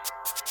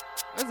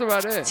 That's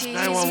about it.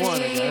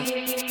 911, I guess.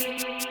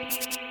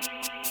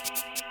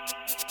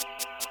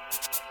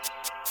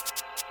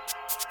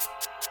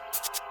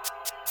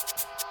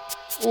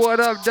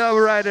 What up, Dub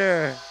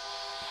Rider?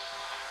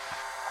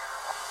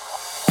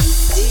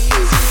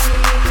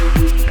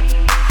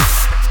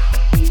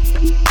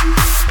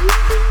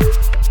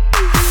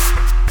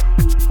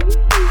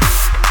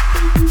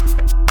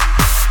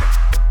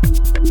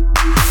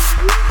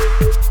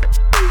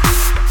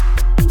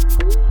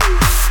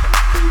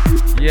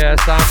 Yes,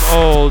 I'm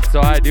old,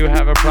 so I do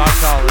have a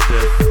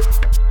proctologist.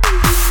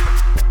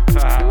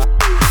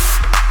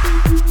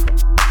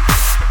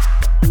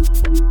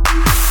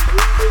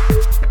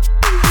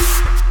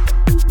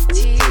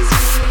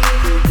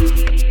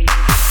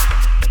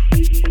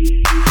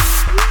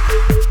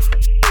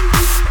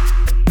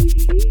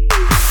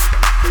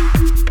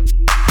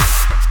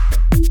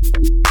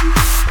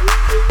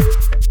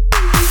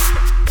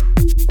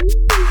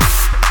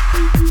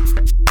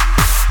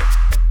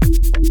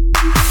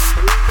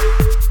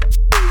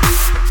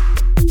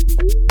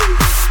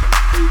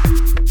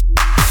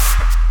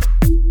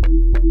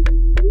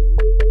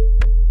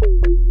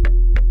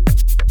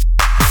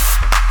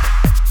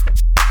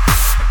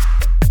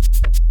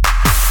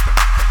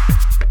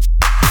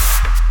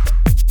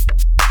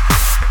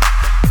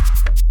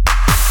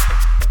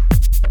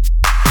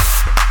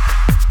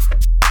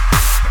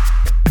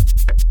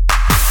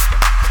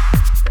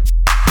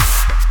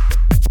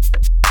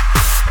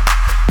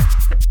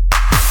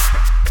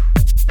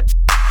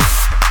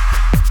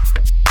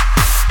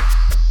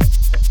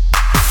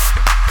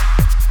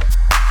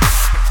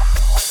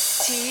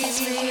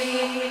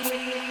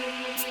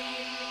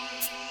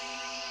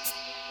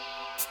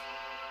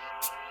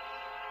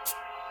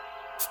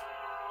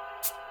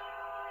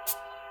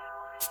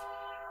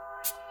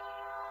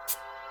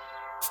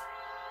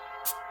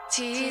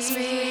 Tease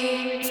me.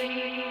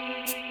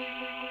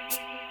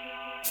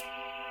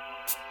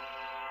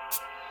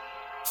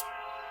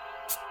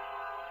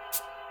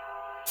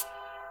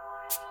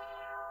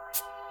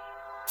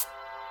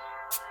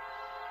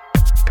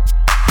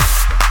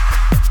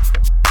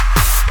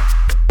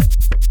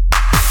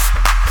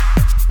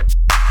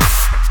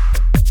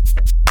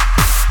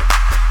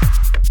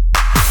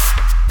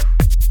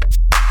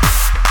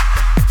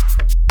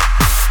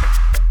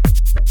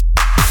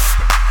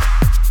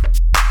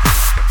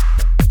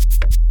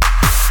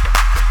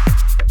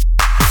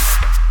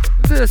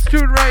 This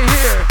tune right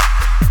here,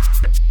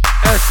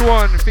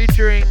 S1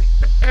 featuring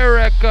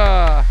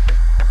Erica,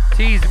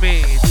 Tease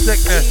Me,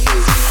 Sickness.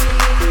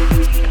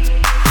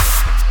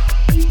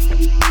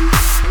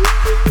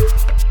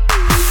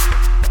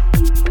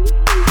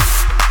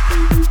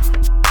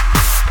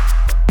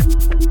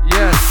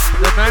 Yes,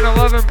 the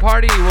 9/11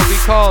 party will be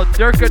called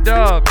Durka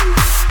Dub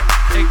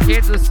in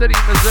Kansas City,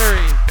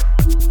 Missouri.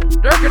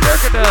 Durka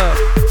Durka Dub.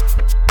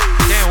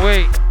 Can't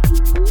wait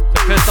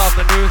to piss off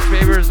the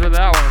newspapers with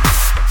that one.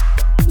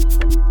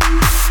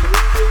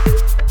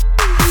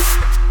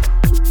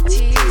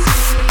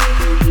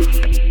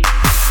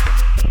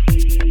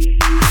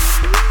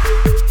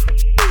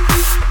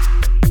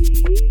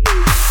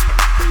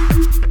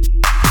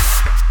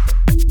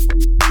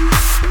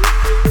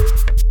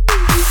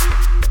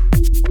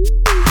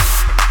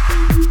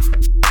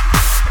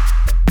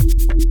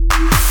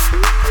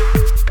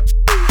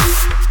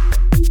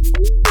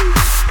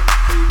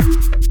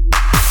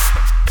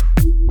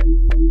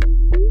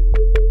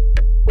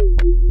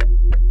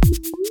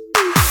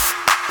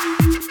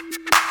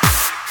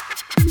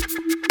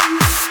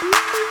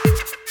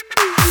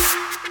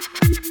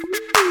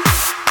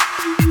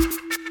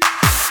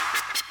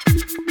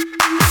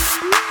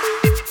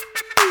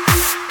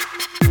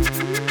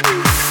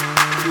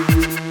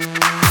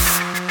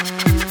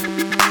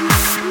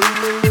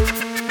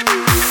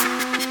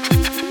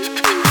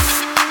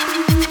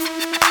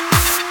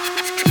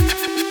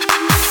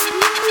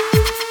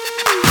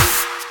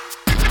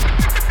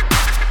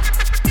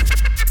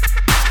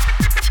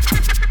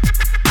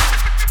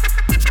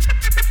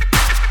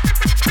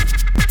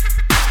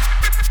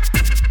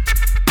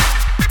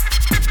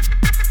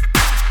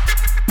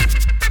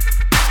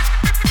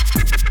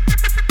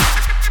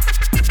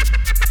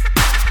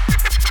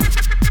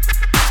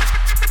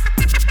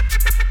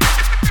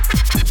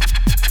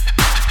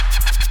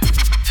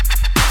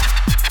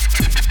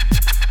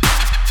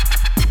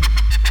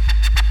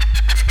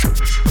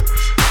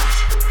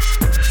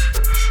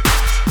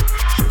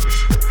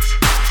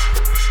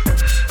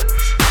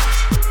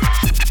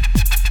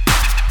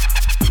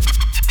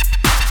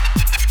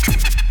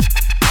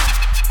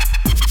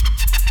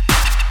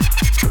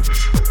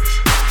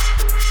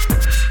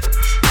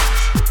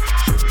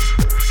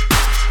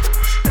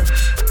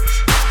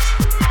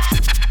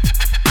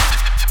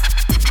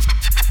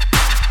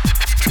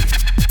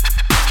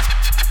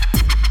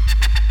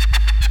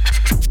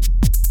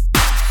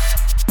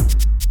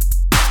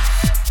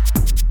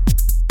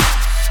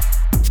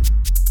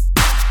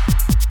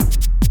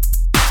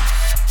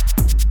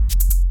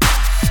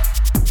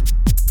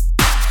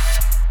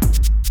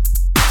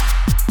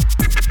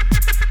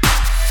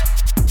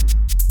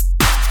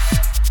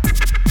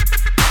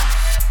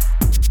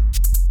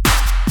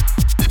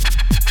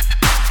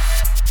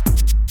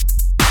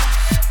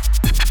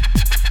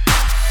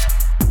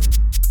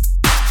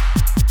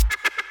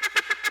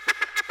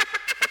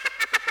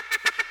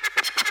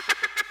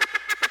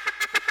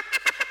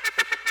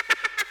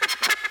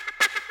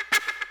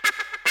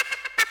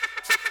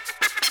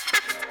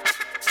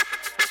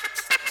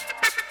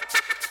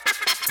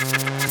 Big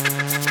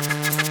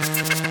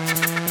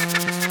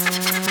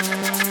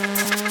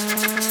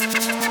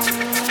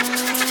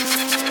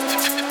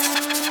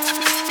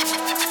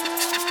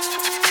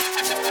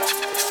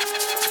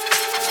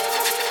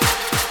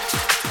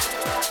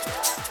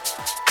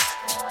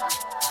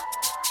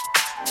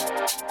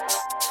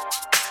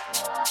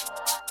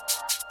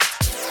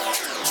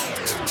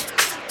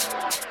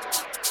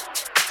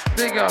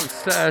up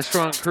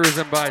Sashron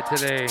cruising by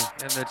today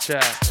in the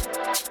chat.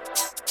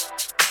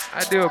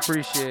 I do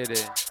appreciate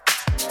it.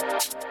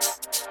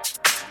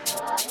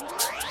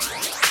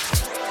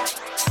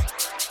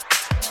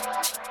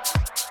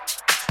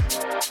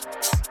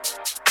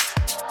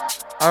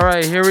 All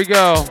right, here we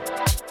go.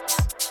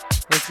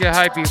 Let's get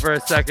hypey for a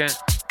second.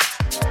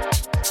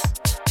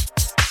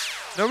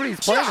 Nobody's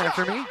playing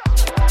after me.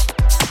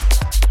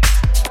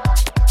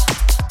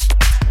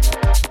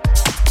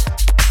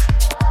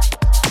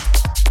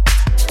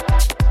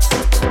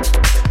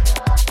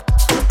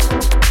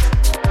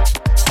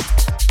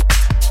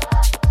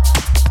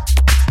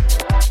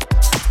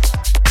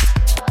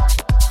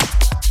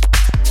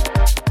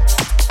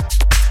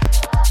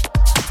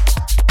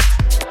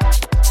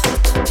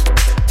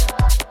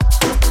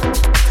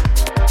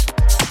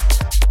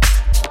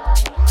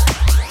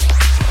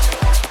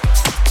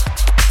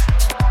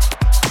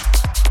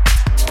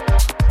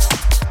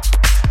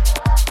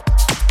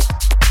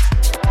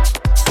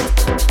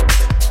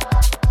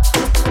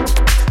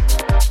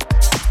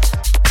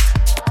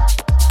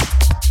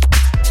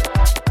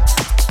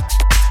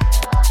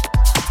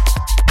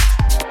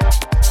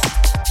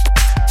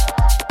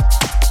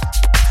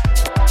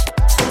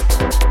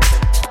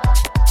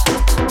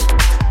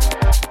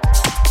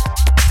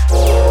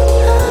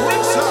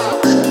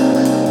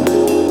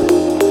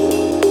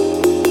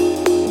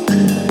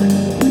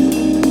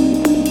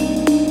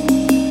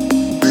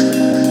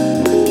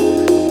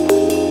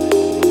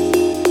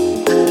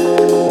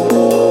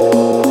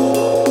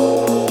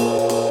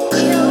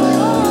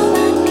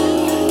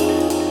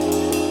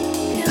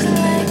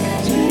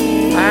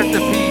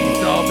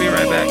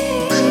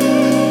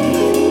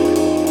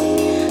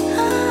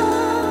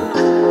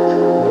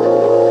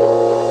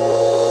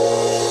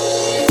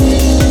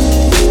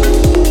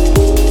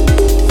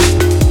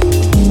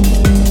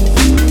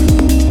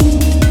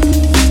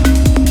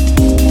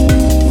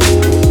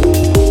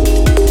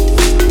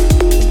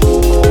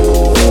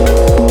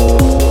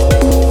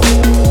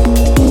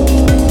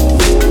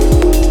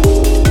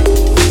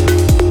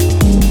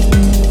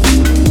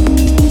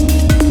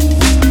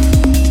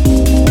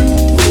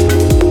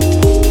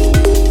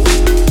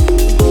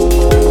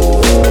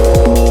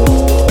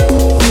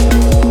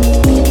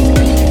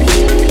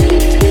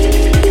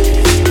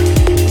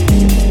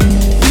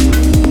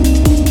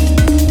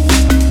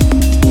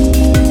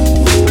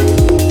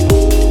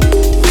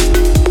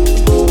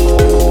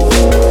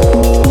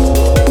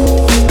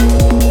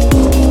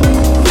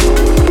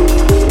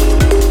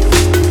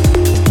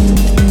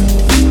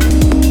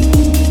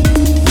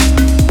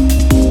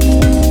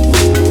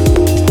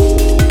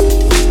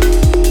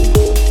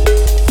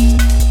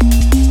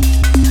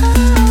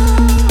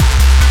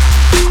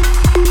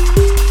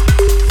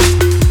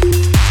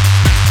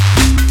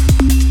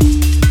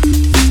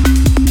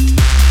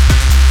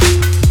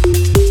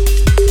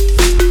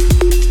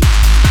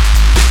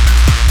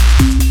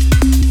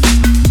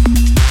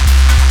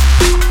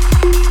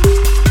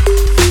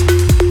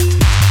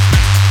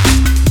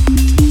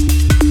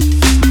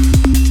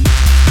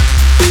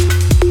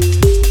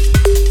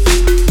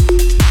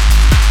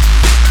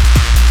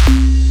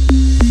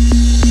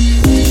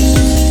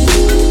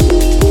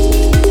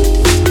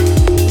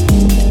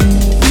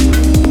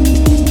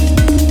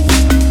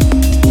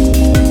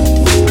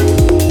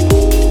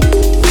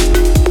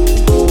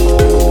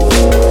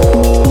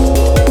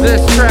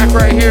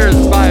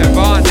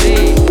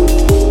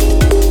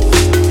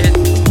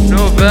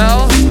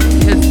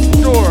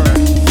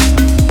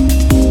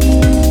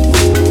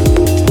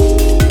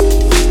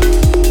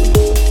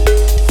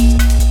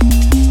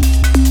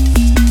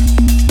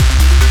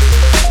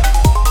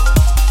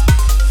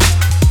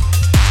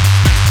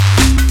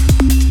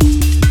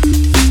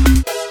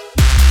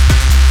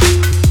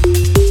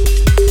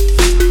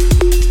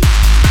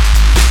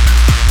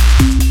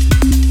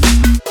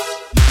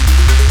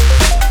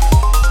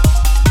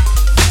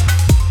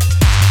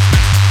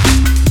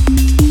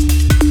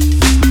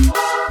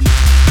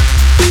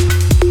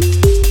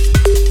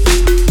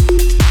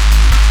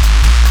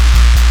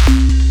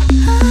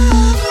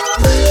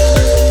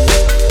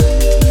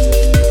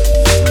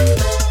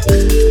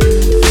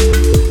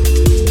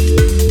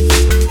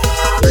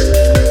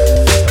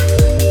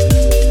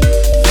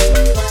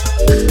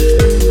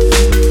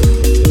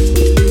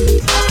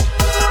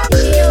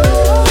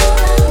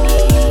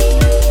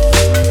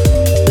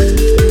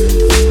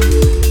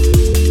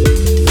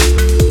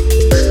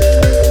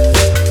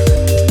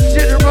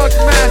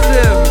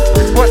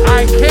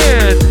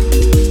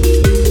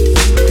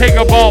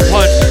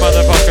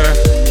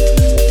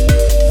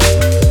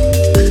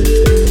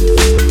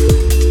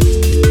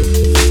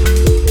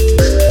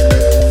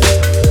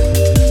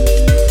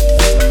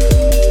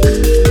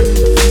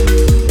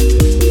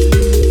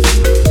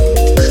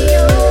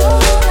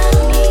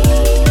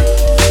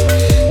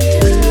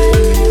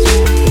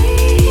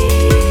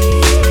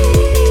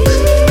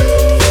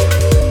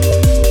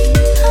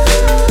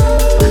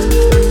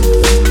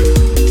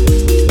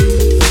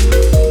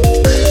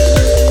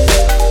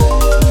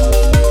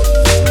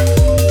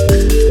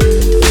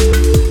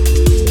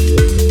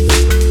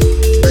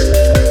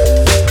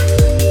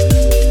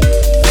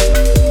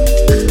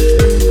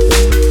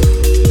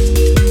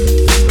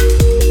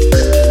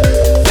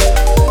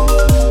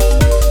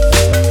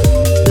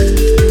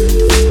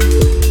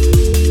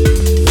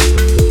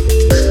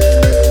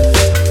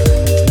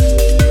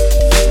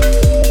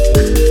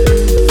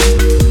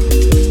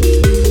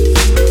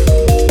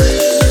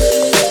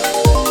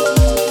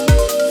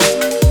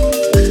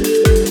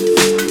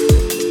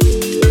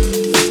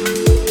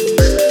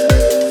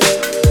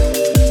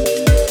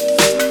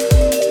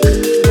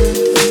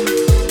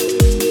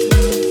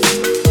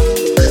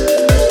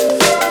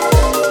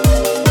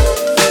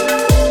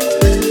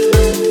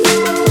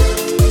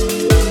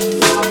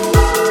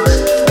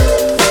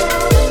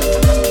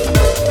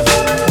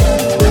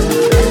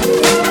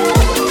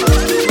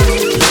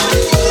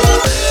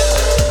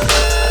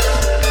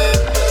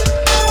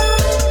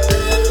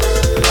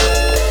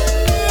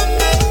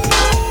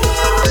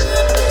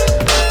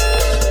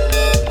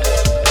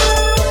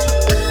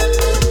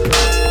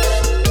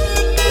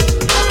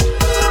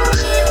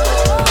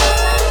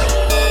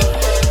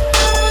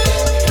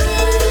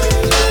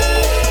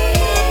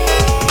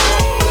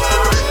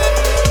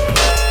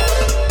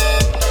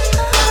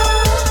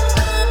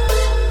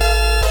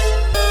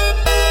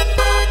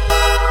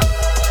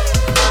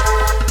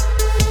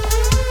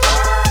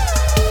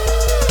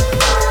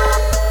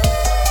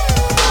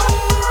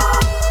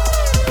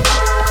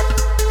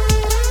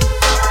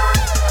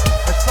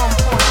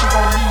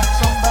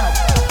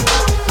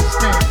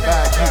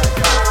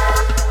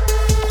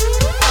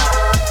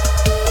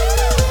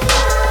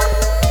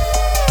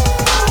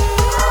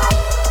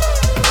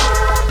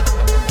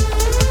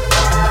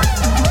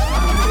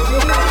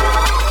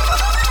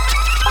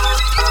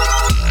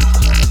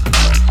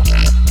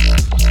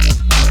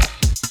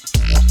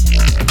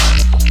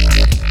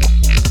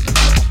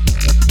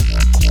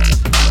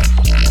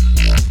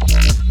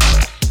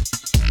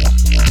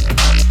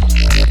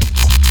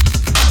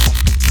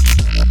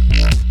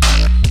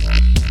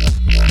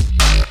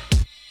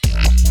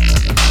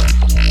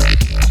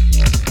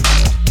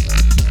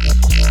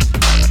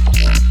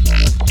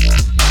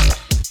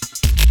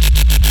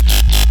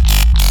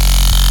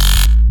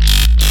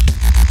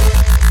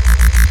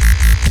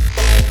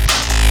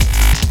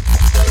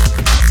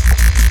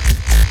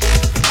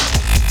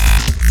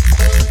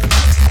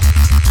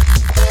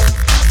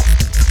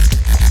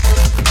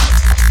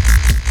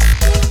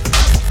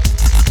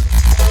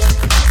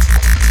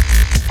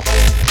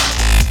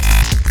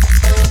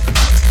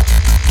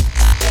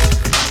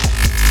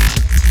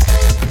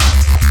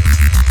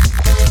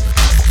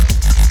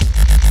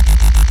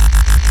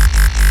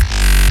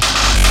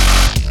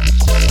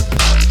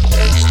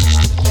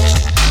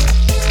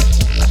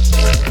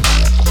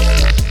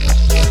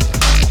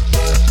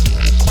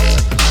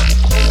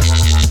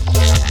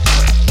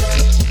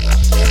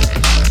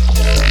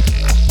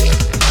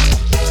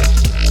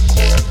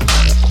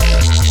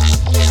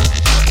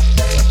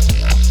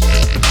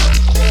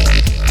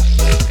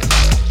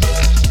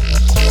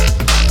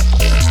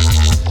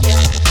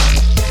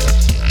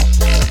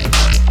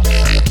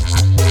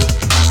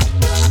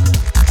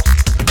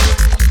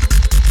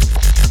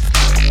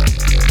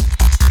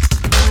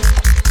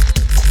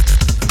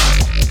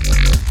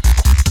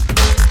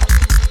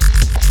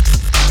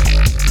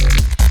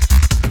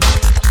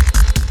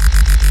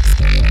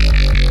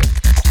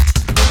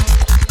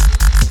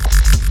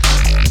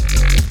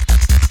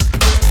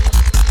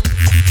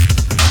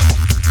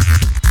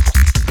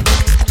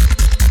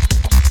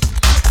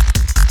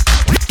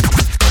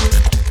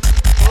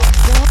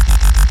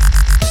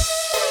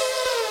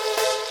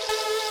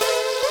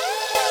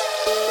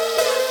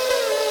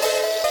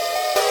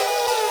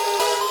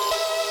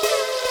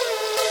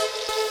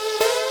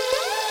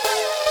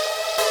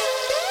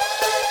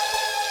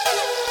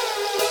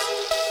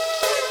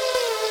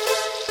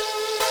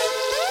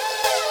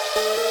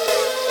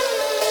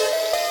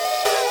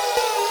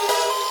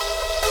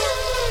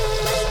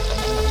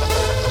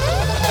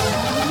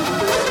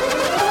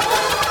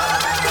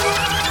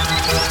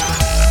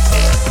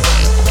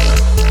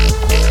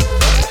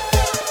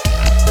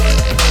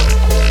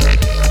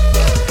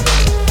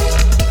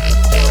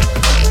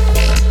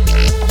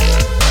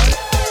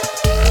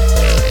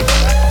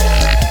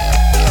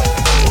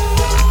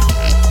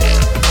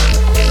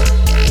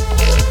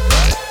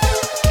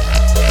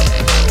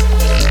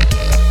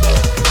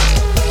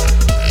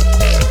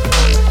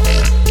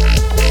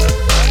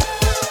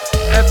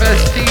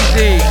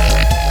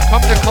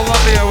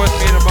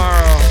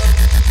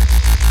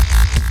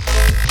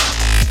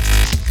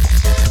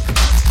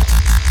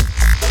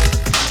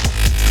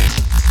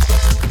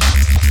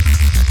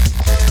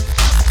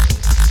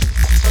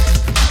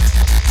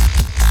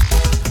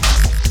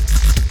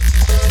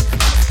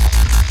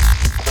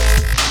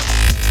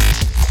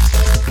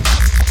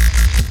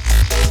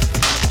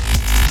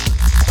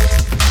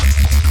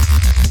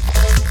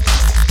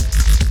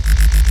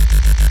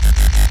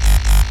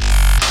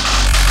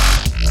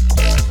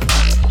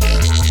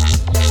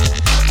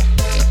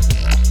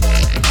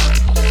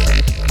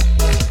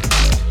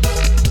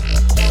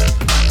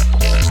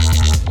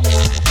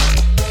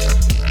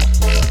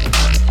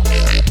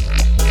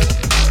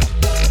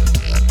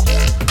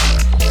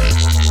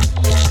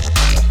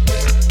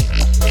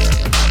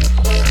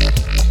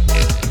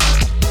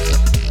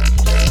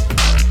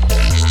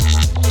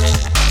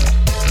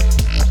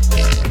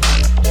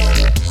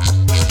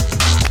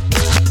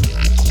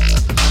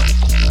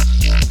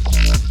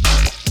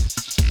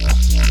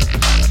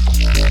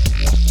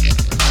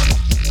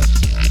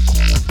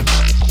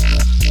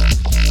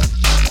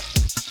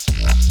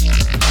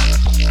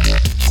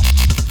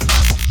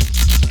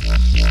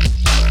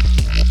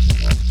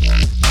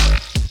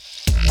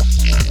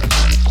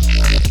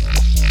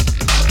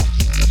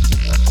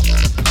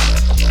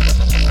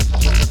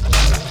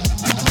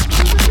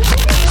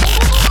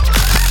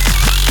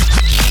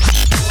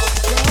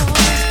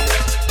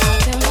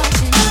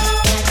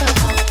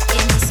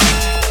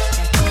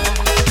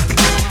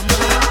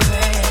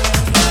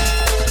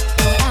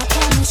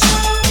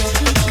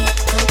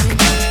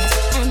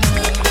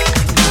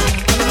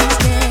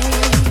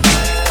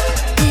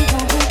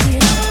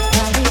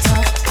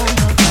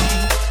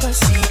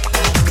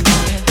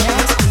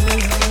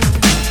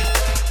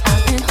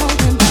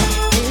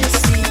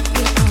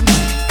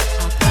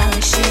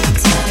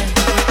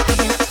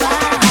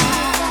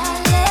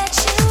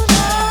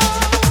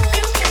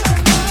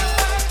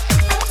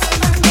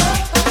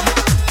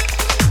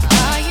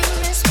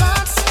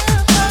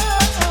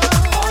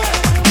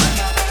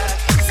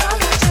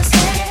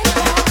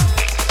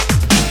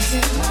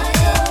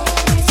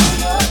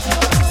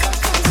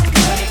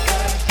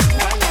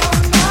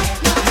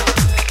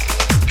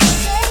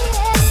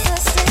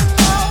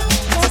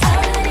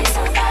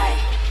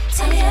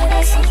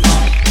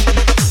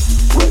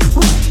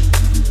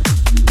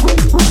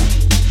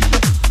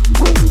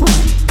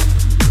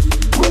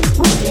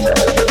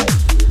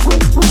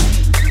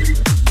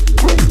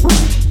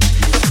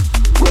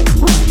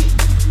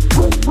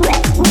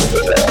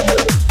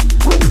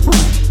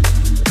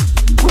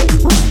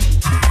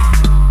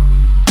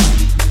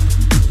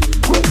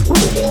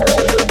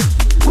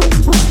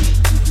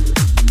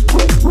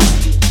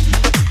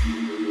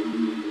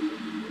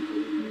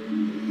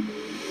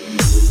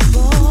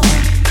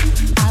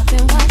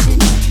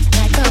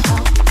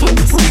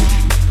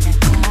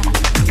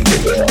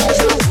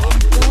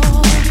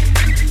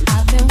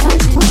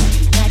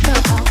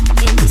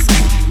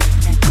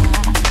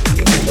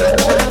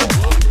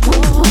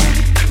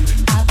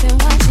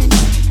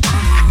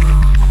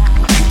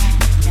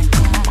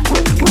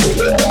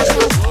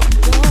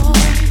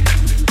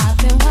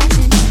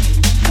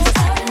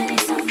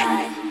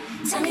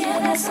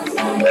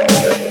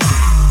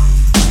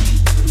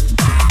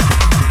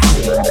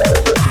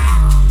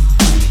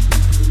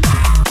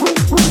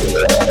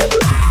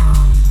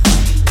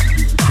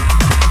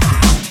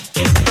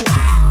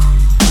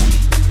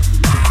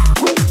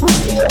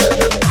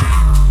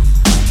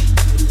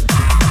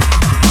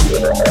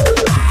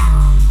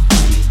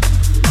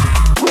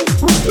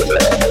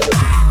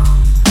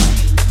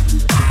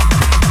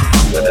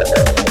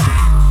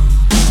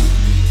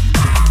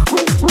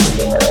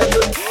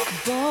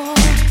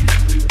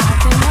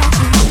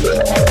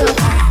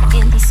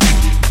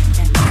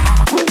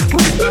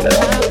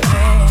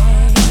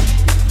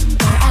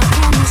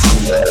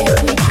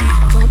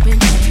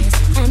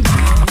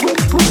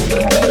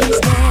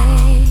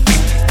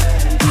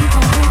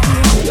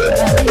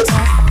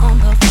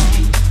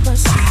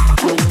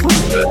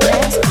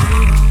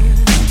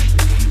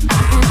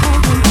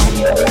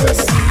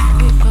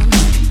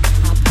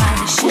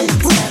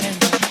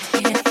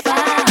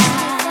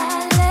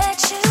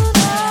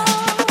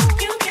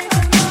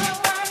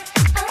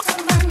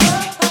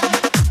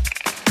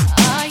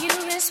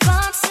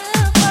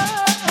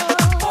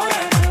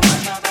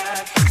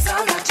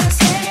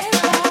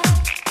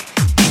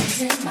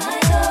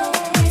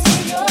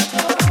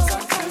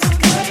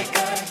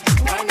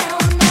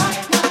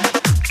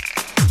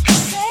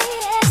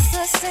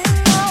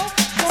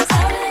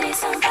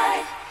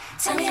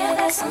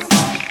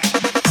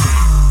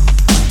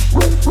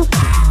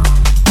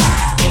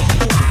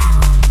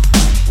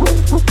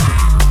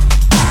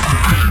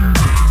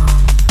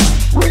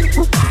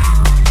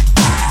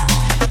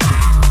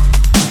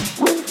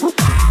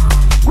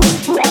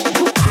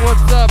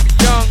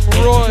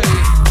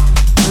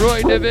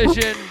 Joy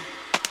Division,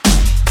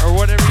 or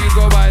whatever you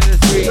go by this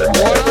week.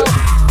 What up?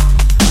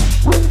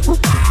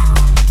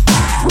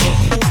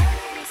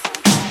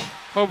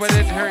 Hope I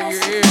didn't hurt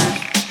your ears.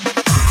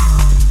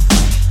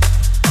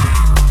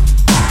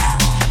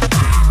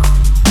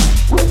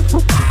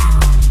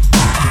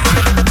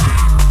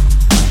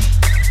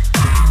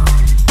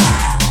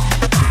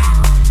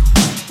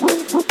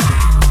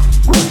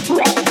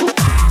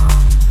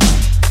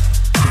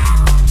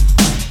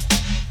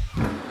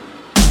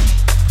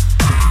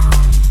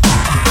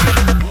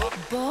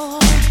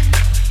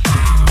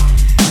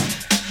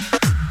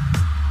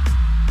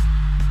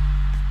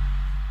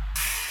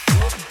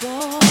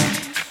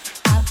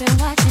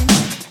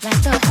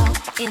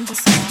 In the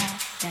sky,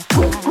 that I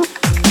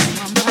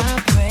on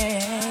my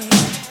prey.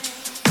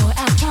 Boy,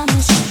 I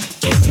promise you,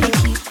 if we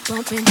keep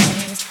bumping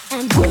heads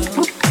and world,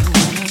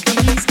 one of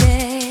these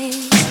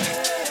days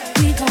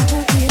we gon'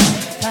 hook it up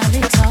while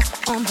they talk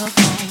on the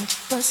phone.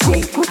 But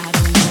see, I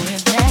don't know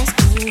if that's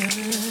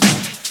good.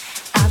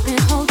 I've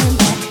been holding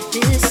back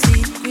this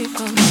secret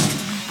from you.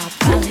 I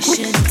probably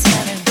shouldn't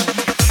tell it.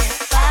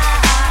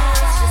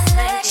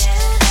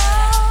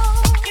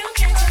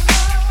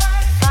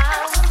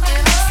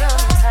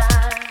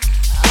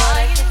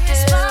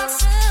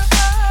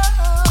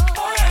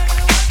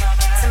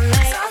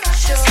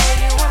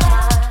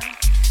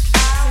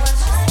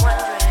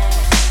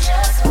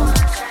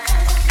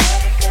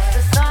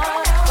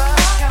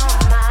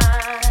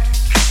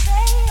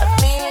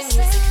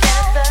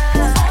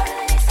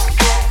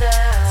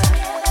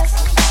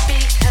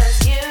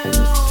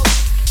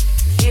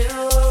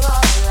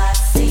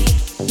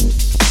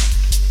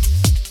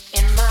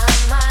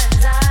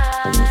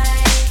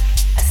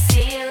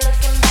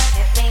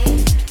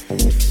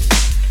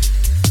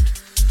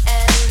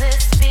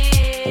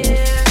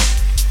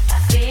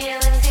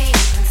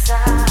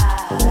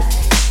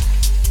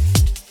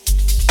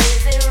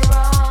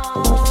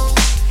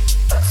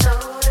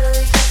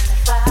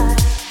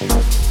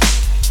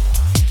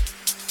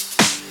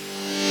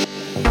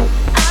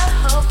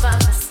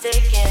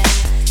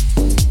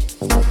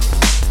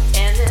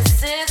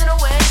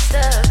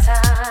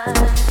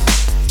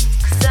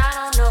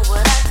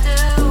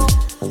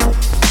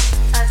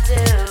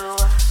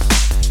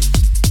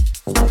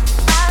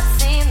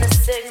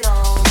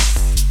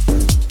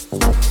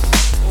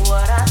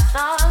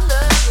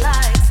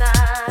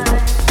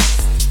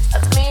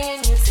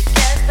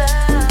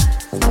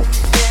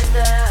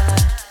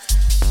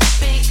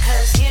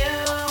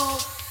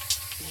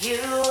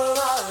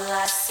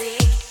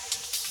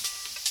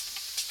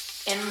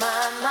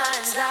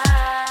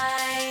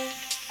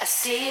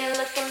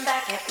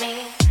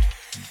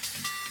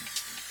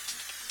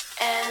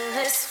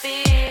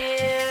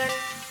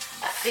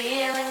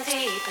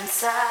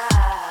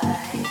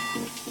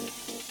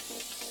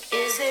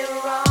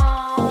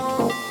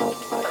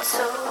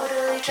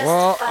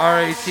 Well,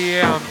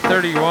 RATA, I'm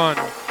 31.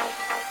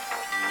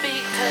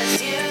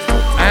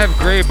 I have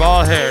gray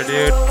ball hair,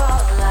 dude.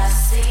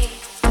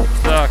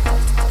 Suck.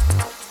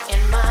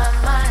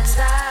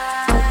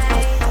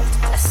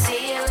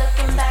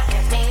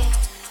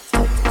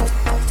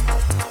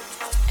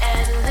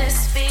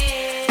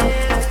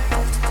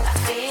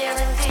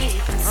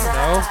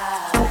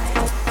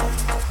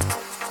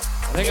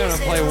 I think I'm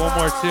gonna play one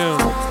more tune.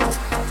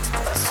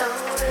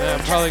 Then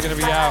I'm probably gonna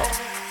be out.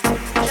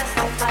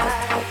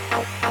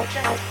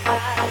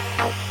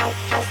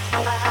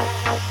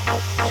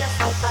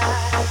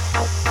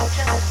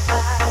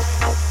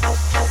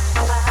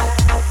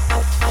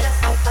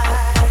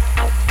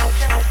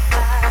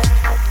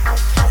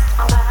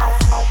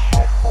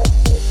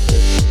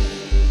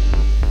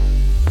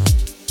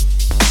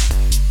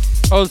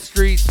 O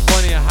Streets,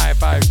 plenty of high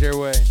fives your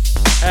way.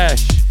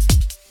 Esh,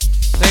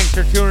 thanks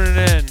for tuning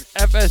in.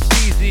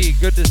 FSTZ,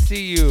 good to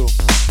see you.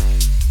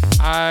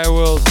 I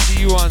will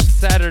see you on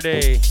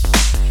Saturday.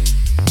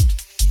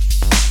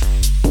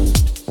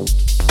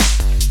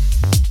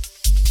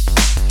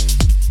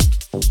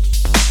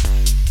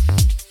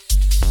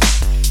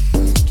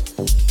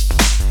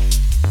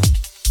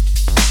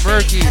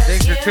 Murky,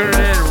 thanks for tuning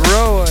in.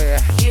 Roy,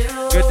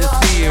 good to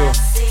see you.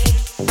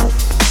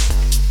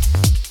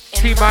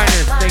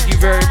 T-Minus, thank you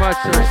very much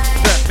for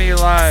setting me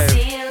live.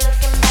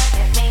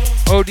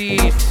 OD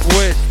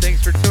Wish,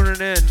 thanks for tuning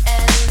in.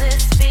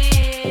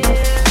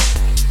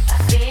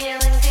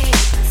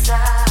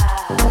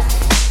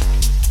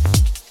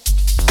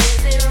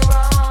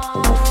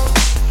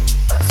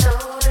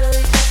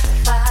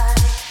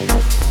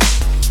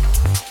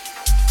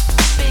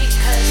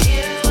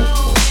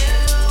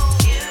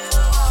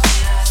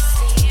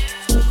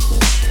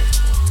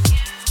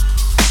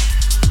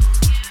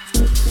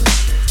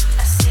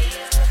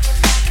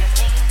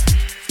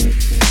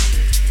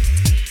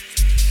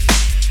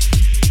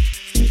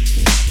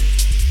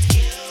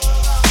 You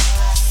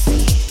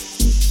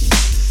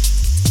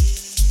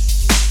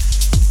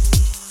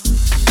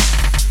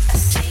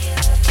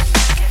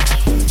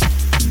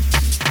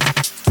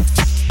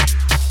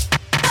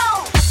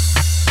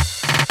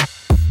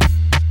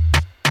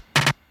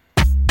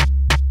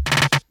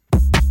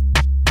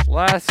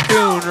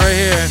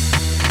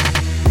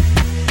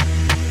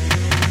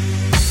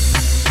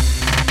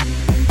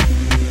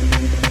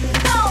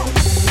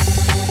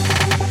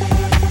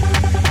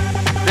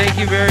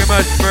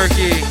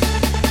Murky.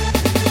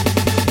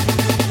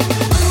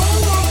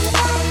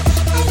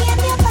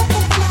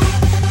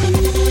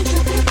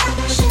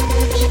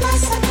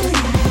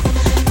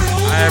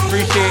 I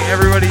appreciate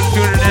everybody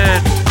tuning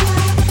in.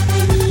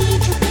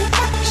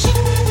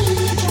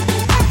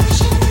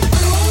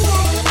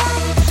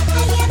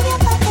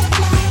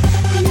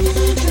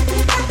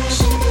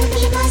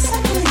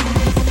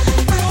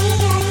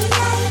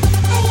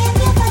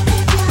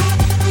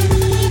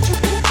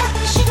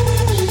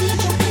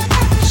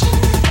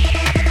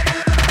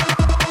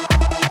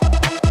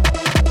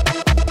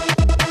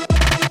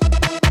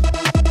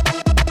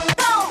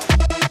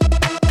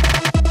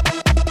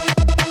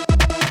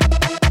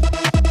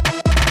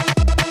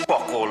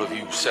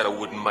 Said I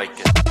wouldn't make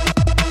it.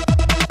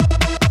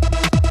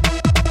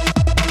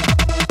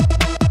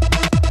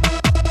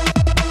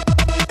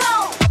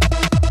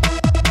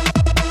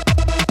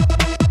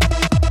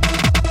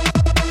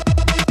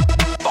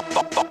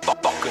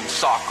 Fucking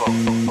soccer.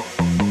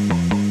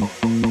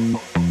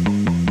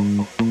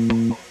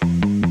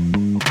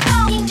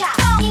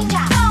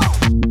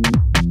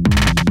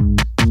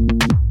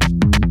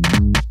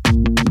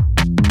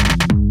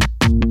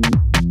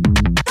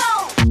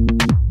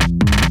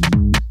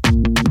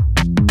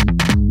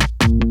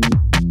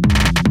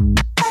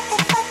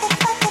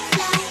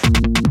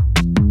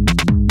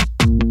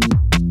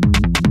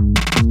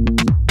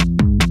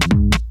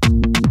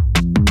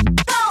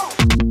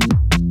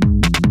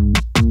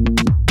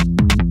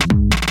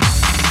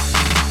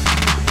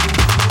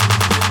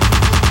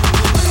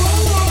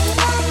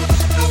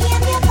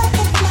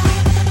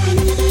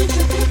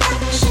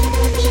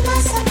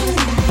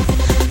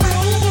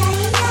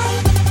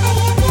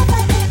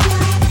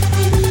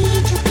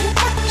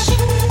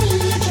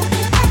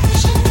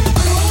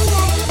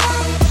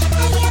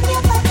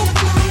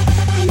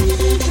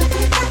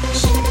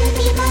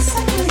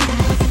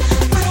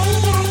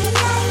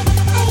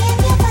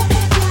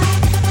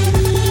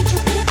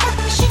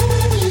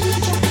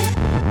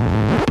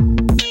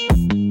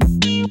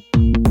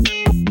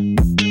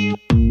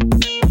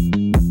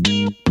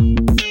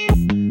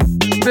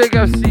 Big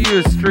ups to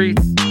you,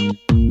 Streets.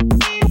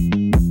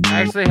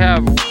 I actually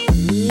have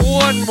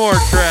one more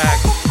track.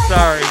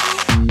 Sorry.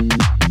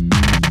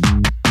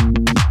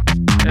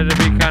 It'll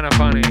be kind of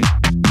funny.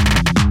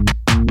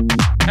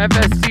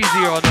 FSTZ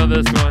will know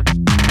this one.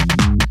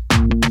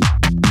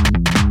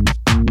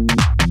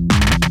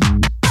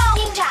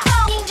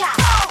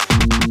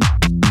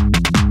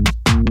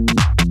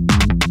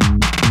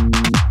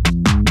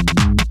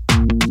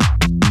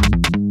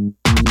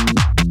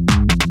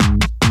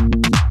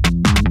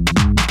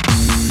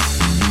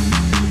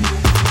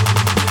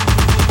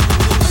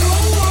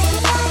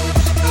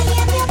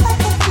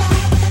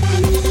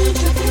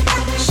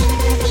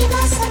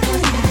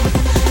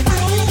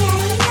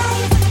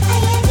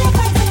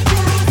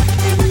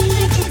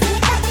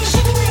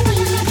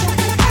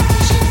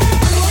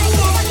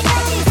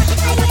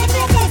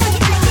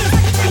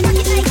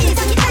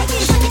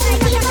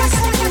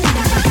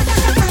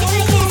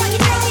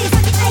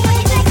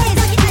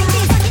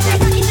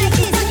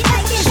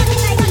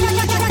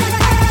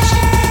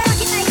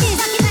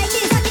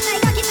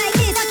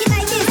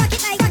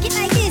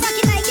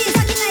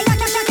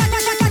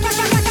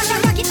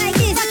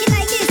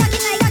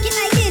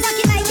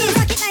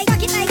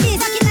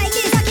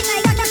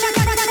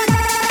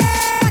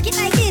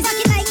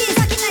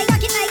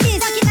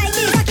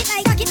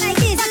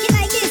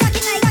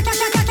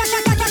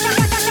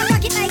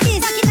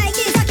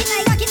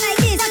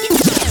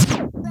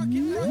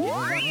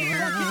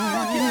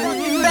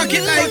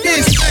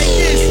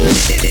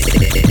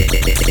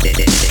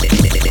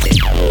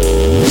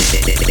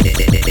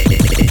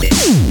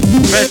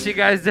 Bet you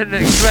guys didn't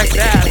expect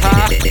that,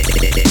 huh?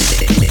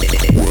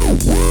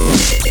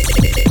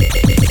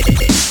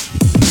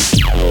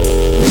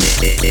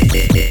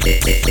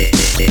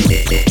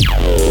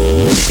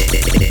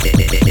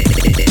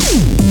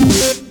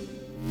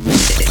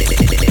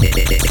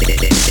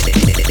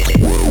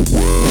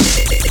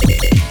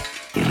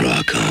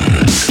 Rock on.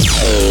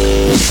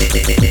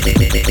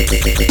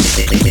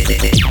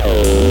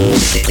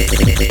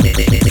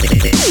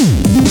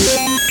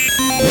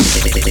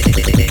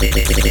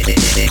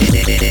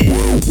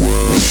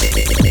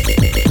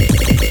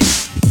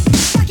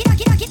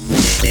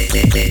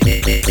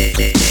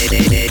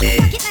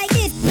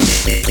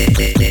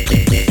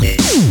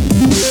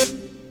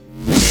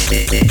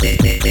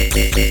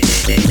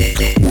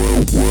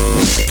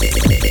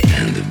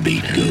 And the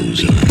beat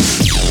goes on.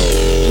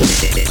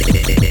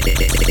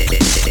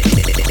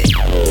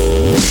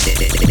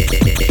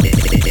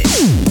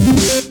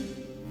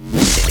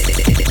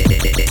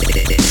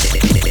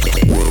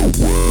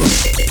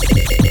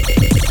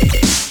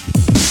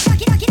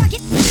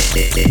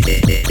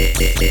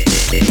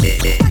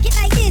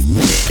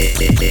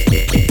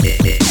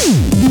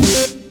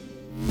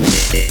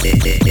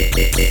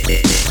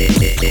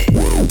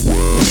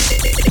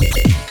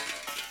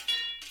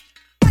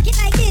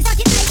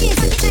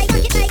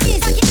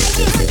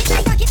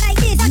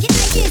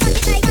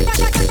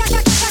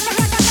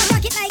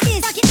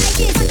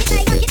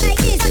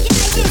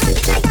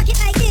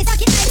 Like this.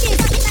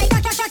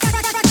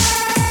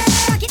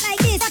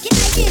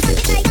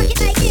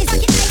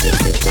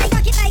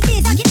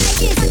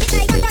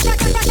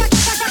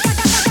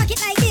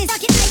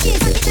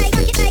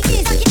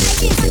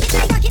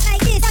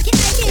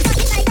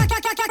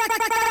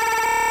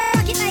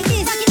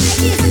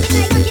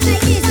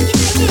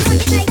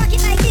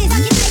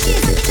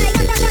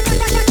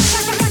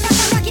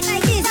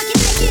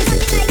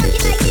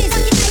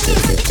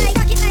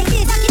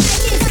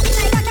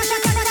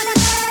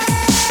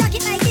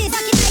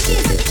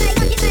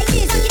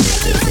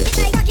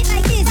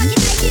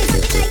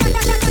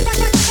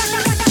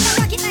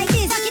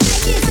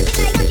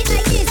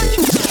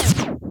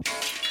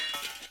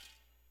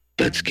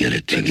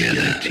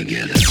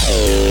 together.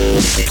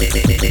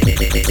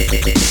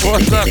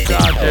 What's up,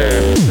 Dodger?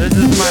 This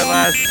is my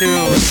last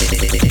tune.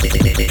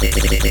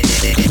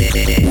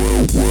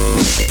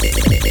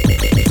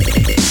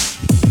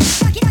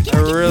 I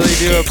really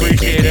do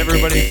appreciate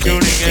everybody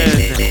tuning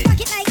in,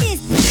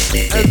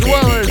 as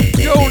well as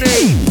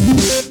donate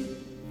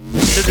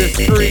to the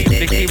stream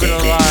to keep it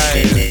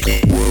alive.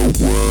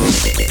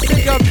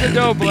 Pick up the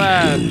Dope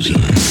Labs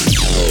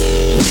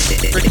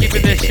for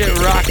keeping this shit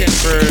rocking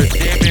for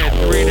damn near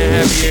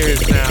 3.5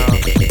 years now.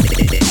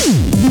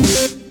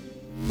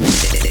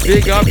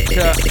 Big up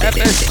to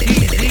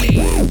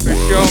FSTZ for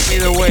showing me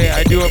the way.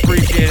 I do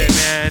appreciate it,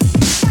 man.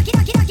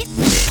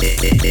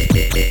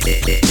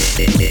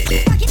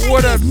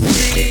 What up,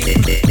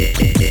 Steve?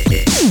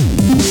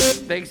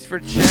 Thanks for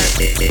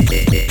checking.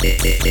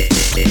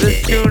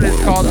 This tune is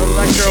called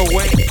Electro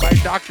Wink by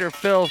Dr.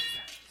 Filth.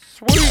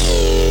 Sweet.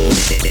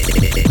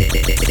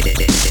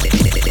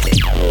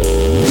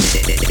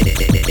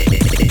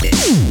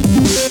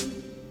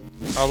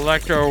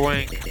 Electro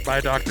Wink by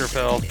Dr.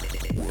 Filth.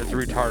 It's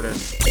retarded.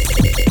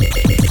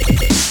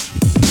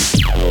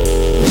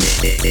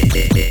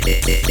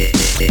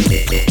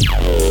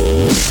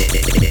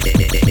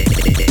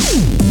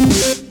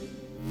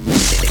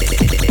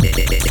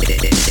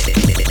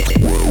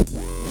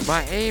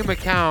 My AIM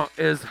account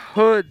is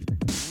Hood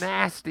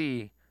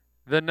Nasty,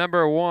 the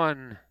number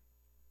 1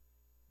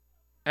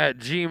 at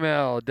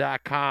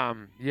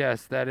gmail.com.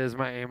 Yes, that is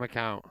my AIM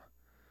account.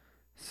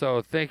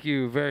 So thank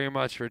you very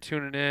much for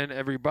tuning in,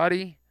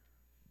 everybody.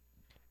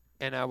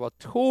 And I will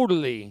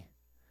totally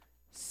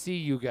see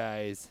you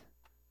guys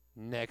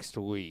next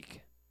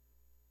week.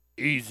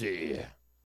 Easy.